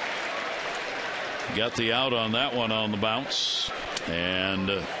 Got the out on that one on the bounce,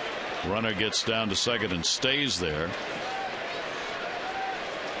 and runner gets down to second and stays there.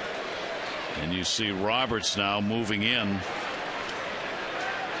 And you see Roberts now moving in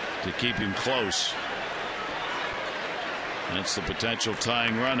to keep him close. That's the potential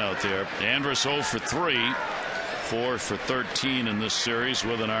tying run out there. Andrus 0 for 3, 4 for 13 in this series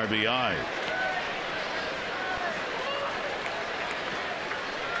with an RBI.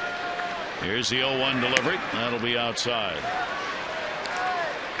 Here's the 0-1 delivery. That'll be outside.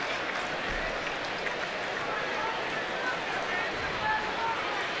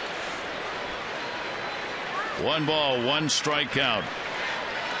 1 ball, 1 strikeout.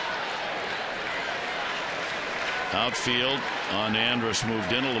 Outfield on Andrus,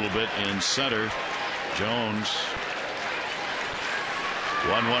 moved in a little bit in center. Jones.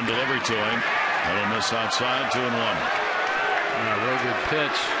 1-1 delivery to him. That'll miss outside. 2-1. A real good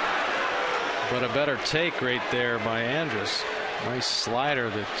pitch, but a better take right there by Andrus. Nice slider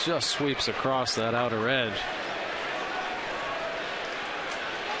that just sweeps across that outer edge.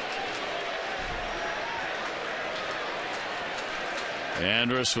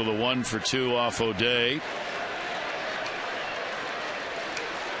 Andrus with a 1-for-2 off O'Day.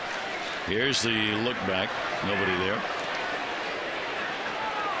 Here's the look back. Nobody there.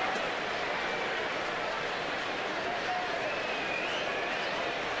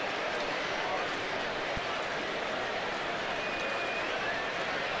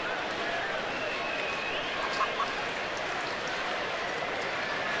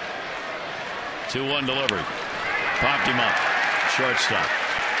 Two-one delivery. Popped him up. Shortstop.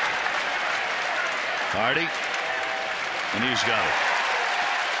 Hardy. And he's got it.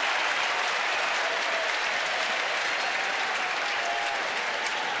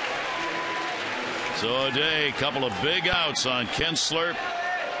 So O'Day, a couple of big outs on Kinsler.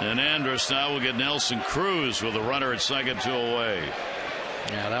 And Andrus now will get Nelson Cruz with a runner at second, 2 away.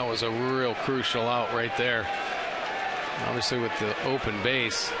 Yeah, that was a real crucial out right there. Obviously with the open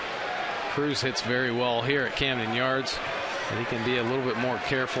base. Cruz hits very well here at Camden Yards. And he can be a little bit more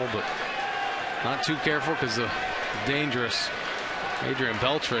careful, but not too careful because the dangerous Adrian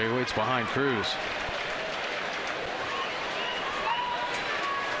Beltre waits behind Cruz.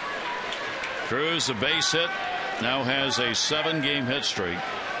 Cruz, a base hit, now has a 7-game hit streak,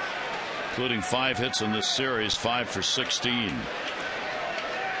 including 5 hits in this series, 5 for 16.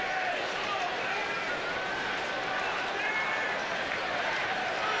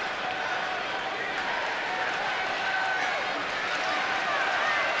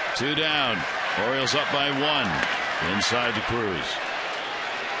 Two down. Orioles up by 1. Inside to Cruz.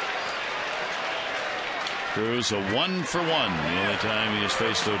 Cruz a 1-for-1 the only time he has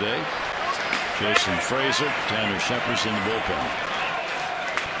faced O'Day. Jason Frazier, Tanner Shepard's in the bullpen.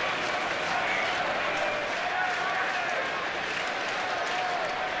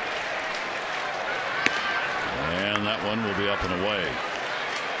 And that one will be up and away.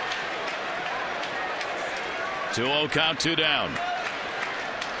 2-0 count, 2 down.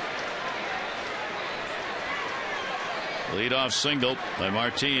 Leadoff single by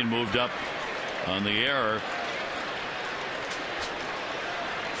Martin, moved up on the error.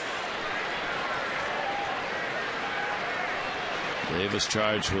 Davis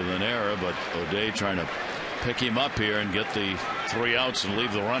charged with an error, but O'Day trying to pick him up here and get the 3 outs and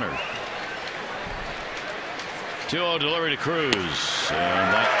leave the runner. 2-0 delivery to Cruz,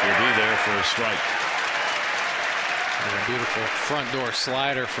 and that will be there for a strike. And a beautiful front door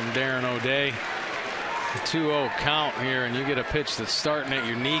slider from Darren O'Day. The 2-0 count here, and you get a pitch that's starting at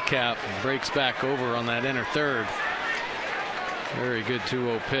your kneecap and breaks back over on that inner third. Very good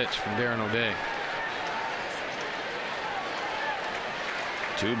 2-0 pitch from Darren O'Day.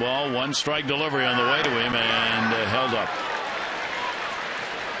 2 ball, 1 strike delivery on the way to him, and held up.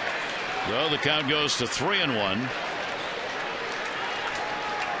 So the count goes to 3-1.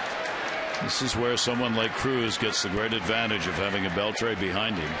 This is where someone like Cruz gets the great advantage of having a Beltre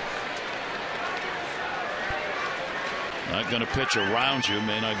behind him. Not going to pitch around you,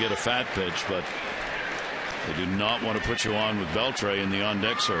 may not get a fat pitch, but they do not want to put you on with Beltre in the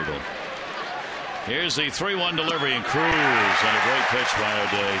on-deck circle. Here's the 3-1 delivery, and Cruz, and a great pitch by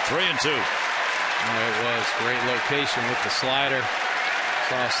O'Day. 3-2. Oh, it was great location with the slider.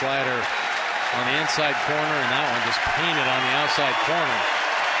 Saw a slider on the inside corner, and that one just painted on the outside corner.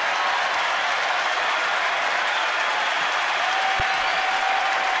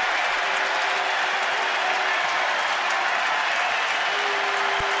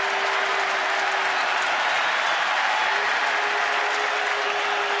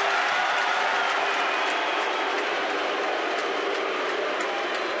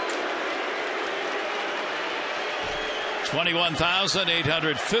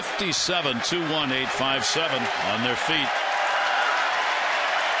 $21,857, 21857 on their feet.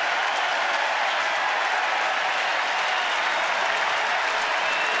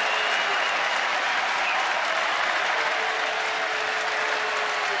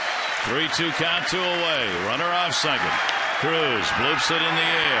 Three-two count, 2 away. Runner off second. Cruz bloops it in the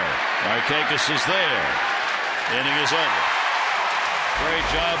air. Markakis is there. Inning is over. Great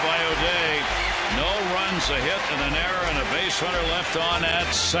job by O'Day. No runs, a hit, and an error, and a base runner left on at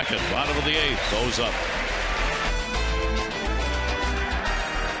second. Bottom of the 8th, goes up.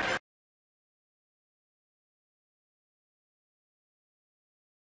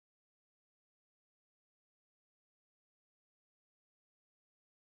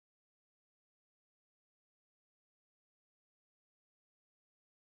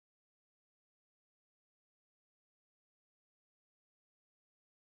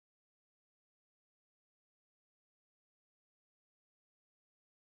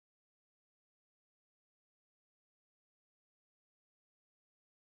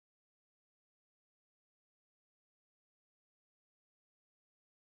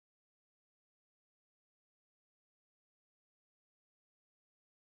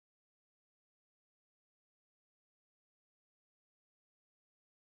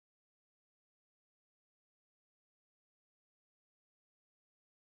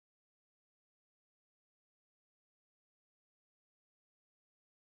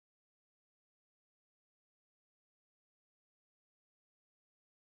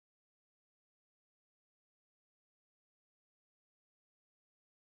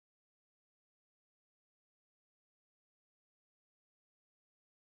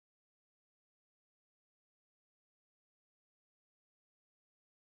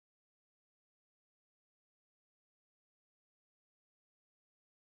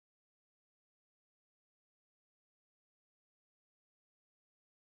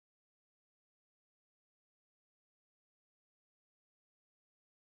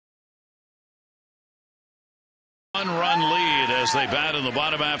 7-run lead as they bat in the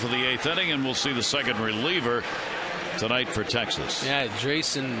bottom half of the 8th inning, and we'll see the second reliever tonight for Texas. Yeah,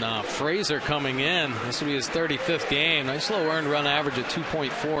 Jason Fraser coming in. This will be his 35th game. Nice low earned run average at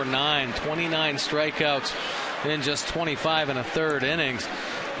 2.49. 29 strikeouts in just 25 1/3 innings.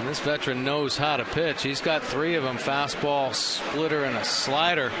 And this veteran knows how to pitch. He's got 3 of them: fastball, splitter, and a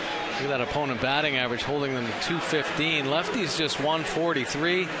slider. Look at that opponent batting average, holding them to 215. Lefty's just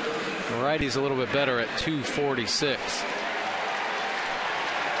 143. Righty's a little bit better at 246.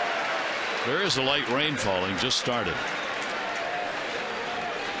 There is a light rain falling, just started.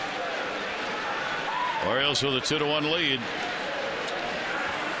 Orioles with a 2-1 lead.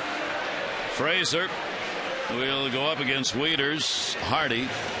 Fraser will go up against Wieters, Hardy,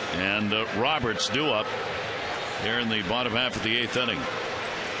 and Roberts due up here in the bottom half of the 8th inning.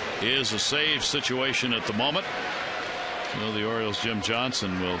 Is a save situation at the moment. The Orioles' Jim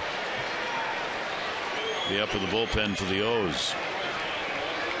Johnson will be up in the bullpen for the O's.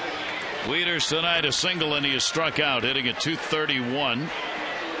 Wieters tonight a single, and he is struck out, hitting at 231.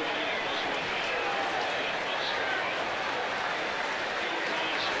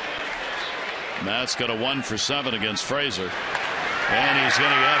 Matt's got a 1 for 7 against Fraser, and he's going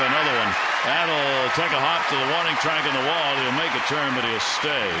to have another one. That'll take a hop to the warning track on the wall. He'll make a turn, but he'll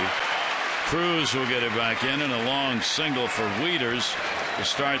stay. Cruz will get it back in, and a long single for Wieters to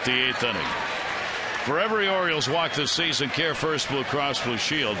start the 8th inning. For every Orioles walk this season, Care First Blue Cross Blue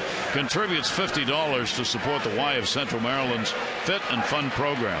Shield contributes $50 to support the Y of Central Maryland's Fit and Fun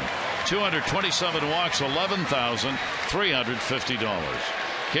program. 227 walks, $11,350.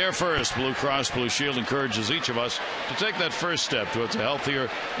 Care First Blue Cross Blue Shield encourages each of us to take that first step towards a healthier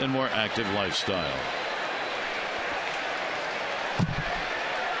and more active lifestyle.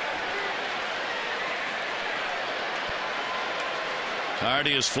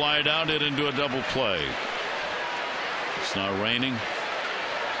 Hardy is fly down it into a double play. It's not raining.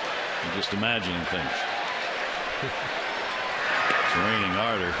 I'm just imagining things. It's raining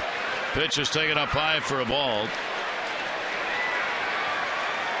harder. Pitch is taken up high for a ball.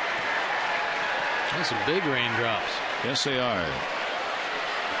 There's some big raindrops. Yes, they are.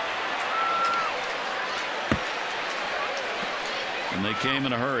 And they came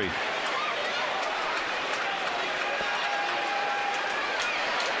in a hurry.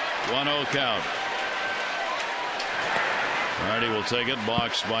 One 0 count. Hardy will take it,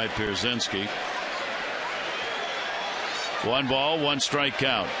 boxed by Pierzynski. 1 ball, 1 strike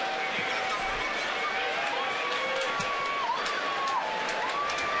count.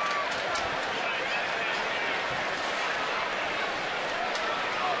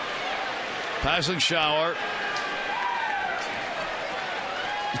 Passing shower.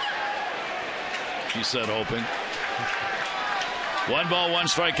 He said hoping. 1 ball, 1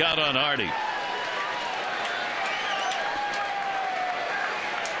 strikeout on Hardy.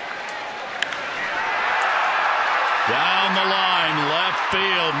 Down the line, left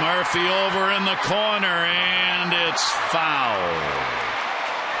field. Murphy over in the corner, and it's foul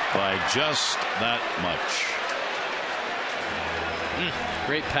by just that much.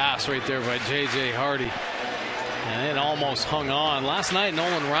 Great pass right there by J.J. Hardy. And it almost hung on. Last night,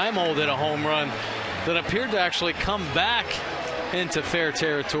 Nolan Reimold hit a home run that appeared to actually come back into fair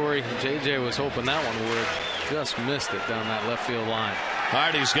territory. J.J. was hoping that one would. Just missed it down that left field line.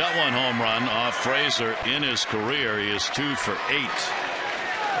 Hardy's got 1 home run off Fraser in his career. He is 2 for 8.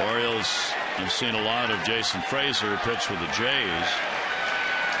 Orioles have seen a lot of Jason Fraser pitch with the Jays.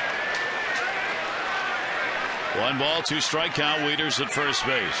 1 ball, 2 strike count. Wieters at first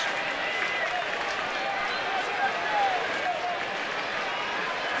base.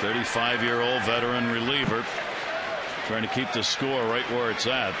 .35-year-old veteran reliever trying to keep the score right where it's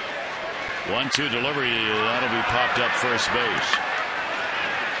at. 1-2 delivery. That'll be popped up first base.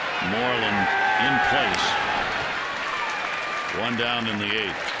 Moreland in place. 1 down in the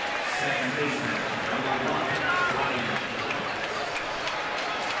 8th.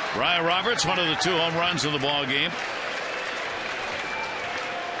 Ryan Roberts, one of the 2 home runs in the ball game.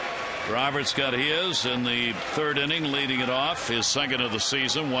 Roberts got his in the 3rd inning, leading it off. His 2nd of the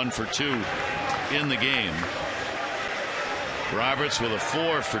season, 1 for 2 in the game. Roberts with a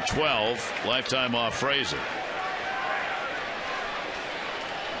 4 for 12, lifetime off Fraser.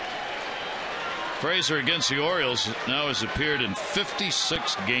 Fraser against the Orioles now has appeared in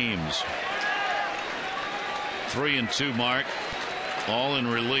 56 games. 3-2 mark, all in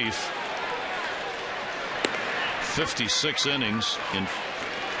relief. 56 innings in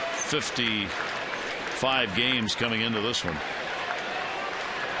 55 games coming into this one.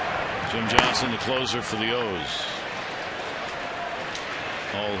 Jim Johnson, the closer for the O's.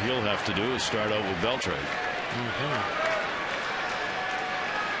 All he'll have to do is start out with Beltre.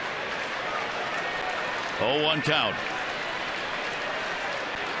 0-1 count.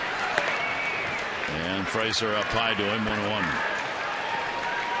 And Frazier up high to him, 1-1.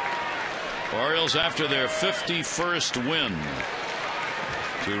 Orioles after their 51st win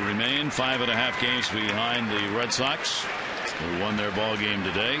to remain 5.5 games behind the Red Sox, who won their ball game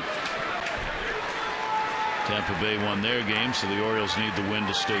today. Tampa Bay won their game, so the Orioles need the win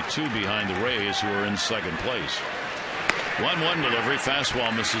to stay 2 behind the Rays, who are in second place. 1-1 delivery,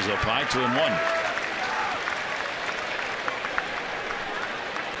 fastball misses up high, 2-1.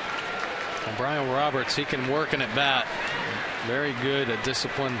 Brian Roberts, he can work an at bat. Very good at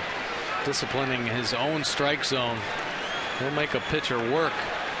disciplining his own strike zone. He'll make a pitcher work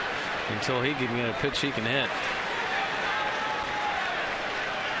until he can get a pitch he can hit.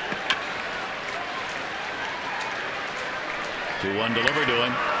 Two 2-1 delivery to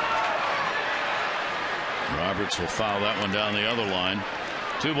him. Roberts will foul that one down the other line.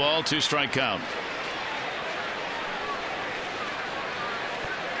 2 ball, 2 strike count.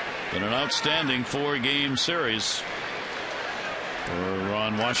 Been an outstanding 4-game series for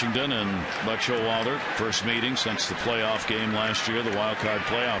Ron Washington and Buck Showalter. First meeting since the playoff game last year, the wild card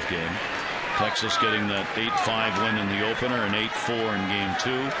playoff game. Texas getting that 8-5 win in the opener and 8-4 in game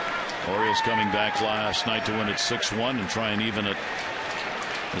 2. Orioles coming back last night to win it 6-1 and try and even it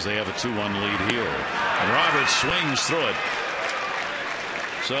as they have a 2-1 lead here. And Roberts swings through it.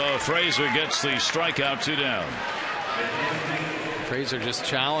 So Frazier gets the strikeout, 2 down. Frazier just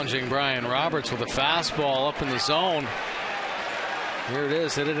challenging Brian Roberts with a fastball up in the zone. Here it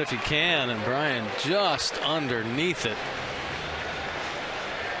is, hit it if you can, and Brian just underneath it.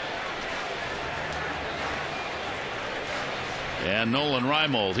 And Nolan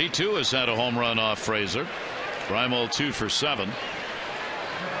Reimold, he too has had a home run off Frazier. Reimold 2 for 7.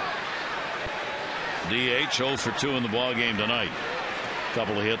 DH 0 for 2 in the ball game tonight.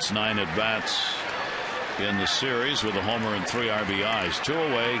 Couple of hits, 9 at bats in the series with a homer and 3 RBIs. 2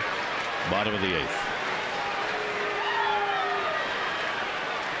 away, bottom of the 8th.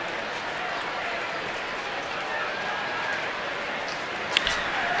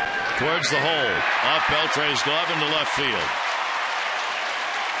 Towards the hole, off Beltre's glove into left field.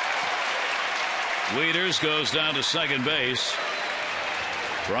 Wieters goes down to second base.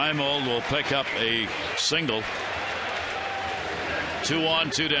 Reimold will pick up a single. 2 on,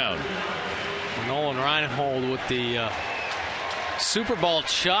 2 down. Nolan Reimold with the Super Bowl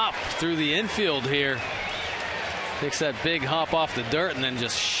chop through the infield here. Takes that big hop off the dirt and then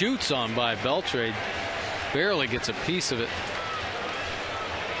just shoots on by Beltre. Barely gets a piece of it.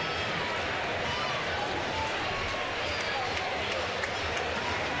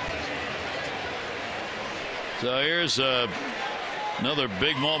 So here's another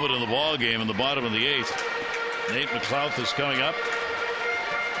big moment in the ball game in the bottom of the 8th. Nate McLouth is coming up.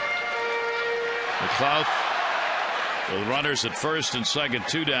 McLouth with runners at first and second,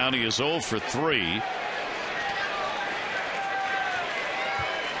 2 down. He is 0 for 3.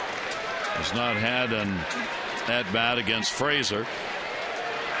 Has not had an at bat against Frazier.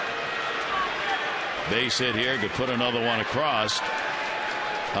 Base hit here, could put another one across.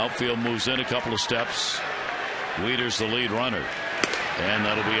 Outfield moves in a couple of steps. Wieters the lead runner, and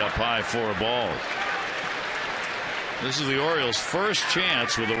that'll be up high for a ball. This is the Orioles' first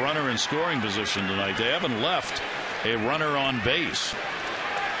chance with a runner in scoring position tonight. They haven't left a runner on base.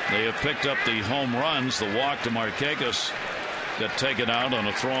 They have picked up the home runs. The walk to Markakis got taken out on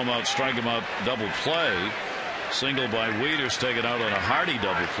a throw him out, strike him out double play. Single by Wieters taken out on a Hardy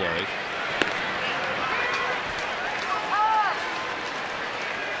double play.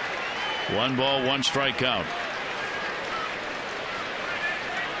 One ball, 1 strike count.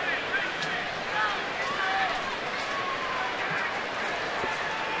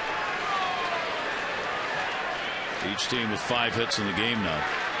 Each team with 5 hits in the game now.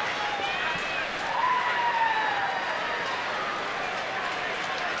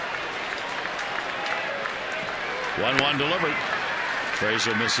 One delivery.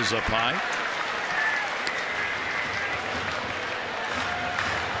 Frazier misses up high.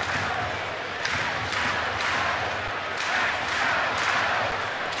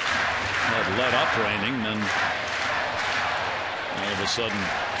 That let up raining, then all of a sudden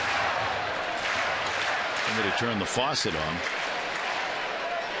somebody turned the faucet on.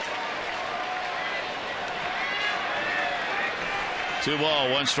 Two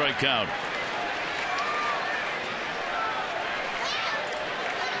ball, 1 strike count.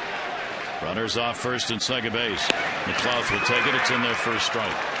 Runners off first and second base. McLouth will take it. It's in their first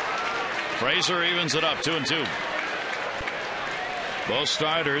strike. Frazier evens it up, 2-2. Both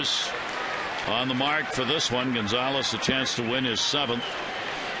starters On the mark for this one, Gonzalez a chance to win his 7th.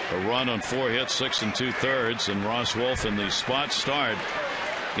 A run on 4 hits, 6 2/3, and Ross Wolf in the spot start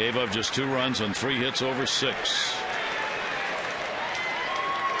gave up just 2 runs on 3 hits over 6.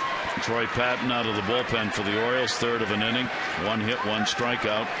 Troy Patton out of the bullpen for the Orioles, 3rd of an inning, 1 hit, 1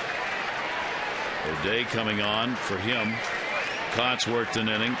 strikeout. O'Day coming on for him. Kotz worked an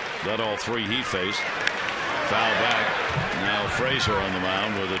inning, got all 3 he faced. Foul back. Now Frazier on the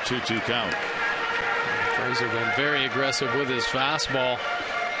mound with a 2-2 count. Frazier been very aggressive with his fastball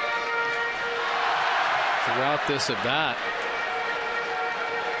throughout this at bat.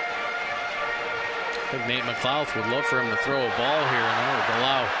 I think Nate McLouth would love for him to throw a ball here in order to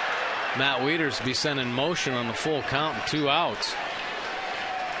allow Matt Wieters to be sent in motion on the full count and 2 outs.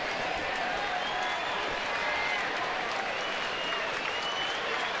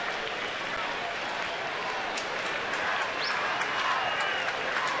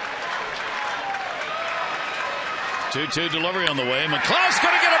 Two delivery on the way. McLeod's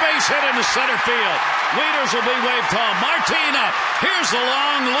going to get a base hit into center field. Wieters will be waved home. Martin up. Here's the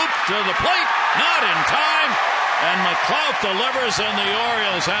long loop to the plate. Not in time. And McLeod delivers, and the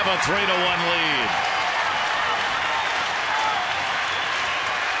Orioles have a 3-1 lead.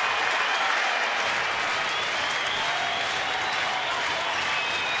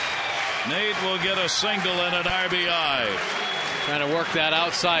 Nate will get a single and an RBI. Trying to work that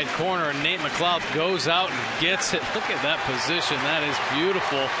outside corner, and Nate McLeod goes out and gets it. Look at that position. That is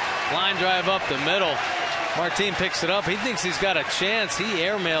beautiful. Line drive up the middle. Martin picks it up. He thinks he's got a chance. He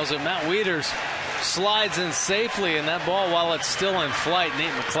airmails it. Matt Wieters slides in safely, and that ball, while it's still in flight,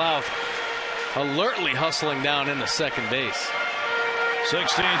 Nate McLeod alertly hustling down into second base.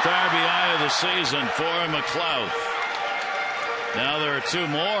 16th RBI of the season for McLeod. Now there are 2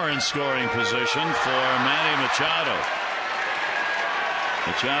 more in scoring position for Manny Machado.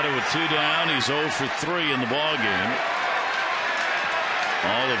 Machado with 2 down. He's 0 for 3 in the ball game.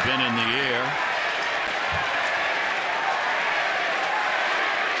 All have been in the air.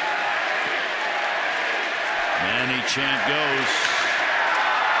 Manny chant goes.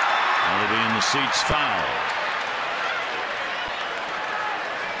 That'll be in the seats foul.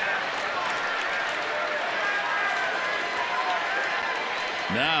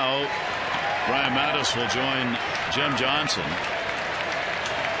 Now Brian Mattis will join Jim Johnson.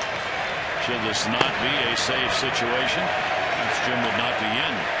 Should this not be a safe situation, which Jim would not be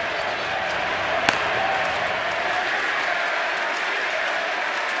in.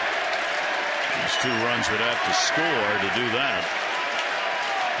 These 2 runs would have to score to do that.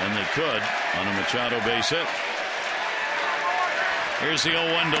 And they could on a Machado base hit. Here's the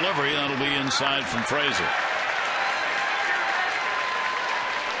 0-1 delivery. That'll be inside from Frazier.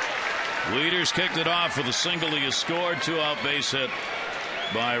 Wieters kicked it off with a single. He has scored. 2-out base hit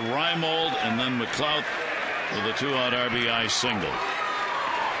by Reimold, and then McLeod with a 2-out RBI single.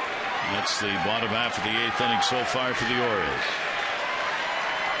 That's the bottom half of the 8th inning so far for the Orioles.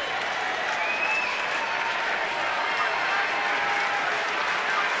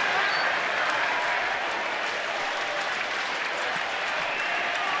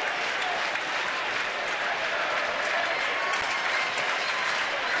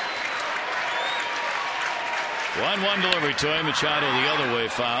 One delivery to him. Machado the other way,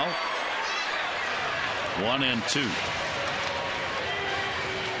 foul. 1-2.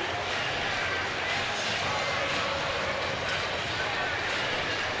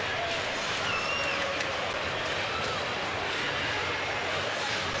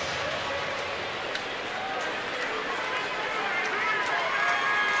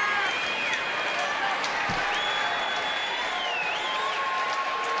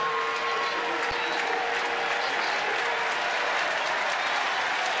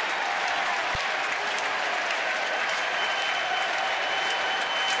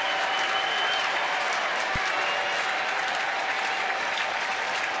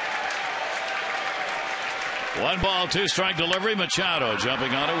 One ball, 2 strike delivery. Machado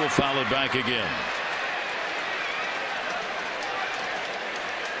jumping on it, will foul it back again.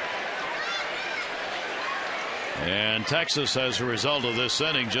 And Texas, as a result of this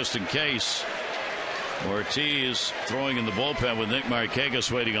inning, just in case, Ortiz throwing in the bullpen with Nick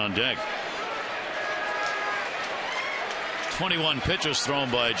Markakis waiting on deck. 21 pitches thrown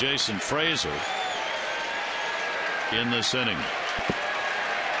by Jason Frazier in this inning.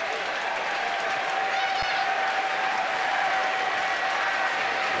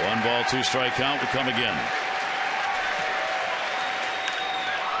 One ball, 2 strike count will come again.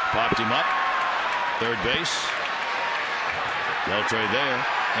 Popped him up. Third base. Well trade there,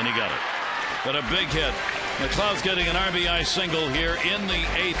 and he got it. but a big hit. McLeod getting an RBI single here in the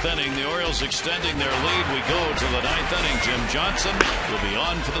 8th inning. The Orioles extending their lead. We go to the 9th inning. Jim Johnson will be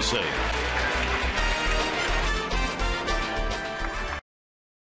on for the save.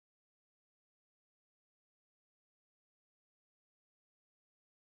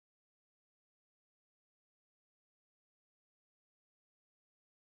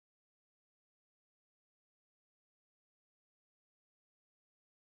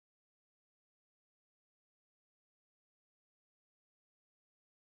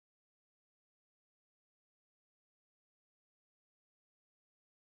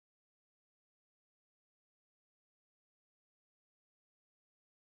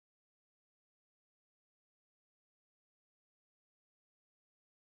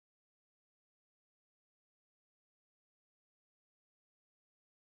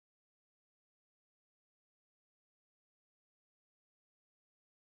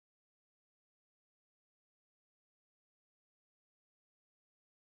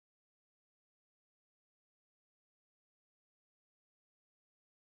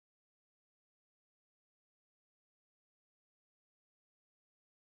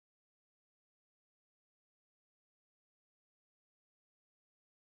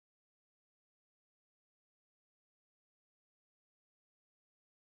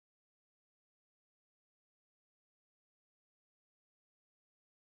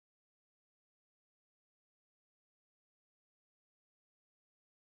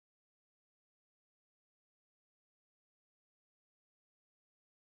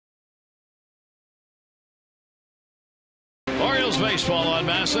 Orioles baseball on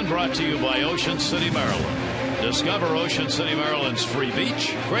Masson, brought to you by Ocean City, Maryland. Discover Ocean City, Maryland's free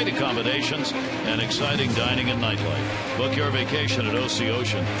beach, great accommodations, and exciting dining and nightlife. Book your vacation at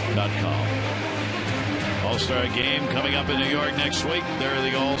OCOcean.com. All-Star game coming up in New York next week. There are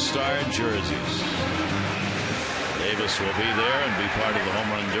the All-Star jerseys. Davis will be there and be part of the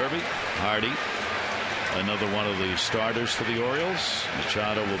Home Run Derby. Hardy, another one of the starters for the Orioles.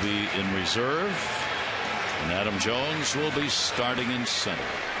 Machado will be in reserve. And Adam Jones will be starting in center.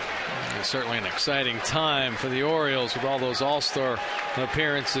 It's certainly an exciting time for the Orioles with all those all-star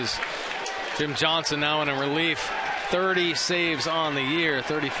appearances. Jim Johnson now in a relief. 30 saves on the year,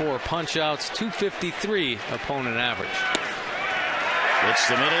 34 punch-outs, .253 opponent average. It's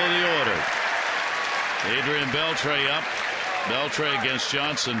the middle of the order. Adrian Beltre up. Beltre against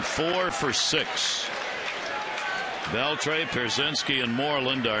Johnson, 4 for 6. Beltre, Pierzynski, and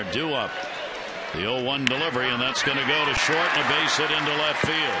Moreland are due up. The 0-1 delivery, and that's going to go to short, and a base hit into left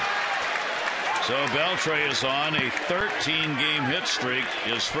field. So Beltre is on a 13-game hit streak,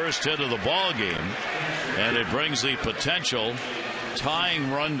 his first hit of the ball game, and it brings the potential tying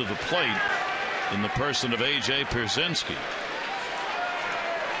run to the plate in the person of A.J. Pierzynski.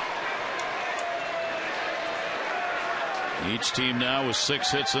 Each team now with 6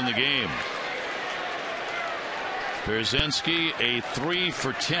 hits in the game. Pierzynski a 3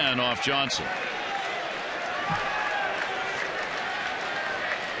 for 10 off Johnson.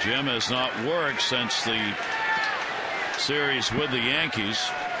 Jim has not worked since the series with the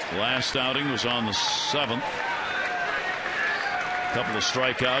Yankees. Last outing was on the 7th. A couple of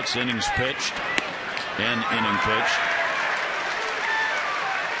strikeouts, innings pitched, and inning pitched,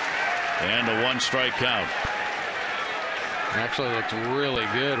 and a 1-strike count. Actually looked really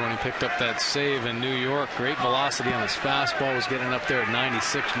good when he picked up that save in New York. Great velocity on his fastball, was getting up there at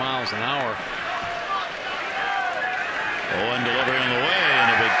 96 miles an hour. Owen delivering away,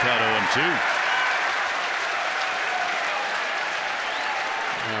 and a big cut, 0-2.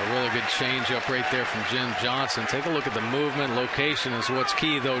 A really good changeup right there from Jim Johnson. Take a look at the movement. Location is what's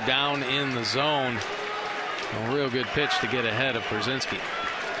key, though, down in the zone. A real good pitch to get ahead of Pierzynski.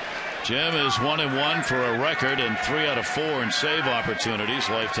 Jim is 1-1 for a record and 3 out of 4 in save opportunities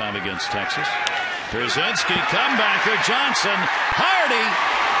lifetime against Texas. Pierzynski, comebacker, Johnson, Hardy,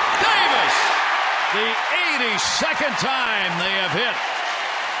 Davis. The 82nd time they have hit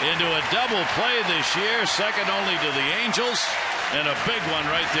into a double play this year, second only to the Angels, and a big one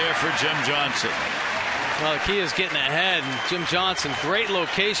right there for Jim Johnson. Well, the key is getting ahead, and Jim Johnson, great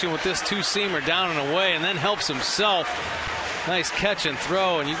location with this two-seamer down and away, and then helps himself. Nice catch and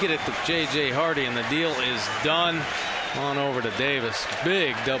throw, and you get it to J.J. Hardy, and the deal is done. On over to Davis.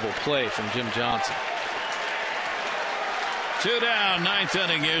 Big double play from Jim Johnson. 2 down, 9th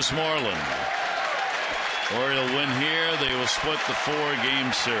inning. Here's Moreland. Oriole win here. They will split the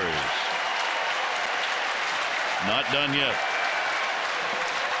 4-game series. Not done yet.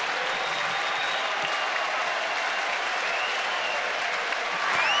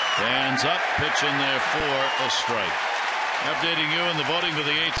 Fans up, pitching there for a strike. Updating you in the voting for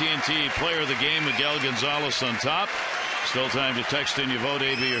the AT&T Player of the Game, Miguel Gonzalez on top. Still time to text in your vote,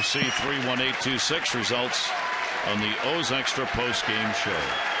 A, B, or C, 31826. Results on the O's Extra post-game show.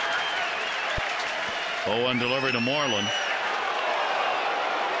 0-1 delivery to Moreland.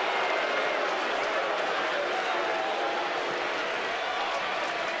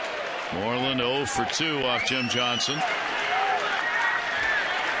 Moreland 0 for 2 off Jim Johnson.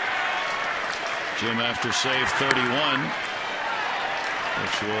 Jim after save 31,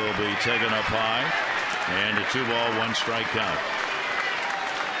 which will be taken up high, and a 2-ball, 1-strike count.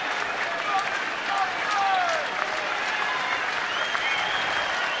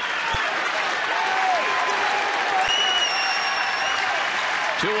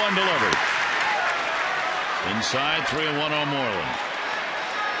 Two-one delivery. Inside, 3-1 on Moreland.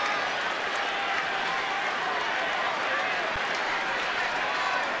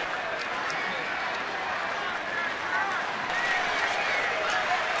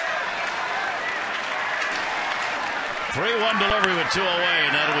 Three-one delivery with 2 away,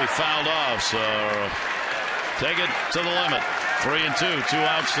 and that'll be fouled off. So take it to the limit. 3-2, 2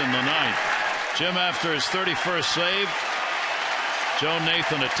 outs in the ninth. Jim after his 31st save. Joe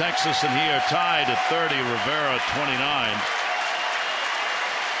Nathan at Texas and he are tied at 30. Rivera 29.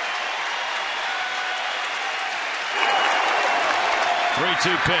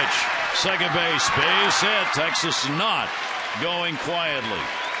 Three-two pitch. Second base. Base hit. Texas not going quietly.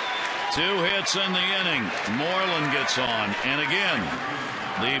 2 hits in the inning. Moreland gets on. And again,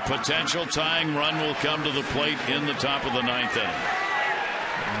 the potential tying run will come to the plate in the top of the ninth inning.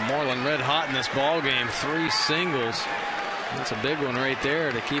 Moreland red hot in this ball game. 3 singles. That's a big one right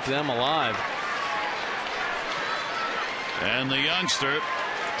there to keep them alive. And the youngster,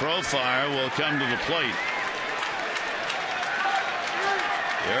 Profire, will come to the plate.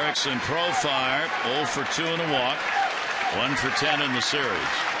 Erickson Profire 0 for 2 in a walk. 1 for 10 in the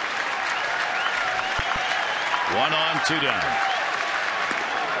series. 1 on, 2 down.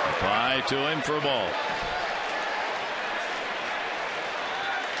 High to him for a ball.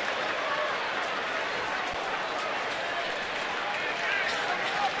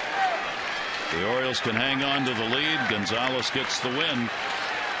 The Orioles can hang on to the lead. Gonzalez gets the win.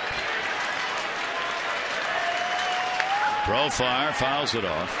 Profire fouls it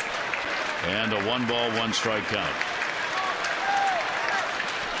off. And a 1-ball, 1-strike count.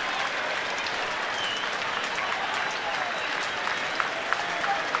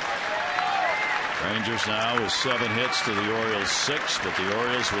 Rangers now with 7 hits to the Orioles 6, but the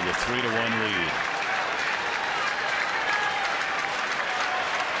Orioles with a 3-1 lead.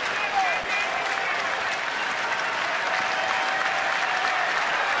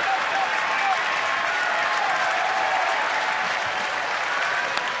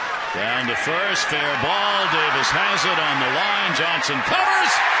 Down to first, fair ball. Davis has it on the line. Johnson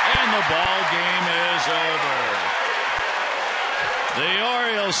covers, and the ball game is over. The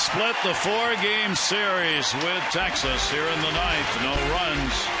Orioles split the 4-game series with Texas here in the ninth. No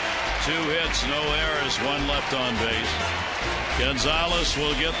runs, 2 hits, no errors, 1 left on base. Gonzalez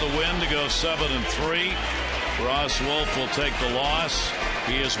will get the win to go 7-3. Ross Wolf will take the loss.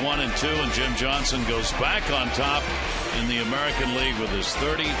 He is 1-2, and Jim Johnson goes back on top in the American League with his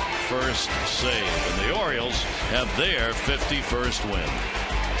 31st save. And the Orioles have their 51st win.